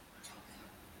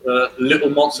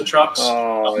little monster trucks.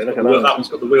 Oh, look at that one's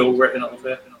got the wheel written on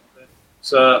it.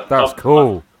 So that's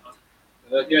cool.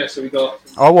 So we got.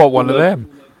 I want one of them.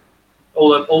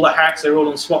 All the hats, they're all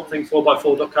on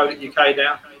swapthing4x4.co.uk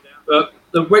now. But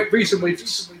the reason we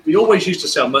always used to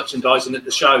sell merchandising at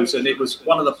the shows, and it was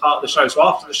one of the part of the show. So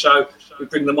after the show, we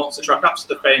bring the monster truck up to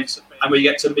the fence, and we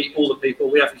get to meet all the people.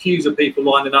 We have queues of people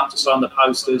lining up to sign the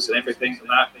posters and everything and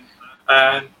that.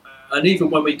 And even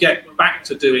when we get back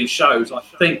to doing shows, I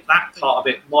think that part of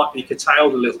it might be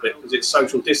curtailed a little bit because it's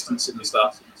social distancing and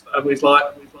stuff. And we've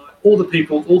all the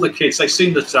people, all the kids, they've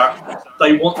seen the truck,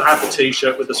 they want to have the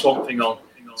T-shirt with the Swamp Thing on.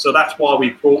 So that's why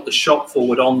we brought the shop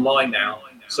forward online now.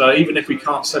 So even if we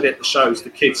can't sell it at the shows, the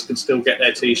kids can still get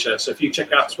their T-shirts. So if you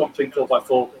check out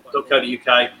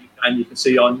swampthing4x4.co.uk, and you can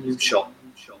see our new shop.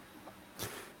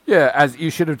 Yeah, as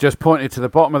you should have just pointed to the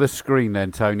bottom of the screen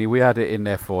then, Tony. We had it in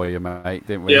there for you, mate,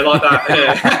 didn't we? Yeah, like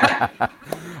that,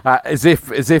 yeah. As if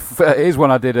here's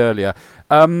one I did earlier.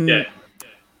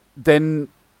 Then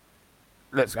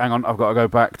let's hang on. I've got to go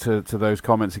back to those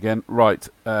comments again. Right,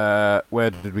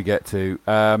 where did we get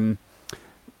to?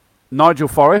 Nigel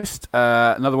Forrest,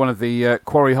 another one of the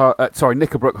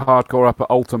Knickerbrook Hardcore up at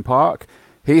Alton Park.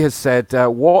 He has said,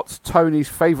 what's Tony's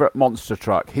favourite monster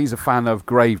truck? He's a fan of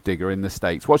Gravedigger in the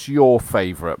States. What's your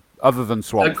favourite, other than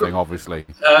Swamp Thing, obviously?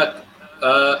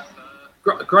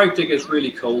 Gravedigger is really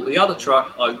cool. The other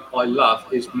truck I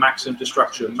love is Maximum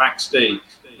Destruction, Max D.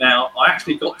 Now, I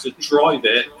actually got to drive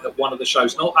it at one of the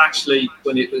shows, not actually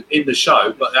when it was in the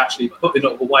show, but actually putting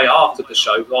it away after the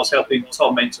show. I was helping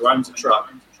Tom Ment, who owns the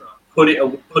truck, put it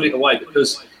away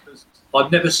because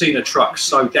I've never seen a truck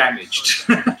so damaged.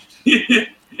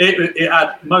 It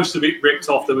had most of it ripped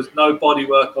off. There was no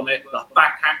bodywork on it. The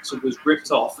back axle was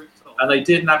ripped off, and they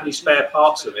didn't have any spare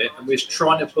parts of it. And we was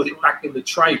trying to put it back in the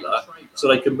trailer so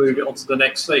they can move it onto the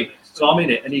next thing. So I'm in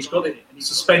it, and he's got it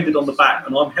suspended on the back,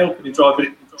 and I'm helping him drive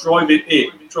it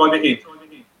in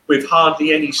with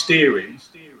hardly any steering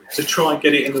to try and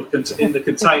get it in the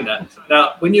container.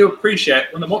 Now, when you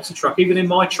appreciate when the monster truck, even in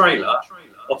my trailer,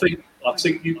 I think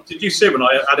did you see when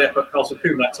I had it at Castle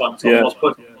Coombe that time? I was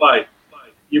putting it away.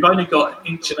 You've only got 1.5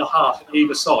 inches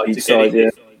either side to get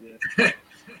it. Yeah.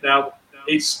 Now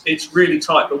it's really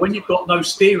tight, but when you've got no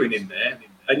steering in there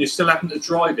and you're still having to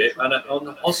drive it, and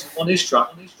on his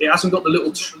truck, it hasn't got the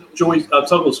little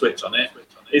toggle switch on it.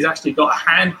 It's actually got a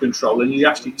hand control, and you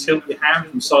actually tilt your hand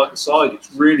from side to side. It's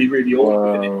really, really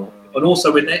awkward. Wow. And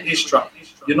also in his truck,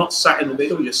 you're not sat in the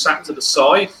middle; you're sat to the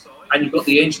side, and you've got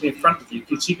the engine in front of you,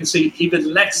 so you can see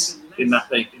even less in that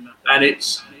thing. And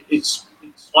it's.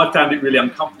 I found it really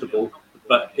uncomfortable,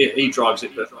 but he drives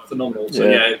it phenomenal. So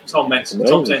yeah, Tom Ment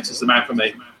is the man for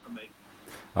me.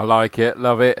 I like it,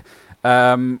 love it.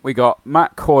 We got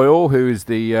Matt Coyle, who is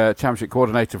the championship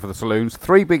coordinator for the saloons.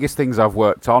 3 biggest things I've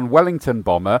worked on: Wellington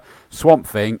Bomber, Swamp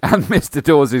Thing, and Mr.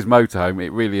 Dawes' motorhome.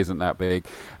 It really isn't that big.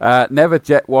 Never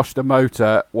jet washed a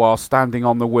motor while standing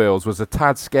on the wheels. Was a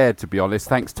tad scared, to be honest.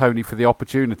 Thanks, Tony, for the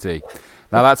opportunity.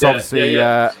 Now that's obviously.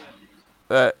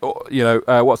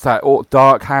 What's that?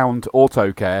 Dark Hound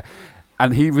Auto Care,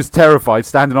 and he was terrified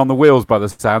standing on the wheels by the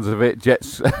sounds of it, jet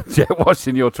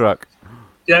washing your truck.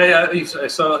 Yeah. He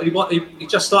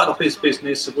just started off his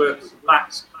business.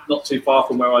 That's not too far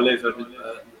from where I live,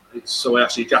 so I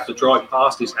actually have to drive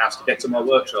past his house to get to my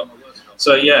workshop.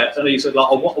 So yeah, and he said,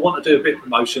 I want to do a bit of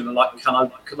promotion, and can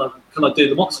I do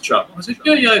the monster truck? I said,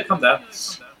 yeah, come down.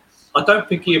 I don't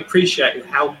think he appreciated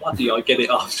how muddy I get it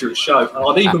after a show. And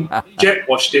I'd even jet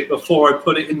washed it before I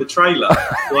put it in the trailer.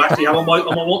 So I actually have on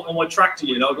my tractor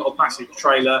unit, I've got a massive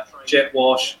trailer, jet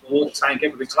wash, water tank,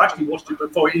 everything. So I actually washed it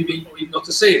before I even got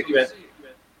to see it. He went,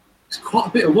 it's quite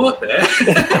a bit of work there.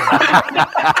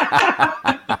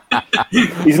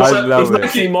 He's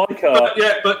actually my car.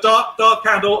 But Dark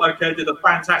Hand Auto Care did a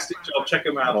fantastic job. Check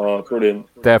him out. Oh, brilliant.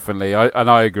 Definitely.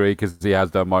 I agree, because he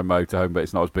has done my motorhome, but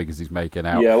it's not as big as he's making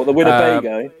out. Yeah, well, the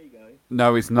Winnebago.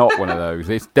 No, it's not one of those.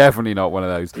 It's definitely not one of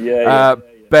those. Yeah.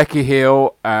 Becky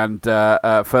Hill, and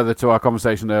further to our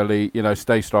conversation early,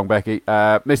 stay strong, Becky.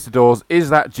 Mr. Dawes, is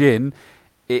that gin?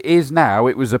 It is now.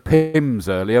 It was a Pimm's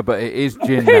earlier, but it is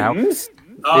gin now. Pimm's?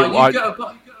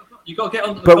 You got to get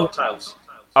onto the cocktails.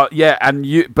 Yeah,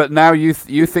 but now you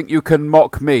think you can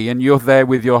mock me, and you're there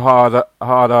with your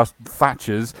hard-ass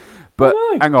Thatchers. But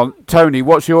hang on, Tony,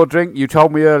 what's your drink? You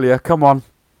told me earlier. Come on.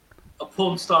 A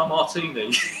porn star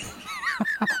martini.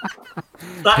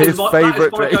 That His is my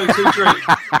favourite go-to drink.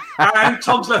 And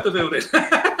Tom's left the building.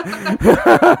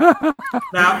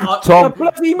 Now, Tom, a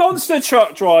bloody monster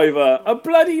truck driver.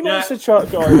 Monster truck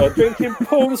driver drinking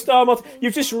porn star martini.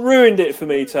 You've just ruined it for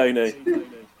me, Tony.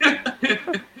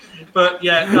 But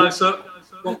yeah, no. So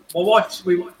my wife,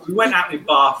 we went out in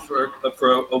Bath for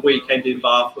a weekend in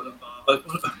Bath.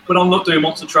 When I'm not doing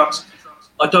monster trucks,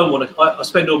 I don't want to. I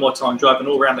spend all my time driving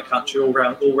all around the country, all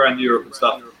around Europe and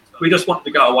stuff. We just wanted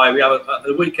to go away. We have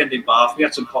a weekend in Bath. We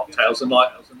had some cocktails and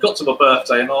got to my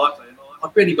birthday, and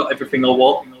I've really got everything I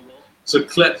want. So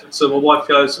my wife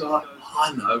goes, I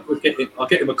know. I'll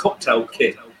get him a cocktail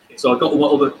kit. So I got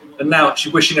all the, and now she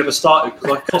wished she never started,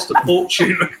 because I cost a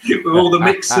fortune with all the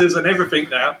mixers and everything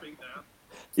now.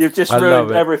 You've just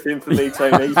ruined everything for me,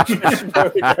 Tony. You've just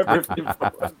ruined everything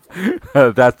for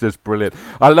me. That's just brilliant.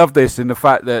 I love this in the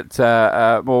fact that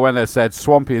Morwenna said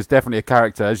Swampy is definitely a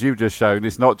character. As you've just shown,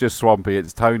 it's not just Swampy,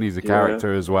 it's Tony's a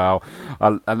character as well.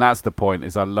 And that's the point,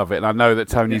 is I love it. And I know that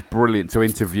Tony's brilliant to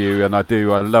interview, and I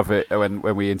love it when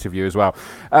we interview as well.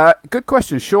 Good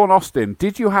question. Sean Austin,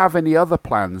 did you have any other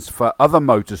plans for other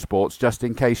motorsports, just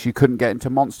in case you couldn't get into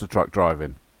monster truck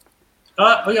driving?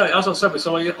 Yeah, as I said,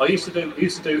 so I used to do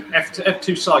F2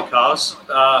 sidecars.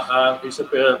 Used to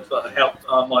help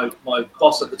my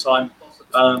boss at the time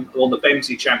on the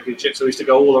Bemsey Championship. So we used to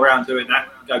go all around doing that,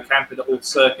 go camping at all the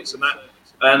circuits and that.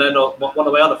 And then one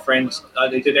of my other friends,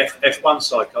 they did F1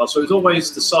 sidecars. So it was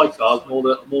always the sidecars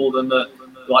more than the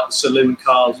saloon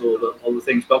cars or the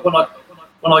things. But when I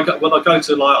go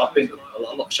to, I've been to a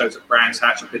lot of shows at Brands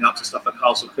Hatch. I've been up to stuff at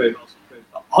Castle Combe.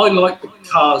 I like the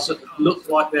cars that look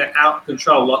like they're out of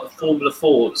control, like the Formula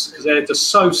Fords, because they're just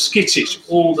so skittish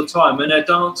all the time and they're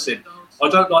dancing. I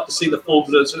don't like to see the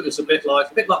Formulas. It's a bit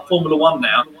like Formula One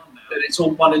now. It's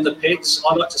all one in the pits.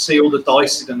 I like to see all the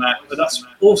dicing and that. But that's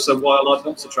also why I like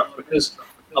monster truck, because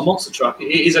a monster truck, it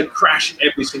is a crash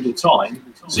every single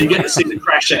time. So you get to see the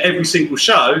crash at every single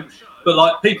show.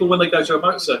 But people, when they go to a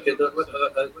motor circuit,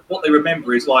 what they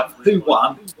remember is who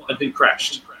won and who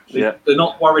crashed. They're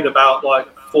not worried about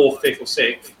 4th, 5th, or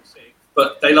 6th,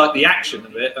 but they like the action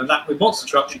of it. And that with monster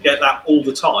trucks, you get that all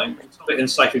the time, but in a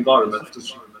safe environment.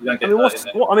 You don't get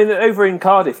over in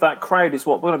Cardiff, that crowd is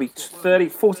going to be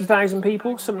 40,000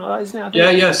 people, something like that, isn't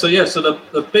it? So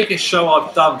the biggest show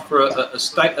I've done for a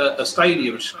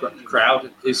stadium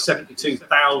crowd is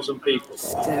 72,000 people.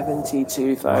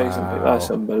 72,000 people.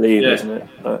 That's unbelievable, isn't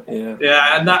it?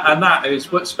 Yeah, and that is,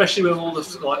 especially with all the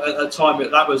at the time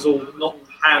that was all not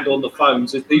hand on the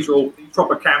phones. These are all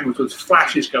proper cameras with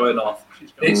flashes going off.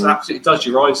 It's absolutely does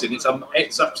your eyes in. It's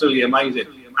absolutely amazing,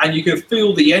 and you can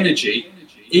feel the energy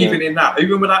even in that.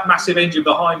 Even with that massive engine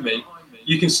behind me,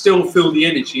 you can still feel the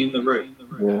energy in the room.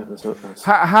 Yeah, that's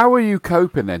How are you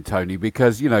coping then, Tony?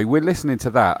 Because we're listening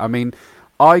to that. I mean,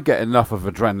 I get enough of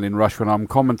adrenaline rush when I'm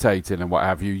commentating and what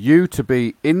have you. You to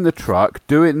be in the truck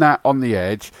doing that on the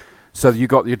edge. So you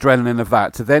got the adrenaline of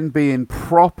that, to then be in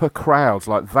proper crowds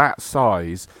like that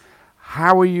size.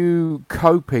 How are you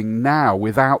coping now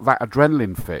without that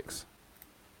adrenaline fix?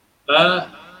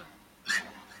 I'm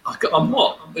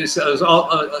not.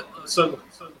 So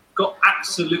got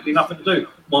absolutely nothing to do.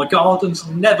 My gardens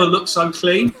never look so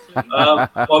clean. My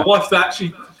wife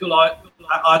actually I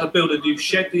had to build a new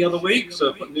shed the other week,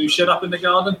 so I put a new shed up in the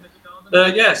garden. I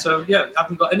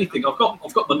haven't got anything. I've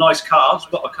got my nice cars,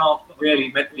 but I can't really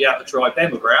be able to drive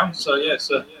them around. So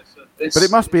but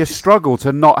it must be a struggle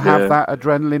to not have that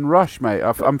adrenaline rush, mate.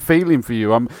 I'm feeling for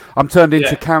you. I'm turned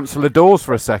into Councillor Dawes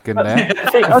for a second there.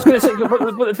 I was going to say,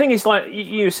 but the thing is,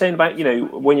 you were saying about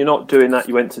when you're not doing that,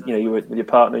 you went to you were with your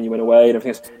partner and you went away and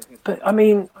everything else. But I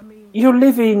mean, you're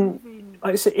living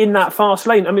like I said, in that fast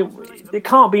lane. I mean, there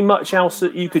can't be much else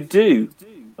that you could do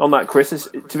on that, Chris.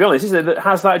 To be honest, is there, that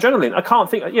has that adrenaline? I can't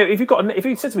think. You know, if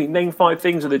you said to me, name 5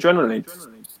 things with adrenaline,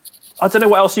 I don't know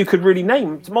what else you could really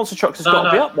name. Monster Trucks has got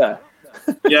to be up there.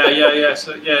 Yeah.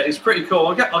 So it's pretty cool.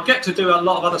 I get to do a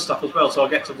lot of other stuff as well. So I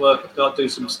get to do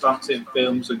some stunts in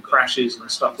films and crashes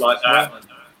and stuff like that,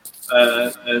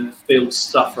 and build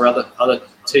stuff for other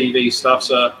TV stuff.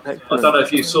 So I don't know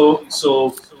if you saw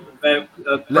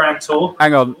Grand Tour.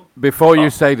 Hang on, before you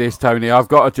say this, Tony, I've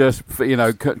got to just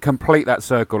complete that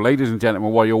circle, ladies and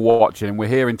gentlemen. While you're watching, we're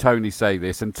hearing Tony say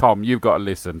this, and Tom, you've got to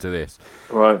listen to this.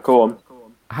 Right, go on.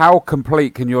 How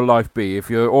complete can your life be if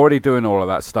you're already doing all of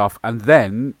that stuff and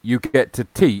then you get to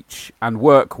teach and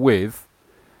work with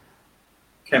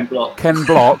Ken Block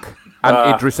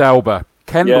and Idris Elba?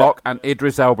 Block and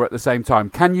Idris Elba at the same time.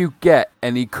 Can you get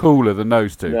any cooler than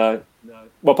those two? No.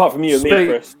 Well, apart from you and me,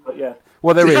 Chris. But yeah.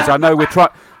 Well, there is. I know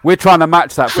we're trying to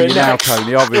match that for you now,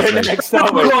 Tony. Obviously. We're next,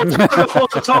 aren't we?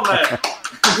 Tom there.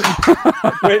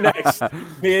 We're next.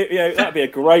 That'd be a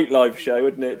great live show,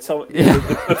 wouldn't it?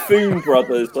 The Buffoon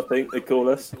Brothers, I think they call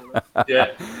us.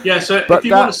 Yeah. So but if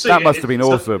you want to see that it, must have been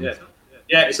awesome.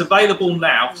 Yeah, it's available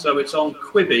now. So it's on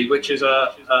Quibi, which is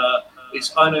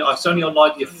it's only on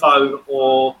like your phone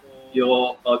or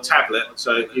your tablet.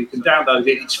 So you can download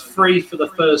it. It's free for the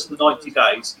first 90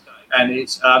 days, and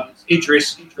it's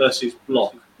Idris versus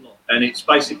Block, and it's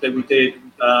basically we did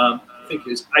I think it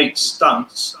was 8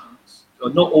 stunts.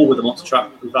 Not all with the monster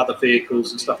truck, with other vehicles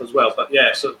and stuff as well. But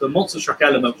yeah, so the monster truck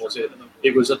element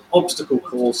it was an obstacle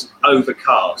course over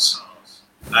cars.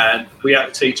 And we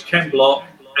had to teach Ken Block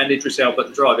and Idris Elba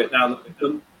to drive it. Now,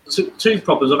 the 2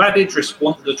 problems. I've had Idris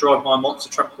wanted to drive my monster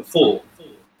truck before,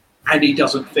 and he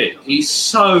doesn't fit. He's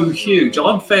so huge.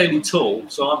 I'm fairly tall,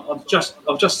 so I'm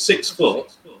just 6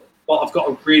 foot, but I've got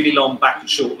a really long back and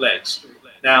short legs.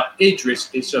 Now, Idris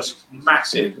is just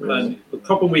massive. And the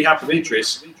problem we have with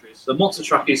Idris, the monster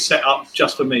truck is set up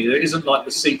just for me. There isn't like the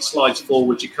seat slides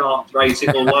forward, you can't raise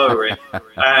it or lower it.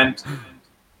 And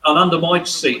under my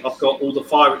seat, I've got all the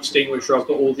fire extinguisher, I've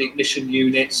got all the ignition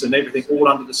units and everything all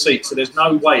under the seat. So there's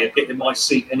no way of getting my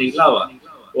seat any lower.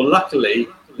 Well, luckily,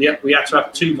 we had to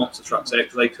have 2 monster trucks there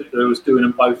because they was doing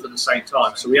them both at the same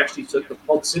time. So we actually took the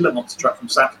Podzilla monster truck from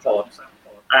Santa Pod.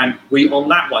 And on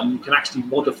that one, you can actually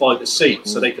modify the seat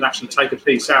so they can actually take a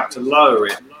piece out to lower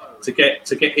it. To get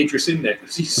Idris in there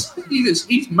because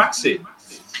he's massive.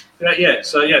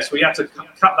 So we had to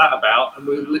cut that about, and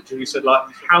we literally said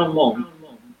like, how long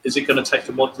is it going to take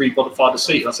to remodify the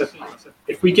seat? And I said,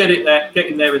 if we get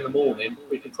in there in the morning,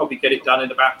 we can probably get it done in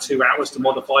about 2 hours to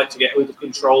modify it to get all the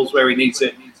controls where he needs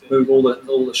it, move all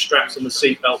the straps and the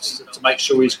seat belts to make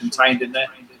sure he's contained in there.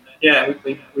 Yeah,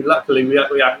 we luckily we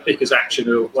had Pickers Action,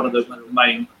 who are one of the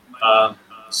main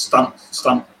stunt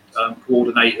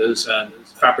coordinators and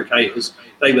fabricators.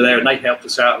 They were there and they helped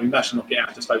us out. We managed to knock it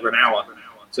out just over an hour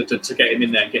to get him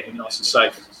in there and get him nice and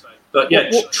safe. But yeah,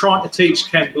 trying to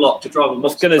teach Ken Block to drive a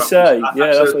monster truck was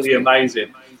absolutely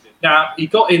amazing. Now he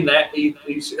got in there.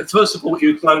 He's first of all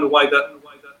he was blown away that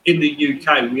in the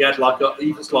UK we had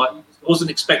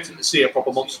wasn't expecting to see a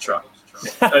proper monster truck,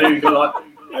 and he was like,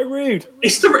 how rude!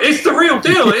 It's the real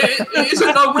deal. It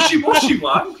isn't no wishy-washy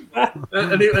one.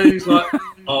 And he's like, I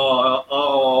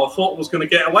thought I was going to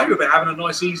get away with it, having a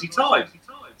nice easy time.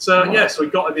 So we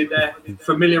got him in there,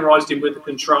 familiarised him with the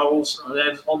controls, and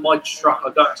then on my truck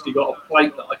I've actually got a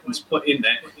plate that I can put in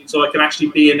there, so I can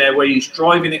actually be in there where he's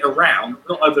driving it around,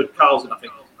 not over cars or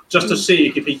nothing, just to see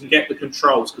if he can get the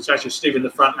controls. Because as you're steering the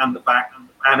front and the back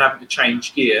and having to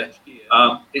change gear,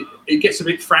 it gets a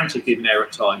bit frantic in there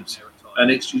at times. And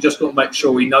you just got to make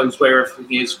sure he knows where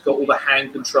everything is, got all the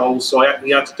hand controls. So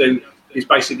he had to do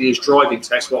basically his driving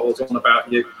test, what I was on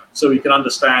about you, so he can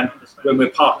understand when we're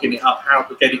parking it up, how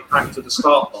to get it back to the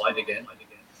start line again.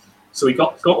 So we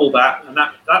got all that, and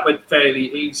that went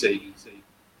fairly easy.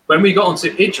 When we got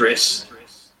onto Idris,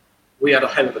 we had a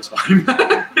hell of a time.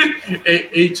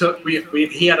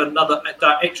 He had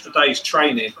that extra day's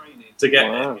training to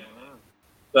get there.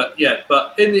 But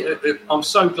I'm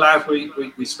so glad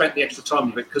we spent the extra time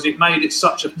with it because it made it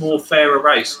such a more fairer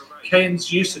race.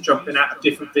 Ken's used to jumping out of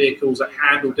different vehicles that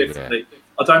handle differently. Yeah.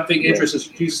 I don't think Idris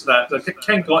is used to that. So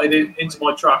Ken got it into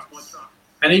my truck,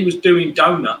 and he was doing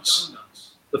donuts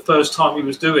the first time he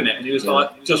was doing it, and he was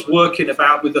like just working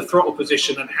about with the throttle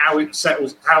position and how it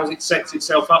sets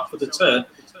itself up for the turn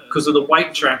because of the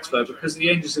weight transfer, because the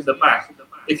engine's in the back.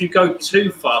 If you go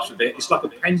too fast with it, it's like a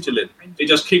pendulum. It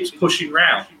just keeps pushing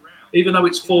round. Even though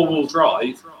it's 4-wheel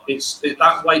drive,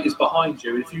 that weight is behind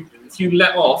you. If you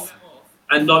let off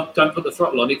and don't put the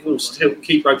throttle on, it will still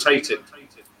keep rotating.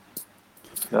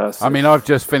 I mean, I've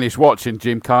just finished watching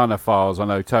Gymkhana Files. I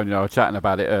know Tony and I were chatting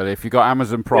about it earlier. If you've got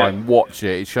Amazon Prime, watch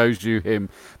it. It shows you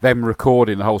them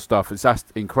recording the whole stuff. It's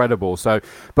just incredible. So,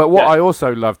 but what I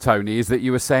also love, Tony, is that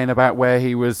you were saying about where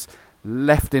he was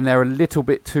left in there a little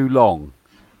bit too long.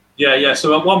 Yeah.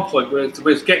 So at one point, we're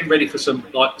getting ready for some,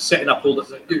 like, setting up all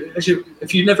the.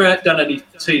 If you've never done any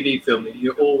TV filming,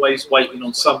 you're always waiting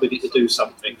on somebody to do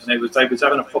something. And they was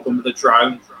having a problem with the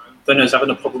drone. Then they was having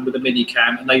a problem with the mini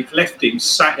cam, and they've left him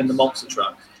sat in the monster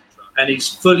truck, and he's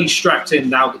fully strapped in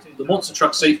now. The monster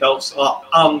truck seatbelts are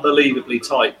unbelievably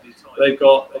tight. They've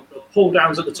got pull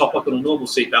downs at the top, like on a normal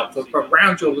seatbelt, but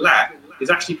around your lap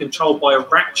is actually controlled by a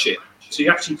ratchet. So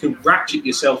you actually can ratchet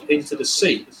yourself into the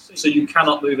seat, so you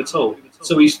cannot move at all.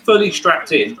 So he's fully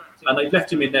strapped in, and they've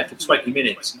left him in there for 20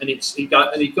 minutes. And he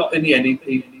got in the end.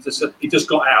 He just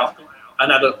got out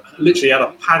and literally had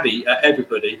a paddy at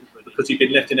everybody because he'd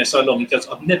been left in there so long. He goes,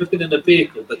 I've never been in a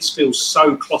vehicle that feels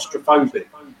so claustrophobic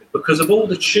because of all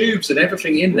the tubes and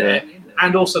everything in there,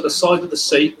 and also the side of the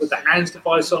seat with the hands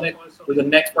device on it, with a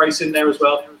neck brace in there as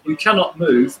well. You cannot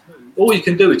move. All you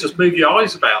can do is just move your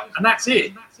eyes about, and that's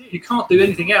it. You can't do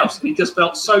anything else. He just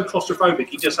felt so claustrophobic,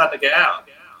 he just had to get out.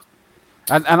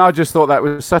 And I just thought that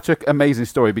was such an amazing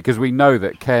story, because we know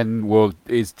that Ken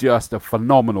is just a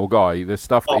phenomenal guy. The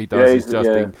stuff that he does is just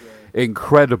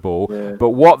incredible. Yeah.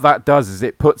 But what that does is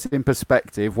it puts in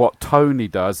perspective what Tony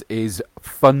does is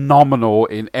phenomenal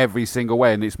in every single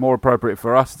way. And it's more appropriate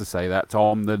for us to say that,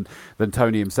 Tom, than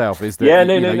Tony himself. Is that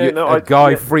a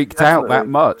guy freaked out that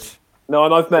much? No,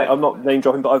 and I'm not name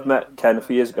dropping, but I've met Ken a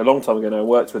few years ago, a long time ago now, and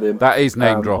worked with him. That is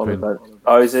name dropping.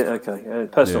 Oh, is it? Okay.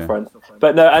 Personal friend.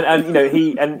 But no,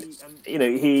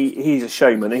 he's a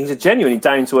showman, and he's a genuinely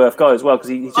down to earth guy as well, because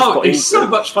he's just he's so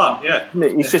much fun, yeah.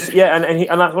 He's just,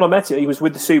 and that's when I met him. He was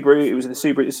with the Subaru, it was the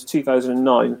Subaru, it's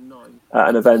 2009 at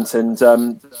an event, and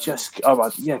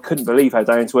couldn't believe how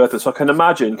down to earth was. So I can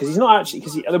imagine, because he's not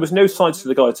actually, there was no sides to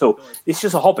the guy at all. It's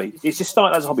just a hobby. It's just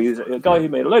started as a hobby. He's a guy who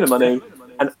made a load of money,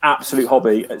 an absolute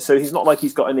hobby. So he's not like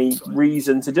he's got any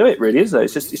reason to do it, really, is there?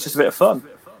 It's just a bit of fun.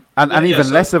 And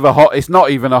even less of it's not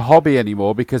even a hobby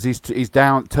anymore, because he's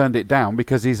turned it down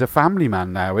because he's a family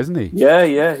man now, isn't he?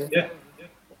 Yeah.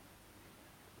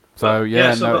 So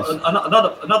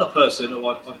another person who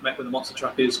I've met with the monster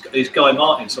truck is Guy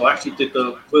Martin. So I actually did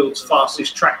the World's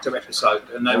Fastest Tractor episode,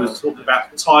 and they was talking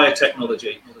about tyre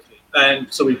technology.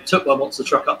 And so we took my monster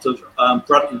truck up to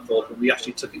Bruntingthorpe, and we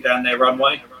actually took it down their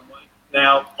runway.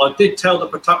 Now, I did tell the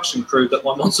production crew that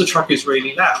my monster truck is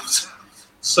really loud.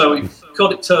 So we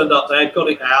got it turned up there, got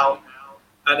it out,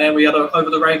 and then we had over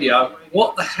the radio,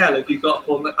 what the hell have you got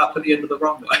up at the end of the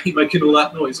runway making all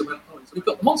that noise? I went, we've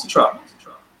got the monster truck.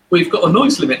 We've got a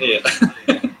noise limit here.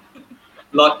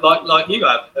 like you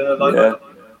have.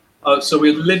 So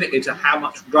we're limited to how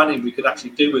much running we could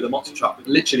actually do with a monster truck,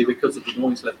 literally because of the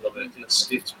noise level of it.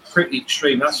 It's pretty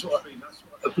extreme. That's what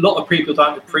a lot of people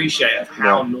don't appreciate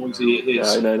how noisy it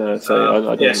is. No.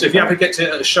 So if you ever get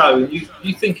to a show and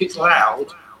you think it's loud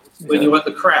when you're at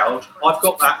the crowd, I've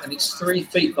got that, and it's 3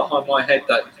 feet behind my head,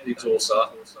 that exhauster.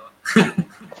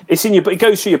 It's in it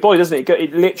goes through your body, doesn't it?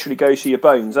 It literally goes through your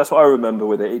bones. That's what I remember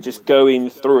with it. It just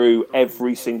going through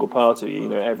every single part of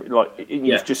you.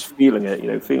 You're just feeling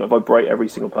it. Feeling it vibrate every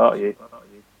single part of you.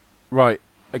 Right.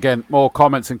 Again, more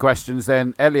comments and questions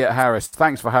then. Elliot Harris,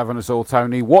 thanks for having us all,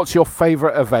 Tony. What's your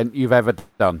favourite event you've ever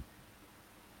done?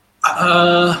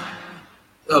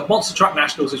 Monster Truck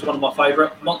Nationals is one of my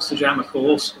favourite. Monster Jam, of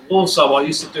course. Also, I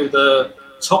used to do the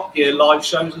Top Gear live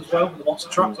shows as well with the monster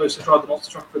truck. So I used to drive the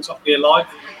monster truck for Top Gear live.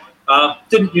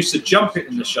 Didn't used to jump it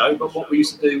in the show, but what we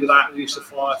used to do with that, we used to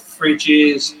fire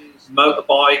fridges,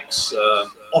 motorbikes,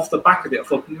 off the back of it,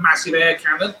 a massive air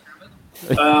cannon.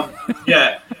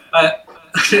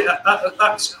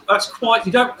 That's quite.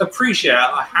 You don't appreciate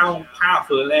how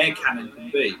powerful an air cannon can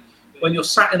be when you're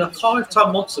sat in a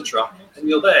 5-ton monster truck and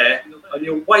you're there and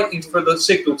you're waiting for the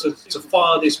signal to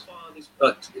fire this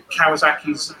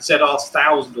Kawasaki's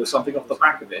ZR1000 or something off the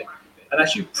back of it. And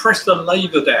as you press the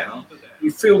lever down,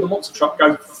 you feel the monster truck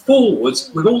go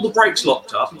forwards with all the brakes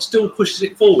locked up. It still pushes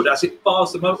it forward as it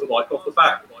bars the motorbike off the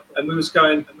back. And we was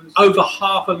going over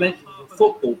half a length of a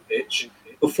football pitch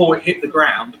before it hit the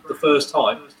ground the first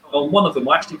time. On one of them,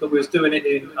 we was doing it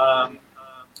in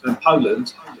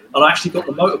Poland, and I actually got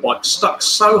the motorbike stuck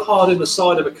so hard in the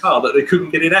side of a car that they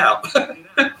couldn't get it out.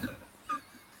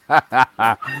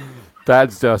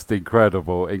 That's just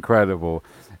incredible.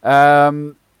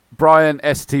 Brian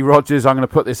S.T. Rogers, I'm going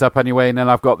to put this up anyway, and then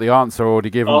I've got the answer already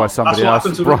given by somebody else.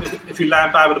 That's what happens if you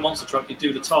land bad with a monster truck, you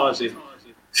do the tyres in.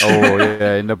 Oh,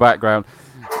 yeah, in the background.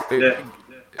 Yeah.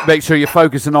 make sure you're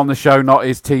focusing on the show, not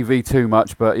his TV too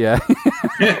much. But yeah.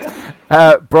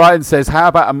 Brian says, how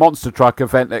about a monster truck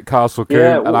event at Castle Coombe?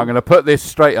 Yeah, and I'm going to put this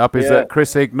straight up, is that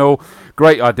Chris Ignall,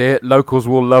 great idea. Locals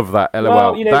will love that,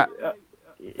 LOL. Well,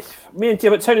 me and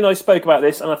Tony and I spoke about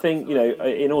this, and I think,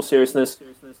 in all seriousness,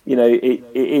 it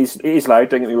is loud,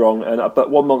 don't get me wrong, but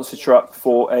one monster truck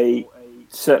for a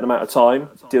certain amount of time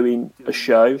doing a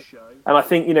show. And I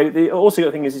think, the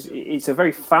thing is it's a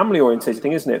very family-oriented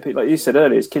thing, isn't it? Like you said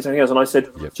earlier, it's kids and everything else. And I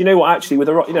said, do you know what, actually, with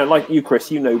like you, Chris,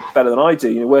 you know better than I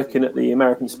do, working at the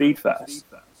American Speed Fest,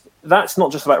 that's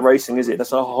not just about racing, is it?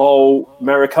 That's a whole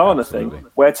Americana thing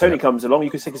where Tony comes along. You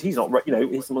can say, because he's not,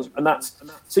 he's the most, and that's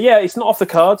so. Yeah, it's not off the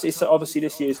cards. It's obviously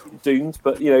this year's doomed,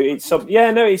 but it's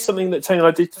something that Tony and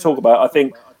I did talk about. I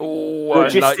think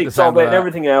logistics of it and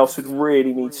everything else would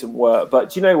really need some work. But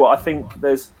do you know what? I think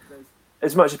there's,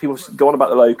 as much as people go on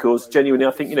about the locals, genuinely,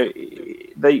 I think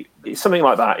it's something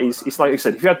like that. It's like you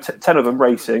said, if you had 10 of them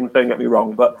racing, don't get me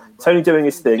wrong, but Tony doing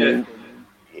his thing. And,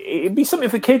 it'd be something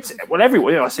for kids. Well,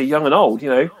 everyone, I see young and old,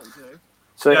 So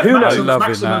who knows?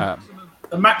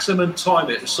 The maximum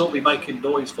time it will sort of be making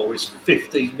noise for is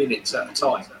 15 minutes at a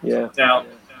time. Yeah. Now,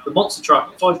 the monster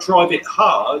truck, if I drive it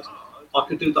hard, I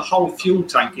could do the whole fuel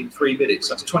tank in 3 minutes.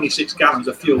 That's 26 gallons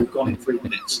of fuel gone in 3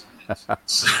 minutes.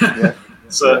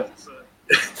 So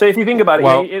if you think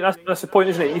about it, that's the point,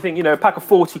 isn't it? You think, a pack of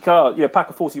 40 cars, a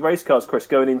pack of 40 race cars, Chris,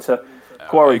 going into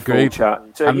Quarry full chat.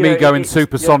 So, and me going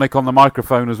supersonic on the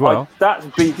microphone as well.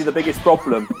 That'd be the biggest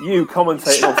problem. You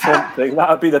commentating on something, that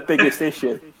would be the biggest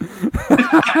issue.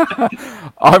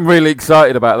 I'm really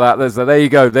excited about that. There you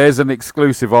go. There's an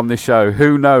exclusive on this show.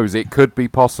 Who knows? It could be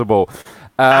possible.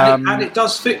 And it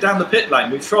does fit down the pit lane.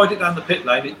 We've tried it down the pit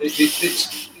lane.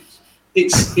 It's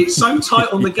so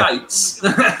tight on the gates.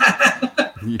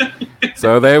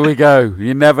 So there we go.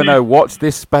 You never know. Watch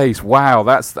this space. Wow,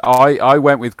 I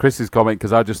went with Chris's comment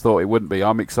because I just thought it wouldn't be.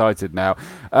 I'm excited now.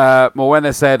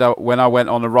 Morwenna said when I went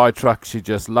on a ride truck, she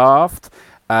just laughed.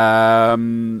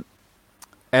 Elliot's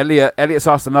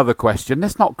asked another question.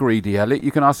 That's not greedy, Elliot.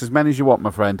 You can ask as many as you want,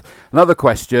 my friend. Another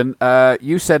question.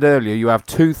 You said earlier you have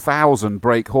 2,000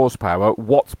 brake horsepower.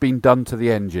 What's been done to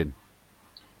the engine?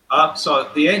 So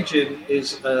the engine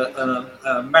is an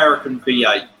American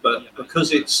V8, but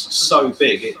because it's so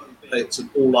big, it's an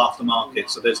all aftermarket.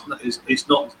 So it's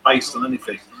not based on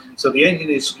anything. So the engine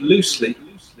is loosely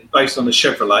based on the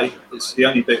Chevrolet. It's the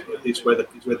only bit is where the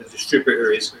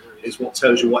distributor is what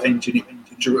tells you what engine it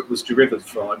was derived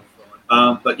from.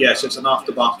 But yes, it's an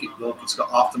aftermarket block. It's got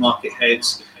aftermarket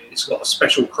heads. It's got a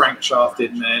special crankshaft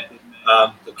in there.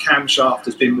 The camshaft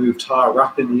has been moved higher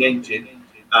up in the engine.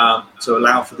 To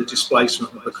allow for the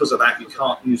displacement, and because of that, you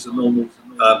can't use the normal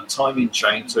timing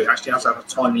chain, so it actually has to have a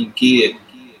timing gear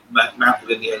mounted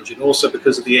in the engine. Also,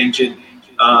 because of the engine,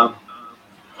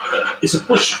 it's a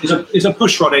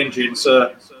push rod engine,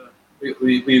 so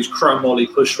we use chromoly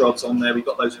push rods on there. We've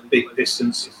got those big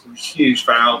pistons, huge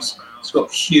valves. It's got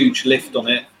huge lift on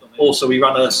it. Also, we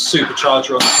run a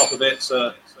supercharger on the top of it.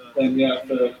 So then you have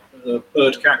the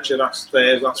bird catcher. That's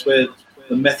there. That's where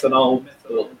the methanol,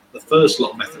 or the first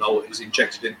lot of methanol, is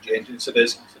injected into the engine. So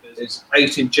there's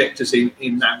 8 injectors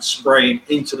in that spraying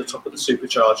into the top of the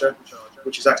supercharger,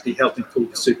 which is actually helping cool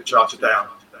the supercharger down.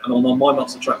 And on my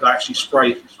monster truck, I actually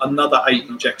sprayed another 8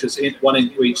 injectors, one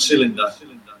into each cylinder,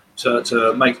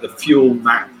 to make the fuel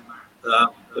map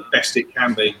the best it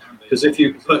can be. Because if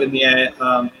you put in the air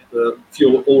the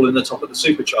fuel all in the top of the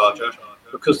supercharger,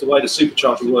 because the way the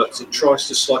supercharger works, it tries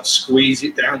to like squeeze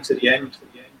it down to the end.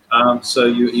 So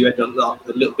you end up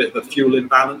with a little bit of a fuel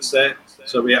imbalance there.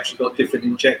 So we actually got different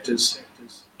injectors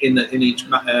in each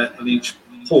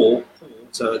pore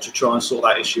to try and sort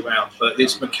that issue out. But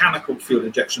it's mechanical fuel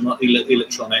injection, not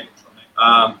electronic.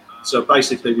 So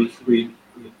basically, we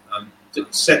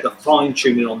set the fine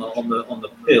tuning on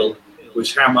the pill,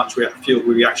 which how much fuel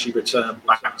we actually return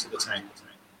back to the tank.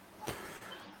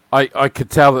 I could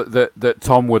tell that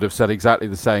Tom would have said exactly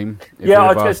the same if you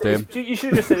had asked him. You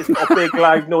should have just said it's got a big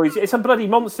loud noise. It's a bloody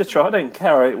monster truck. I don't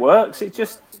care how it works. It's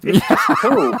just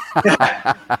cool.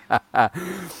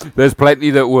 There's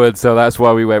plenty that would, so that's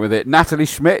why we went with it. Natalie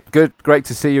Schmidt, great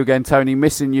to see you again, Tony.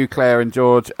 Missing you, Claire and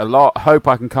George, a lot. Hope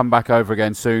I can come back over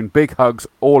again soon. Big hugs,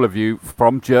 all of you,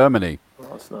 from Germany. Oh,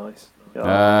 that's nice.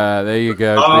 There you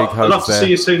go. Big hugs. I'd love to see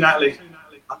you soon, Natalie.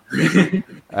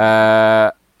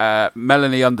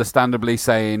 Melanie, understandably,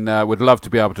 saying would love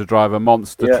to be able to drive a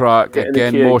monster truck.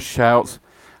 Again, more shouts.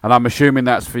 And I'm assuming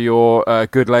that's for your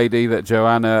good lady that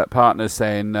Joanna Partner's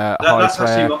saying hi, that's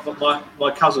Claire. actually my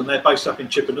cousin. They're based up in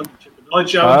Chippenham. Hi,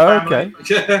 Joe. Okay.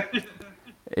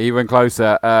 Even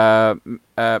closer.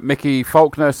 Mickey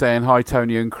Faulkner saying hi,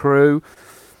 Tony and crew.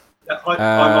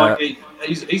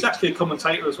 He's actually a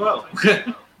commentator as well.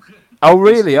 Oh,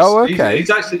 really? Okay. He's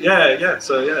actually, yeah.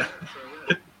 So, yeah.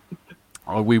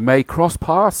 Oh, we may cross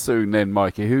paths soon then,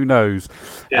 Mikey. Who knows?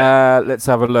 Yeah. Let's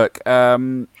have a look.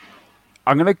 I'm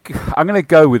gonna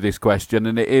go with this question,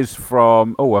 and it is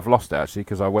from. Oh, I've lost it actually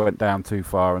because I went down too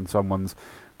far and someone's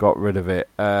got rid of it.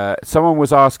 Someone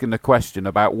was asking the question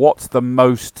about what's the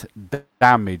most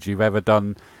damage you've ever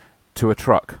done to a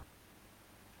truck.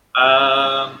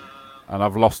 And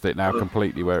I've lost it now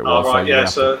completely where it was.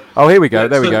 Right, oh, here we go.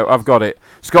 There we go. I've got it.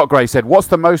 Scott Gray said, what's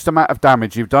the most amount of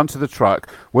damage you've done to the truck?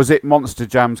 Was it Monster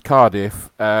Jams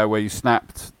Cardiff, where you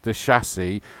snapped the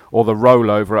chassis, or the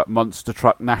rollover at Monster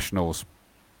Truck Nationals?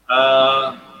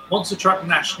 Monster Truck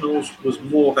Nationals was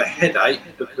more of a headache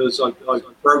because I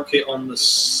broke it on the it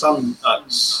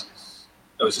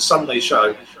was a Sunday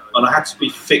show, and I had to be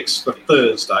fixed for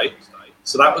Thursday.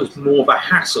 So that was more of a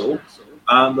hassle.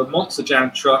 And the Monster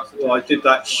Jam truck, well, I did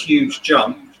that huge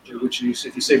jump, which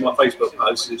if you see my Facebook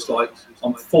post, it's like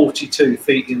I'm 42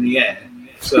 feet in the air.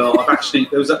 So I've actually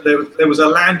there was a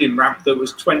landing ramp that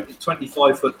was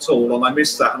 25 foot tall, and I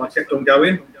missed that, and I kept on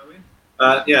going.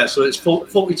 So it's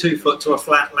 42 foot to a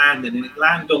flat landing, and it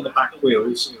landed on the back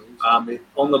wheels.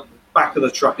 On the back of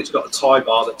the truck, it's got a tie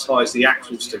bar that ties the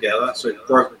axles together, so it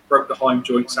broke the hind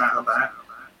joints out of that,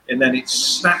 and then it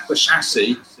snapped the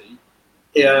chassis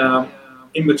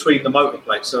in between the motor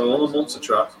plates. So on a monster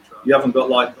truck, you haven't got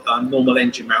like normal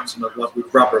engine mounts like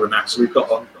with rubber and that. So we've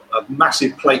got a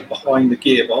massive plate behind the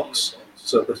gearbox.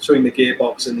 So between the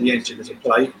gearbox and the engine is a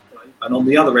plate, and on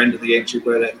the other end of the engine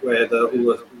where all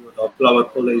the blower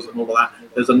pulleys and all of that,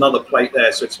 there's another plate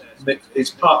there. So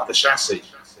it's part of the chassis.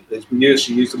 We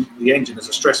usually use the engine as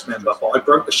a stress member, but I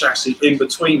broke the chassis in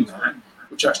between that,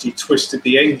 which actually twisted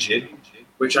the engine,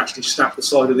 which actually snapped the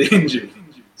side of the engine.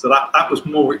 So that was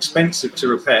more expensive to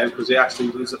repair because it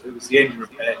was the engine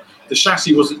repair. The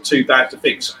chassis wasn't too bad to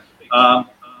fix. Now,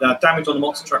 damage on the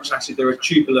monster truck chassis, they're a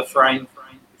tubular frame.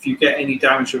 If you get any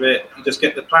damage with it, you just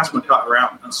get the plasma cutter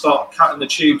out and start cutting the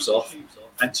tubes off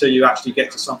until you actually get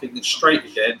to something that's straight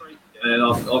again. And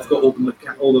I've got all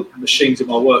the machines in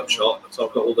my workshop, so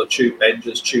I've got all the tube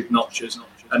benders, tube notchers,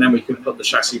 and then we can put the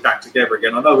chassis back together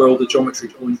again. I know where all the geometry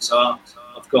points are.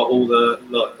 Got all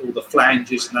the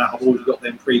flanges and that. I've already got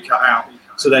them pre-cut out.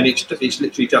 So then it's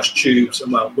literally just tubes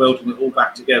and welding it all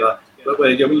back together. But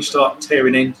when you start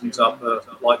tearing engines up, I've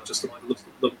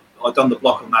done the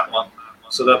block on that one.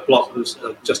 So that block was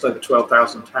just over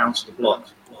 £12,000 for the block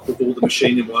with all the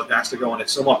machining work that has to go on it.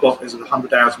 So my block is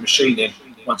 100 hours machining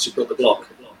once you've got the block.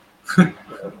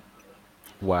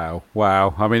 Wow.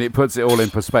 I mean, it puts it all in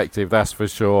perspective, that's for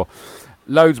sure.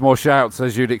 Loads more shouts,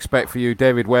 as you'd expect for you.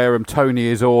 David Wareham, Tony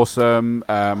is awesome.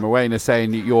 Rowena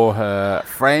saying you're her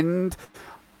friend.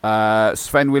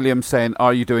 Sven Williams saying,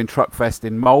 are you doing Truckfest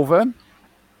in Malvern?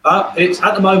 It's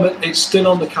at the moment, it's still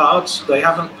on the cards. They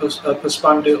haven't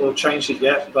postponed it or changed it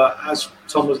yet. But as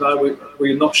Tom was know,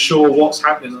 we're not sure what's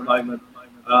happening at the moment.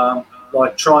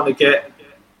 Like trying to get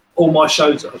all my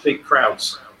shows at big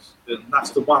crowds. And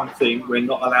that's the one thing we're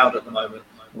not allowed at the moment.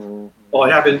 I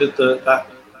have ended that.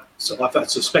 So I've had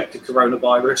suspected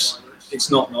coronavirus. It's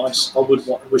not nice. I wouldn't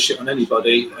want to wish it on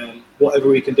anybody. And whatever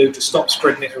we can do to stop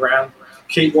spreading it around,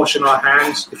 keep washing our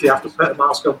hands. If you have to put a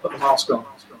mask on, put a mask on.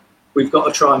 We've got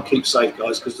to try and keep safe,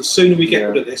 guys, because the sooner we get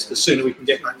rid of this, the sooner we can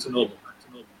get back to normal.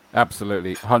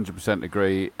 Absolutely, 100%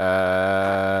 agree.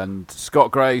 And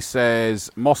Scott Gray says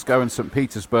Moscow and St.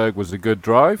 Petersburg was a good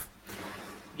drive.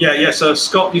 Yeah. So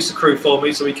Scott used to crew for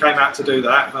me, so we came out to do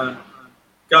that.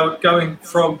 Going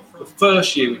from the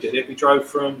first year we did it, we drove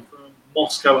from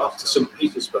Moscow up to St.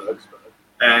 Petersburg,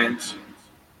 and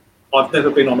I've never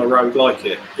been on a road like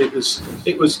it.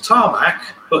 It was tarmac,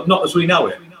 but not as we know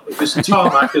it. It was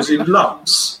tarmac as in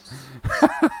lumps.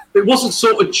 It wasn't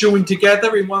sort of joined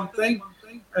together in one thing,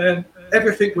 and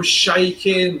everything was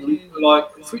shaking. Like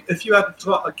if you had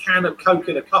a can of Coke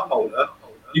in a cup holder,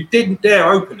 you didn't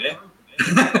dare open it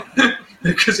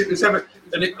because it was ever.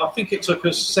 And I think it took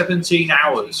us 17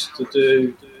 hours to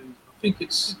do. I think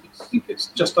it's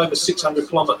just over 600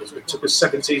 kilometres. It took us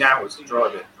 17 hours to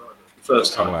drive it the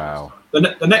first time. Wow.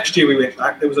 The next year we went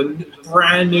back, there was a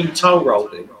brand new toll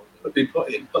road in that had been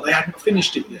put in, but they hadn't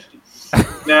finished it yet.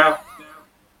 Now,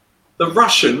 the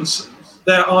Russians,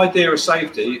 their idea of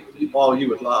safety, while you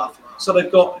would laugh, so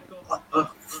they've got a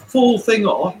full thing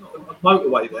on a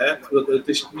motorway there,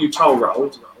 this new toll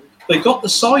road. They got the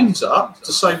signs up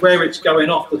to say where it's going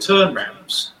off the turn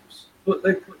ramps, but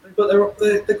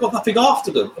they've got nothing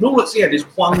after them, and all that's the end is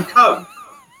one code.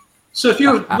 So if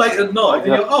you're late at night and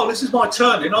you're, this is my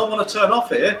turning, I want to turn off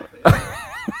here,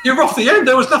 You're off the end.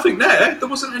 There was nothing there. There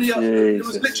wasn't any. It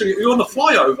was literally you're on the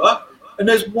flyover, and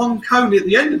there's one cone at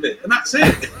the end of it, and that's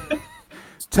it.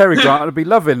 Terry Grant would be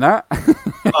loving that.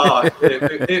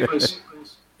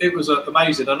 It was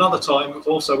amazing. Another time,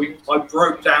 also, I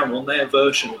broke down on their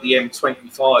version of the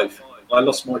M25. I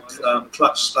lost my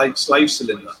clutch slave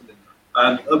cylinder.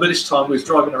 And over this time, we was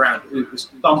driving around. It was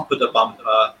bumper to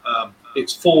bumper.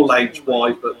 It's 4 lanes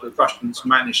wide, but the Russians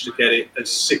managed to get it as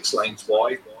 6 lanes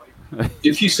wide.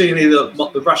 If you see any of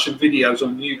the Russian videos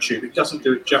on YouTube, it doesn't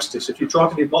do it justice. If you're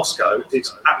driving in Moscow,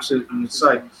 it's absolutely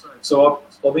insane. So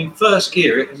I'm in first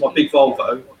gear in my big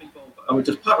Volvo, and we're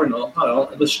just puttering on,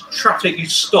 and the traffic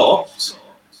is stopped.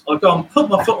 I go and put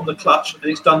my foot on the clutch, and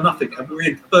it's done nothing, and we're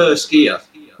in first gear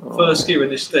in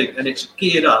this thing, and it's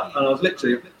geared up, and I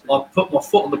put my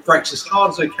foot on the brakes as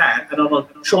hard as I can, and I'm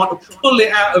trying to pull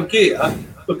it out of gear,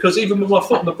 because even with my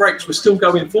foot on the brakes, we're still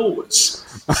going forwards.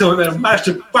 So then I managed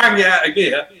to bang it out of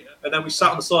gear, and then we sat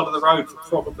on the side of the road for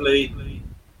probably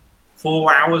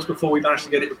 4 hours before we managed to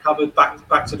get it recovered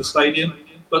back to the stadium.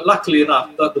 But luckily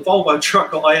enough, the Volvo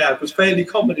truck that I had was fairly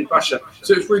common in Russia,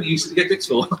 so it was really easy to get bits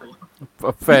for.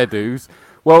 Fair dues.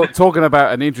 Well, talking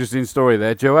about an interesting story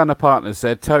there, Joanna Partners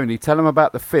said, Tony, tell them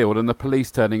about the field and the police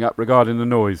turning up regarding the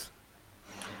noise.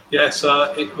 Yes,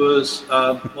 it was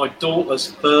my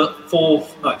daughter's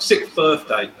 6th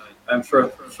birthday, and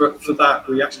for that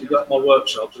we actually got my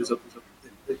workshop. There's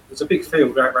a big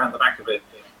field right around the back of it,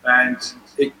 and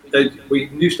we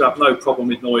used to have no problem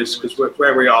with noise because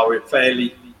where we are, we're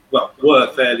fairly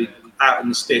out in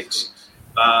the sticks.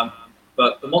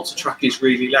 But the monster truck is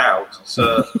really loud,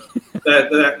 so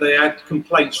they had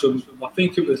complaints from, I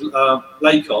think it was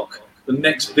Laycock, the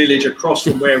next village across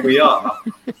from where we are,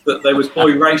 that there was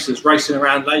boy racers racing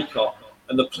around Laycock,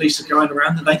 and the police are going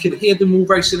around, and they could hear them all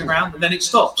racing around, and then it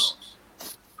stops.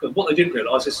 Because what they didn't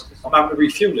realise is I'm having to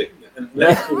refuel it, and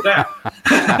let it cool down.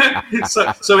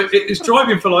 so it's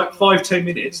driving for like 5-10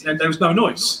 minutes, and then there was no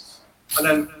noise, and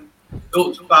then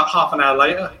about half an hour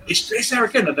later, it's there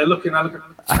again, and they're looking, and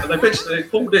they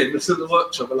pulled in to the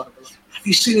workshop. They're like, have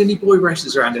you seen any boy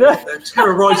racers around here? They're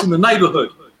terrorising the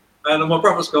neighbourhood. And my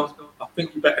brother's gone, I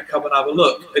think you better come and have a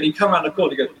look. And he come around the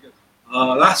corner, he goes,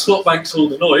 that's what makes all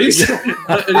the noise.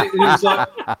 and he was like,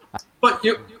 but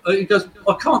he goes,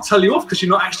 I can't tell you off because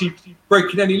you're not actually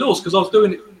breaking any laws, because I was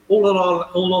doing it all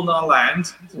on our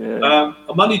land. Yeah.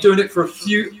 I'm only doing it for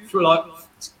like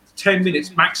 10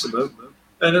 minutes maximum.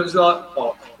 And it was like,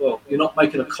 oh, well, you're not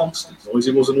making a constant noise.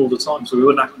 It wasn't all the time, so we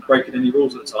weren't actually breaking any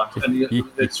rules at the time. And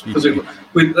it's because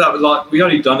we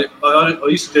only done it. I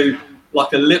used to do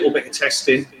like a little bit of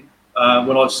testing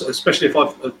especially if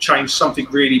I've changed something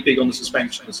really big on the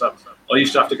suspension and stuff. I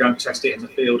used to have to go and test it in the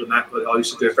field and that, but I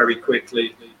used to do it very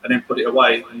quickly and then put it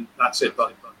away, and that's it.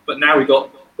 But now we got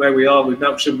where we are with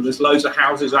Melksham. There's loads of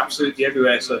houses absolutely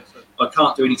everywhere, so I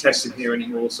can't do any testing here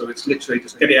anymore. So it's literally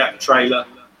just get it out of the trailer,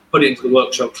 put it into the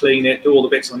workshop, clean it, do all the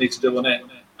bits I need to do on it,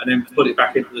 and then put it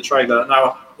back into the trailer.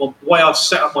 Now, the way I've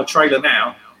set up my trailer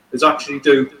now is actually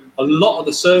do a lot of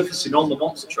the servicing on the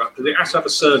monster truck, because it has to have a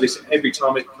service every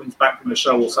time it comes back from the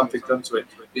show or something done to it.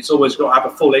 It's always got to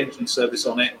have a full engine service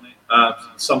on it,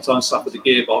 sometimes stuff with the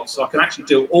gearbox. So I can actually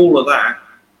do all of that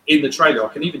in the trailer.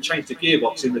 I can even change the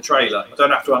gearbox in the trailer. I don't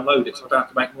have to unload it, so I don't have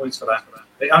to make noise for that.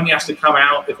 It only has to come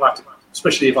out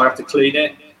especially if I have to clean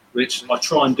it, which I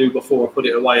try and do before I put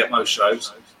it away at most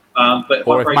shows. But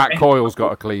if Matt Coyle's got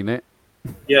to clean it.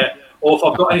 Yeah, or if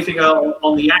I've got anything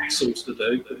on the axles to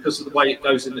do, because of the way it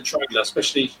goes in the trailer,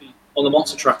 especially on the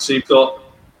monster truck. So you've got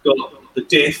the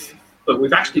diff, but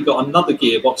we've actually got another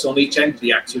gearbox on each end of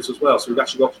the axles as well. So we've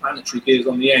actually got planetary gears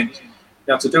on the end.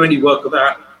 Now, to do any work with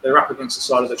that, they're up against the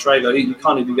side of the trailer. You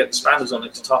can't even get the spanners on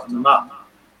it to tighten them up.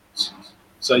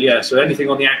 So anything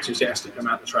on the axles, it has to come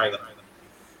out the trailer.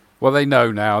 Well, they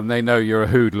know now, and they know you're a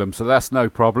hoodlum, so that's no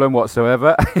problem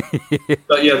whatsoever.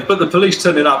 But the police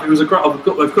turned it up. It was a great. We've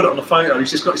got it on the photo.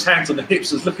 He's just got his hands on the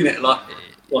hips, and looking at it like,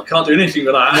 well, I can't do anything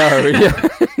with that. No,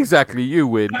 yeah, exactly. You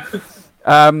win.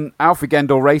 Alfie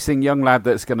Gendel Racing, young lad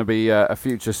that's going to be a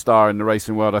future star in the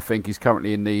racing world. I think he's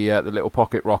currently in the little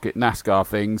pocket rocket NASCAR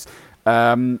things.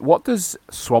 What does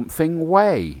Swamp Thing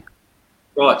weigh?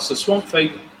 Right, so Swamp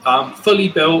Thing, fully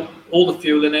built. All the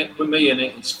fuel in it, with me in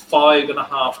it, it's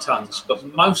 5.5 tons. But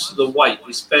most of the weight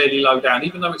is fairly low down.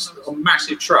 Even though it's a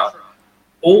massive truck,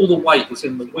 all the weight is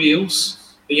in the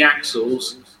wheels, the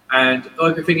axles, and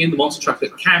everything in the monster truck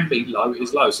that can be low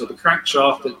is low. So the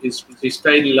crankshaft is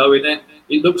fairly low in it.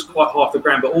 It looks quite high off the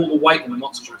ground, but all the weight in the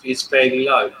monster truck is fairly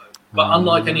low. But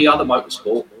unlike any other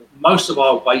motorsport, most of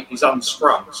our weight is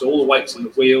unsprung. So all the weight's in the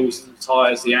wheels, the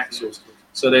tyres, the axles.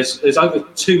 So there's over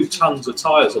 2 tons of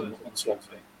tyres on Swamp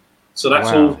Thing. So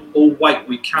that's all weight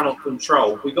we cannot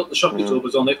control. We've got the shock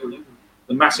absorbers on it,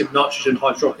 the massive nitrogen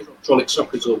hydraulic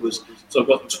shock absorbers. So I've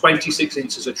got 26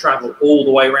 inches of travel all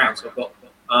the way around. So I've got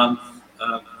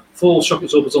 4 shock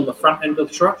absorbers on the front end of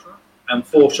the truck and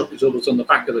 4 shock absorbers on the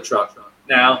back of the truck.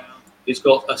 Now, it's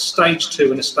got a stage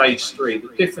 2 and a stage 3.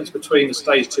 The difference between the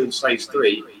stage 2 and stage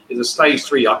 3 is a stage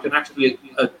 3, I can actually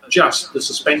adjust the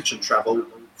suspension travel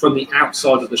from the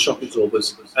outside of the shock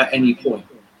absorbers at any point.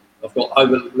 I've got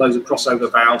loads of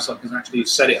crossover valves. I can actually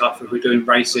set it up if we're doing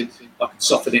racing. I can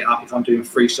soften it up if I'm doing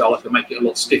freestyle. I can make it a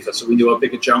lot stiffer. So when you do a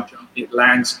bigger jump, it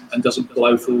lands and doesn't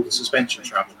blow through all the suspension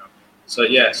travel. So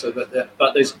yeah,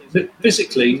 but there's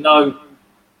physically no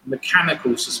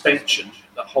mechanical suspension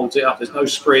that holds it up. There's no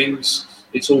springs.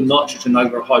 It's all nitrogen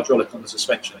over a hydraulic on the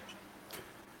suspension.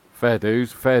 Fair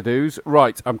dues, fair dues.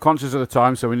 Right, I'm conscious of the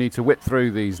time, so we need to whip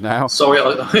through these now. Sorry.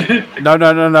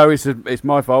 No. It's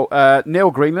my fault.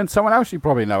 Neil Greenland, someone else you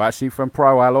probably know, actually, from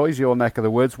Pro Alloys, your neck of the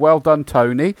woods. Well done,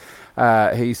 Tony,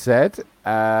 he said.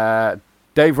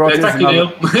 Dave Rogers. Thank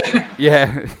you,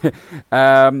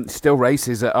 Neil. Still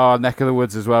races at our neck of the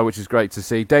woods as well, which is great to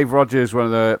see. Dave Rogers, one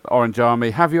of the Orange Army.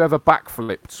 Have you ever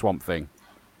backflipped Swamp Thing?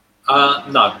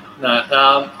 No.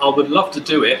 I would love to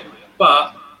do it,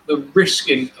 but the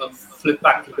risking of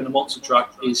backflipping a monster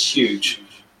truck is huge.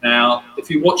 Now, if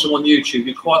you watch them on YouTube,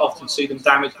 you quite often see them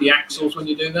damage the axles when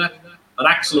you do that. An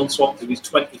axle on Swamp Thing is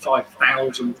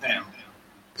 £25,000.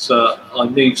 So I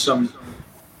need some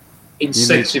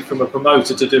incentive from a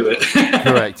promoter to do it.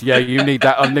 Correct. Yeah, you need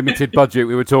that unlimited budget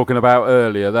we were talking about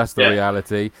earlier. That's the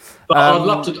reality. But I'd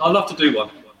love to do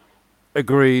one.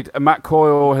 Agreed. Matt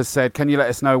Coyle has said, can you let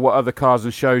us know what other cars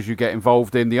and shows you get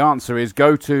involved in? The answer is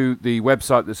go to the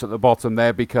website that's at the bottom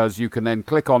there, because you can then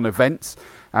click on events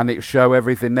and it'll show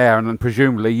everything there. And then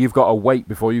presumably you've got to wait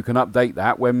before you can update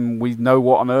that when we know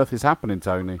what on earth is happening,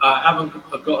 Tony. I haven't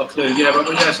got a clue. Yeah,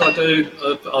 but yes, I do.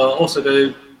 I also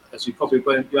do, as you probably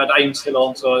you had Ames Hill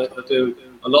on, so I do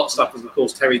a lot of stuff with, of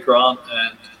course, Terry Grant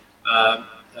and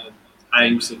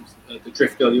Ames, and the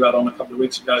drift girl you had on a couple of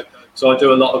weeks ago. So I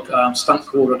do a lot of stunt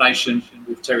coordination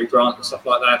with Terry Grant and stuff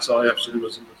like that. So I actually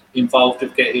was involved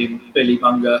with getting Billy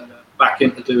Munger back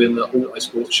into doing the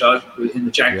Autosport show in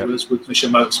the Jaguars with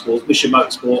Mission Motorsport. Mission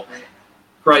Motorsport,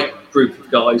 great group of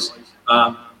guys.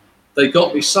 They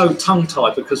got me so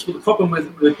tongue-tied because the problem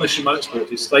with Mission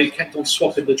Motorsport is they kept on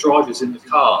swapping the drivers in the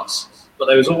cars, but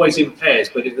they was always in pairs.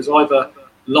 But it was either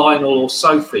Lionel or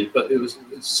Sophie, but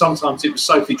sometimes it was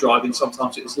Sophie driving,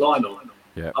 sometimes it was Lionel.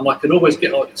 Yeah. And I could always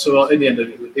get on, so in the end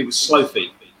it was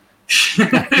Slow-feet.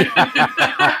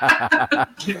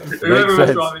 Whoever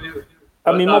was driving it.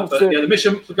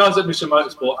 The guys at Mission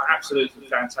Motorsport are absolutely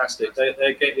fantastic.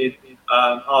 They're getting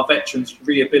our veterans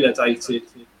rehabilitated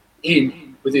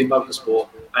within motorsport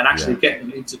and actually getting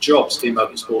them into jobs in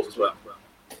motorsport as well.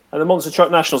 And the Monster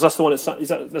Truck Nationals, that's the one.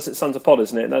 That's at Sons of Pod,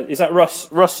 isn't it? Is that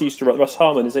Russ? Russ used to run. Russ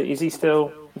Harmon. Is he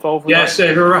still involved with that?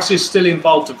 Yes, Russ is still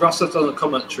involved. Russ has done the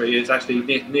commentary. Is actually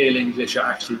Neil English are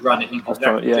actually running in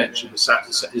conjunction with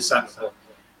Santa Pod.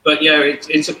 But yeah,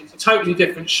 it's a totally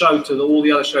different show to all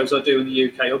the other shows I do in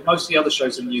the UK. Or most of the other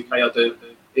shows in the UK I do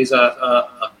is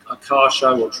a car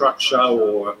show or truck show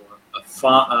or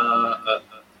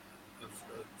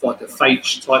like a fate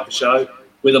type of show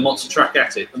with a monster truck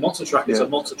at it. The monster truck is a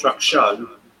monster truck show,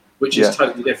 which is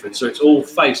totally different. So it's all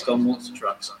based on monster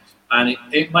trucks, and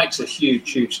it makes a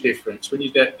huge difference when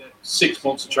you get 6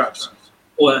 monster trucks,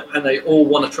 and they all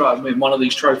want to try and win one of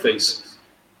these trophies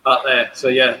up there. So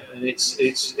yeah, and it's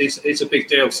a big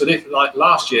deal. So like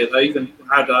last year, they even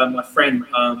had my friend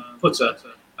Putter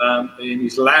in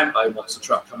his Lambo monster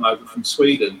truck come over from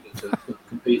Sweden to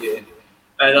compete in.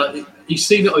 And he's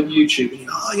seen it on YouTube.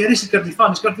 And this is going to be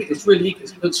fun. It's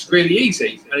really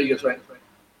easy. And he goes,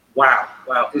 wow,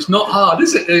 it's not hard,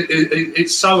 is it?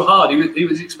 It's so hard. He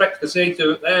was expecting to see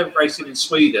their racing in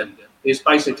Sweden is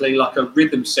basically like a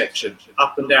rhythm section,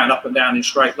 up and down in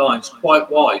straight lines, quite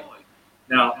wide.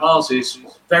 Now ours is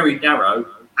very narrow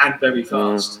and very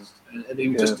fast, and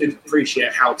he just didn't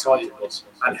appreciate how tight it was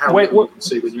and how you can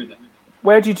see when you're in there.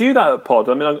 Where do you do that at Pod?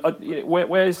 I mean,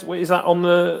 where is that on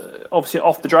the, obviously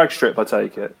off the drag strip, I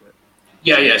take it?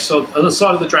 Yeah. So on the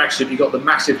side of the drag strip, you've got the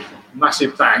massive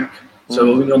bank.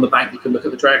 So when you're on the bank, you can look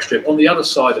at the drag strip. On the other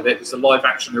side of it is the live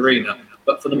action arena.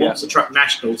 But for the Monster Truck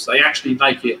Nationals, they actually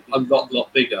make it a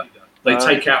lot bigger. They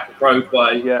take out the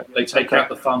roadway. They take out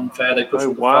the funfair. They push the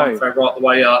funfair right the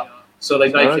way up. So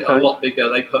they make it a lot bigger.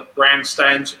 They put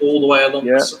grandstands all the way along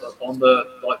on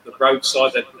the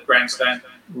roadside. They put grandstand.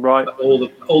 Right. All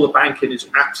the banking is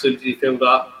absolutely filled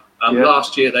up.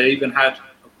 Last year they even had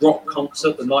a rock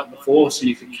concert the night before, so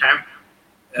you could camp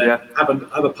have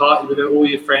a party with all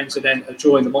your friends, and then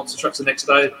enjoying the monster trucks the next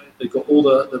day. They've got all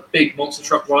the big monster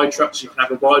truck ride trucks. You can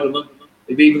have a ride on them.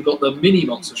 They've even got the mini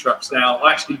monster trucks now.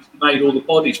 I actually made all the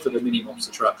bodies for the mini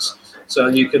monster trucks, so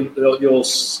you can your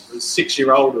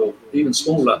 6-year-old or even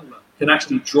smaller can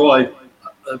actually drive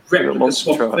a replica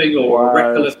Swamp Thing or a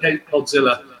replica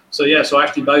Podzilla. So so I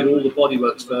actually made all the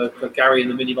bodyworks for Gary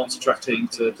and the mini monster truck team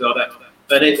to do that.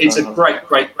 But it's a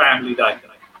great family day.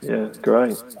 Yeah,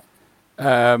 great.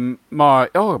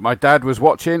 My dad was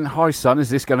watching. Hi, son. Is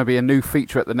this going to be a new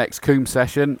feature at the next Coombe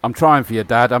session? I'm trying for you,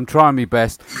 Dad. I'm trying my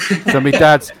best. So my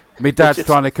dad's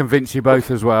trying to convince you both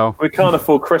as well. We can't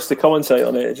afford Chris to commentate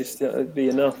on it. It'd be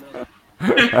enough.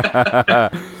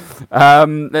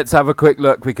 Let's have a quick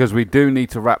look because we do need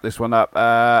to wrap this one up.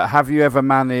 Have you ever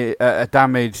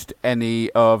damaged any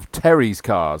of Terry's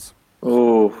cars?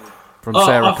 Oh, from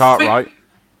Sarah Cartwright.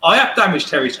 I have damaged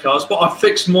Terry's cars, but I've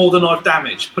fixed more than I've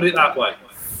damaged. Put it that way.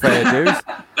 Fair dues.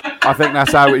 I think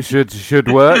that's how it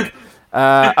should work.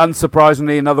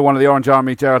 Unsurprisingly, another one of the Orange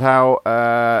Army, Gerald Howe,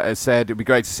 has said it'd be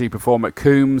great to see you perform at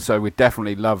Coombe, so we'd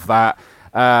definitely love that.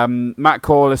 Matt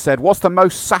Caller said, what's the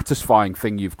most satisfying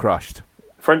thing you've crushed?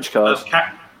 French cars.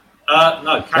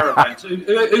 No, caravans.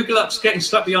 Who loves getting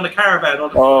stuck behind a caravan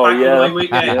on the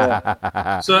weekend?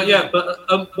 Yeah. So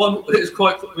one it's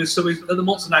quite. So we at the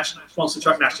Monster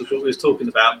Truck Nationals, what we was talking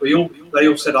about. They all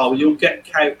said, you'll get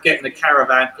in a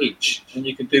caravan each, and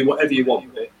you can do whatever you want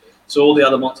with it. So all the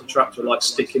other monster trucks were like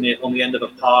sticking it on the end of a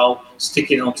pile,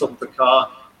 sticking it on top of the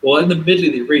car. Well, in the middle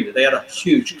of the arena, they had a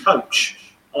huge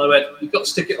coach, and I went, "You've got to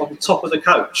stick it on the top of the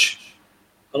coach."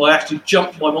 And I actually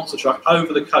jumped my monster truck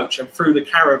over the coach and threw the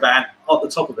caravan at the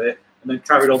top of it, and then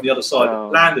carried on the other side.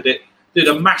 Landed it, did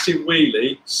a massive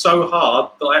wheelie so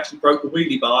hard that I actually broke the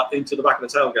wheelie bar into the back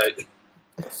of the tailgate.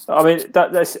 I mean,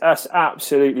 that's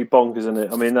absolutely bonkers, isn't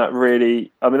it? I mean,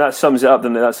 that sums it up,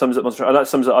 doesn't it? That sums up monster truck. And that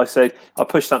sums it. I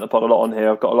push Santa Pod a lot on here.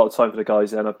 I've got a lot of time for the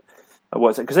guys, and I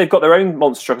work because they've got their own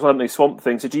monster trucks, haven't they? Swamp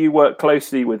Thing. So do you work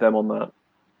closely with them on that?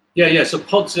 Yeah. So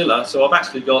Podzilla. So I've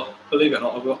actually got, believe it or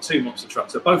not, I've got 2 monster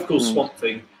trucks. They're both called Swamp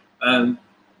Thing.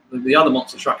 The other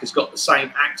monster truck has got the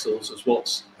same axles as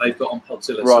what they've got on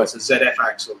Podzilla. Right. So it's a ZF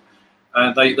axle.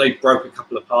 And they broke a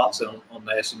couple of parts on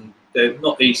theirs, and they're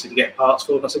not easy to get parts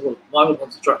for. And I said, well, my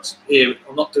monster truck's here.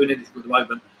 I'm not doing anything at the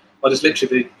moment. I just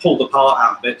literally pulled the part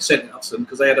out of it, sent it up to them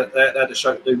because they had a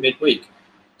show to do midweek.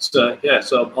 So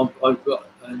I've got,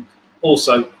 and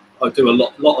also I do a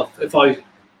lot of, if I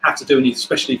have to do any,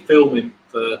 especially filming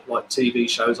for like TV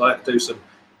shows, I have to do some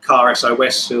car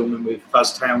SOS filming with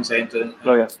Buzz Townsend and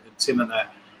Tim and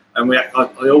that. And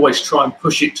I always try and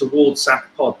push it towards Santa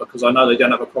Pod because I know they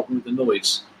don't have a problem with the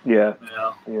noise.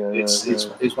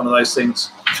 It's one of those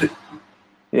things.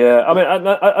 Yeah, I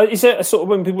mean, is it a sort of,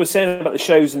 when people were saying about the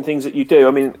shows and things that you do,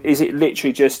 I mean, is it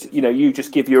literally just, you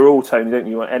just give your all, Tony, don't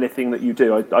you, on anything that you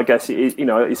do? I guess it is,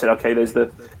 you said, okay, there's the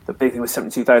big thing with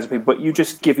 72,000 people, but you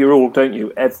just give your all, don't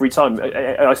you, every time?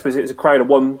 I suppose it's a crowd of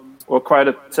 1 or a crowd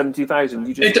of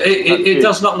 72,000. It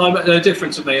does not make no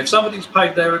difference to me. If somebody's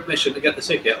paid their admission to get the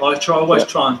ticket, I always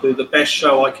try and do the best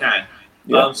show I can.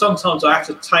 Yeah. Sometimes I have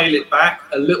to tail it back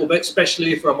a little bit,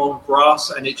 especially if I'm on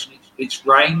grass and it's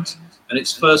rained. And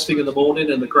it's first thing in the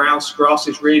morning and the grass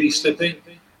is really slippy.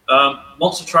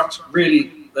 Monster trucks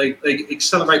really, they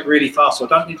accelerate really fast, so I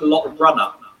don't need a lot of run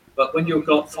up. But when you've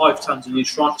got 5 tons and you're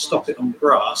trying to stop it on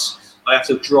grass, I have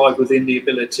to drive within the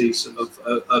abilities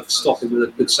of stopping with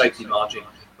a good safety margin.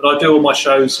 But I do all my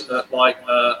shows at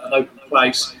an open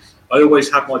place. I always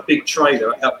have my big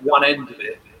trailer at one end of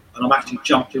it, and I'm actually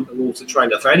jumping towards the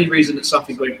trailer. For any reason that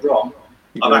something went wrong,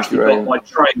 I've actually got my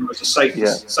trailer as a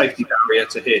safety barrier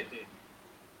to hit.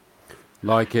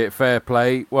 Like it, fair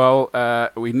play. Well,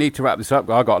 we need to wrap this up.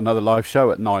 I've got another live show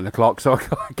at 9 o'clock, so I've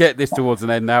got to get this towards an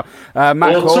end now.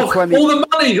 Matt all the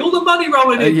money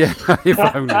rolling in. Yeah,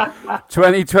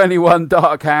 2021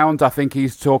 Dark Hound. I think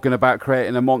he's talking about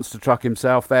creating a monster truck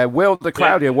himself there. Will de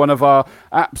Claudia, one of our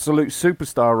absolute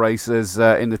superstar racers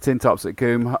in the Tin Tops at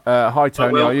Coombe. Hi,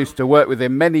 Tony. I used to work with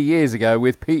him many years ago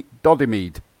with Pete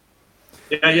Doddymead.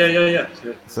 Yeah.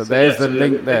 So there's the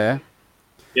link there.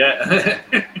 Yeah.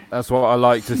 That's what I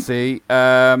like to see.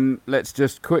 Let's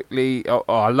just quickly... Oh,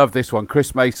 I love this one.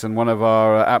 Chris Mason, one of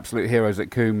our absolute heroes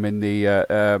at Coombe in the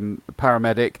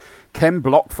paramedic. Ken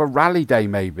Block for Rally Day,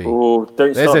 maybe. Oh,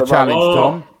 there's a challenge,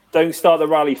 Tom. Don't start the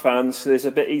rally fans. He's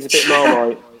a bit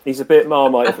Marmite. He's a bit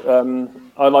Marmite.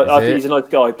 I think he's a nice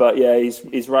guy, but yeah,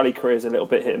 his rally career is a little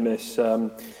bit hit and miss.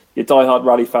 Your diehard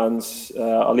rally fans,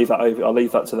 I'll leave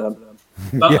that to them.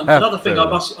 But another thing I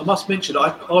must mention,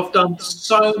 I've done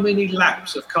so many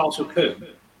laps of Castle Coombe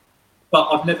but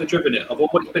I've never driven it. I've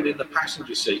always been in the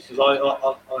passenger seat because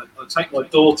I take my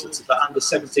daughter to the under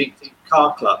 17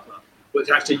 car club, which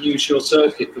actually use your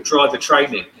circuit for driver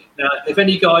training. Now, if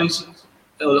any guys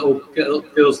or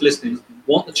girls listening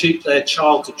want to teach their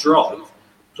child to drive,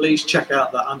 please check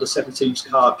out the under 17s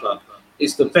car club.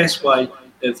 It's the best way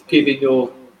of giving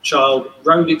your child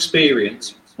road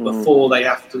experience before they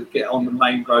have to get on the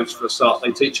main roads for a start.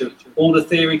 They teach you all the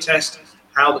theory tests,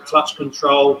 how the clutch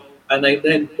control, and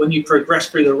then when you progress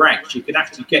through the ranks, you can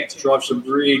actually get to drive some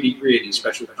really, really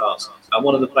special cars. And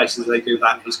one of the places they do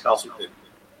that is Castle Combe.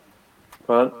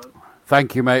 Right.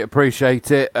 Thank you, mate.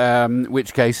 Appreciate it.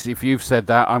 Which case, if you've said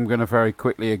that, I'm going to very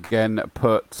quickly again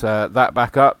put that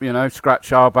back up. You know,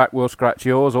 scratch our back, we'll scratch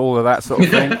yours, all of that sort of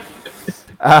thing.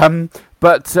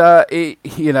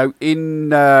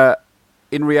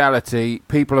 In reality,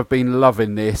 people have been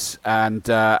loving this, and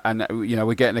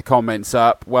we're getting the comments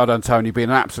up. Well done, Tony.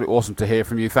 Been absolutely awesome to hear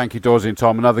from you. Thank you, Dorsey and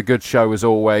Tom. Another good show as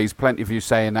always. Plenty of you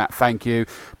saying that. Thank you.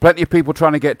 Plenty of people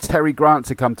trying to get Terry Grant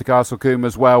to come to Castle Combe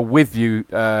as well with you,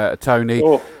 Tony.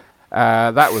 Oh.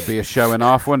 That would be a show and a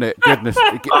half, wouldn't it? Goodness.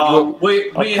 We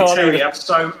and Terry have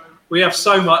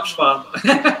so much fun.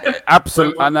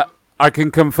 Absolutely. And I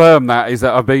can confirm that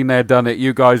I've been there, done it.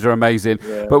 You guys are amazing.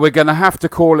 Yeah. But we're going to have to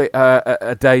call it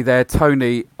a day there.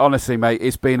 Tony, honestly, mate,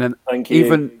 it's been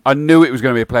I knew it was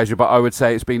going to be a pleasure, but I would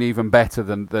say it's been even better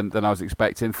than I was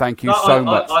expecting. Thank you so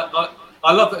much.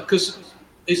 I love it because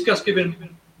it's just giving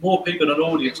more people an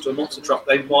audience to a monster truck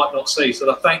they might not see.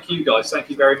 So thank you guys.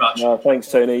 Thank you very much. No,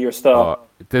 thanks, Tony. You're a star.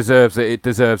 It deserves it. It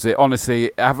deserves it.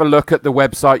 Honestly, have a look at the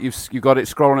website. You've got it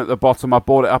scrolling at the bottom. I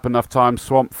bought it up enough times.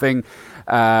 Swamp Thing.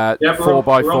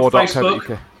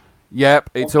 4x4.co.uk. Yep,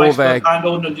 it's all there. And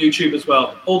on YouTube as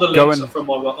well. All the links are from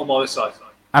on my website.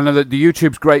 And the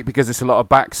YouTube's great because it's a lot of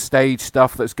backstage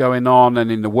stuff that's going on, and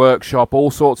in the workshop,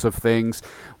 all sorts of things.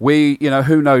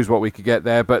 Who knows what we could get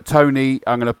there. But Tony,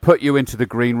 I'm going to put you into the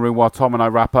green room while Tom and I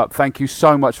wrap up. Thank you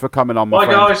so much for coming on, my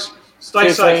friend. Bye, guys. Stay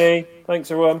safe. Tony.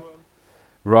 Thanks, everyone.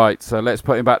 Right, so let's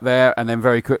put him back there, and then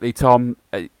very quickly, Tom.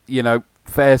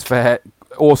 Fair's fair.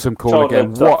 Awesome call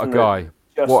again. What a guy.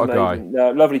 What a guy.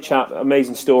 Lovely chap,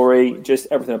 amazing story, just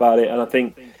everything about it. And I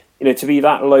think, to be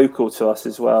that local to us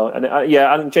as well. And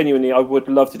and genuinely, I would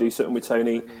love to do something with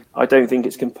Tony. I don't think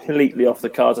it's completely off the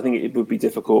cards. I think it would be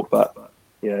difficult, but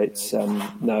it's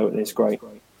it's great.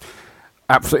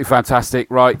 Absolutely fantastic.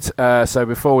 Right, so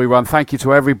before we run, thank you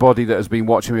to everybody that has been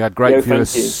watching. We had great viewers,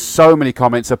 so many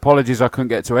comments. Apologies I couldn't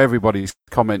get to everybody's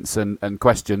comments and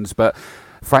questions, but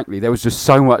frankly, there was just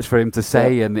so much for him to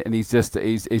say, and he's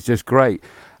just great.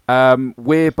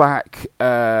 We're back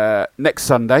next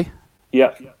Sunday.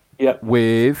 Yeah.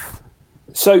 With.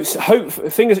 So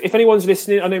fingers. If anyone's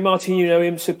listening, I know Martin, you know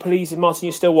him. So please, if Martin,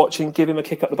 you're still watching, give him a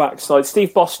kick up the backside.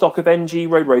 Steve Bostock of NG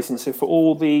Road Racing. So for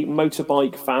all the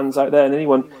motorbike fans out there, and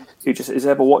anyone who just has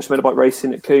ever watched motorbike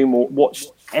racing at Combe or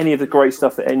watched any of the great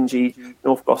stuff that NG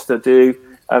North Gloucester do,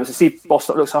 so Steve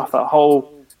Bostock looks after that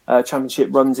whole championship,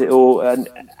 runs it all, and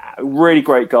really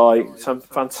great guy. Some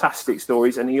fantastic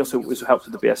stories, and he also helps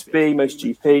with the BSB,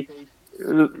 MotoGP.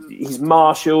 He's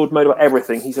marshalled, motorbike,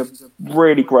 everything. He's a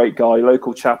really great guy,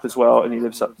 local chap as well, and he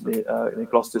lives up near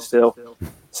Gloucester still.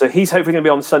 So he's hopefully going to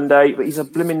be on Sunday, but he's a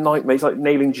blooming nightmare. He's like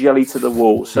nailing jelly to the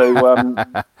wall. So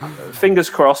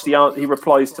fingers crossed. He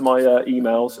replies to my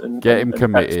emails and get him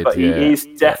committed. But he's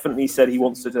definitely said he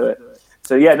wants to do it.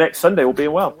 So next Sunday will be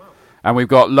well. And we've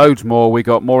got loads more. We've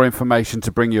got more information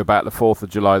to bring you about the 4th of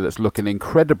July that's looking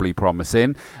incredibly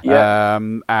promising. Yeah.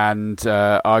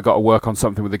 I got to work on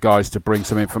something with the guys to bring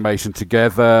some information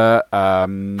together.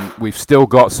 We've still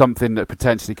got something that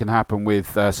potentially can happen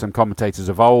with some commentators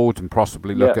of old and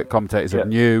possibly look at commentators of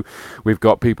new. We've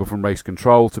got people from Race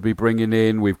Control to be bringing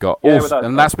in. We've got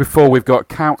and that's before we've got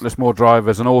countless more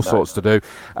drivers and all sorts to do.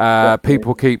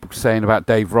 People keep saying about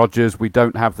Dave Rogers. We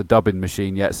don't have the dubbing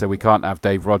machine yet, so we can't have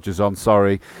Dave Rogers on.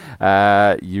 Sorry, you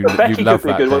Becky love could be that,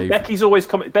 a good one. Dave.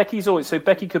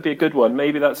 Becky could be a good one.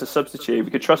 Maybe that's a substitute.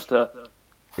 We could trust her.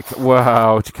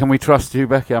 Wow, can we trust you,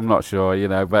 Becky? I'm not sure,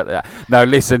 but no,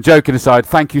 listen, joking aside,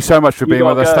 thank you so much for being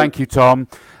with us. Thank you, Tom.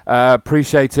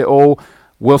 Appreciate it all.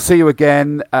 We'll see you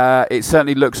again. It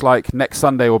certainly looks like next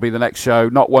Sunday will be the next show,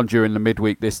 not one during the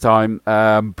midweek this time,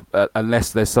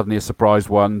 unless there's suddenly a surprise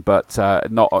one, but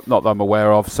not that I'm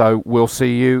aware of. So we'll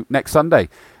see you next Sunday.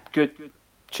 Good.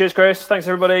 Cheers, Chris. Thanks,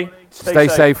 everybody. Stay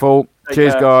safe all.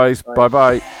 Cheers, guys.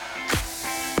 Bye-bye.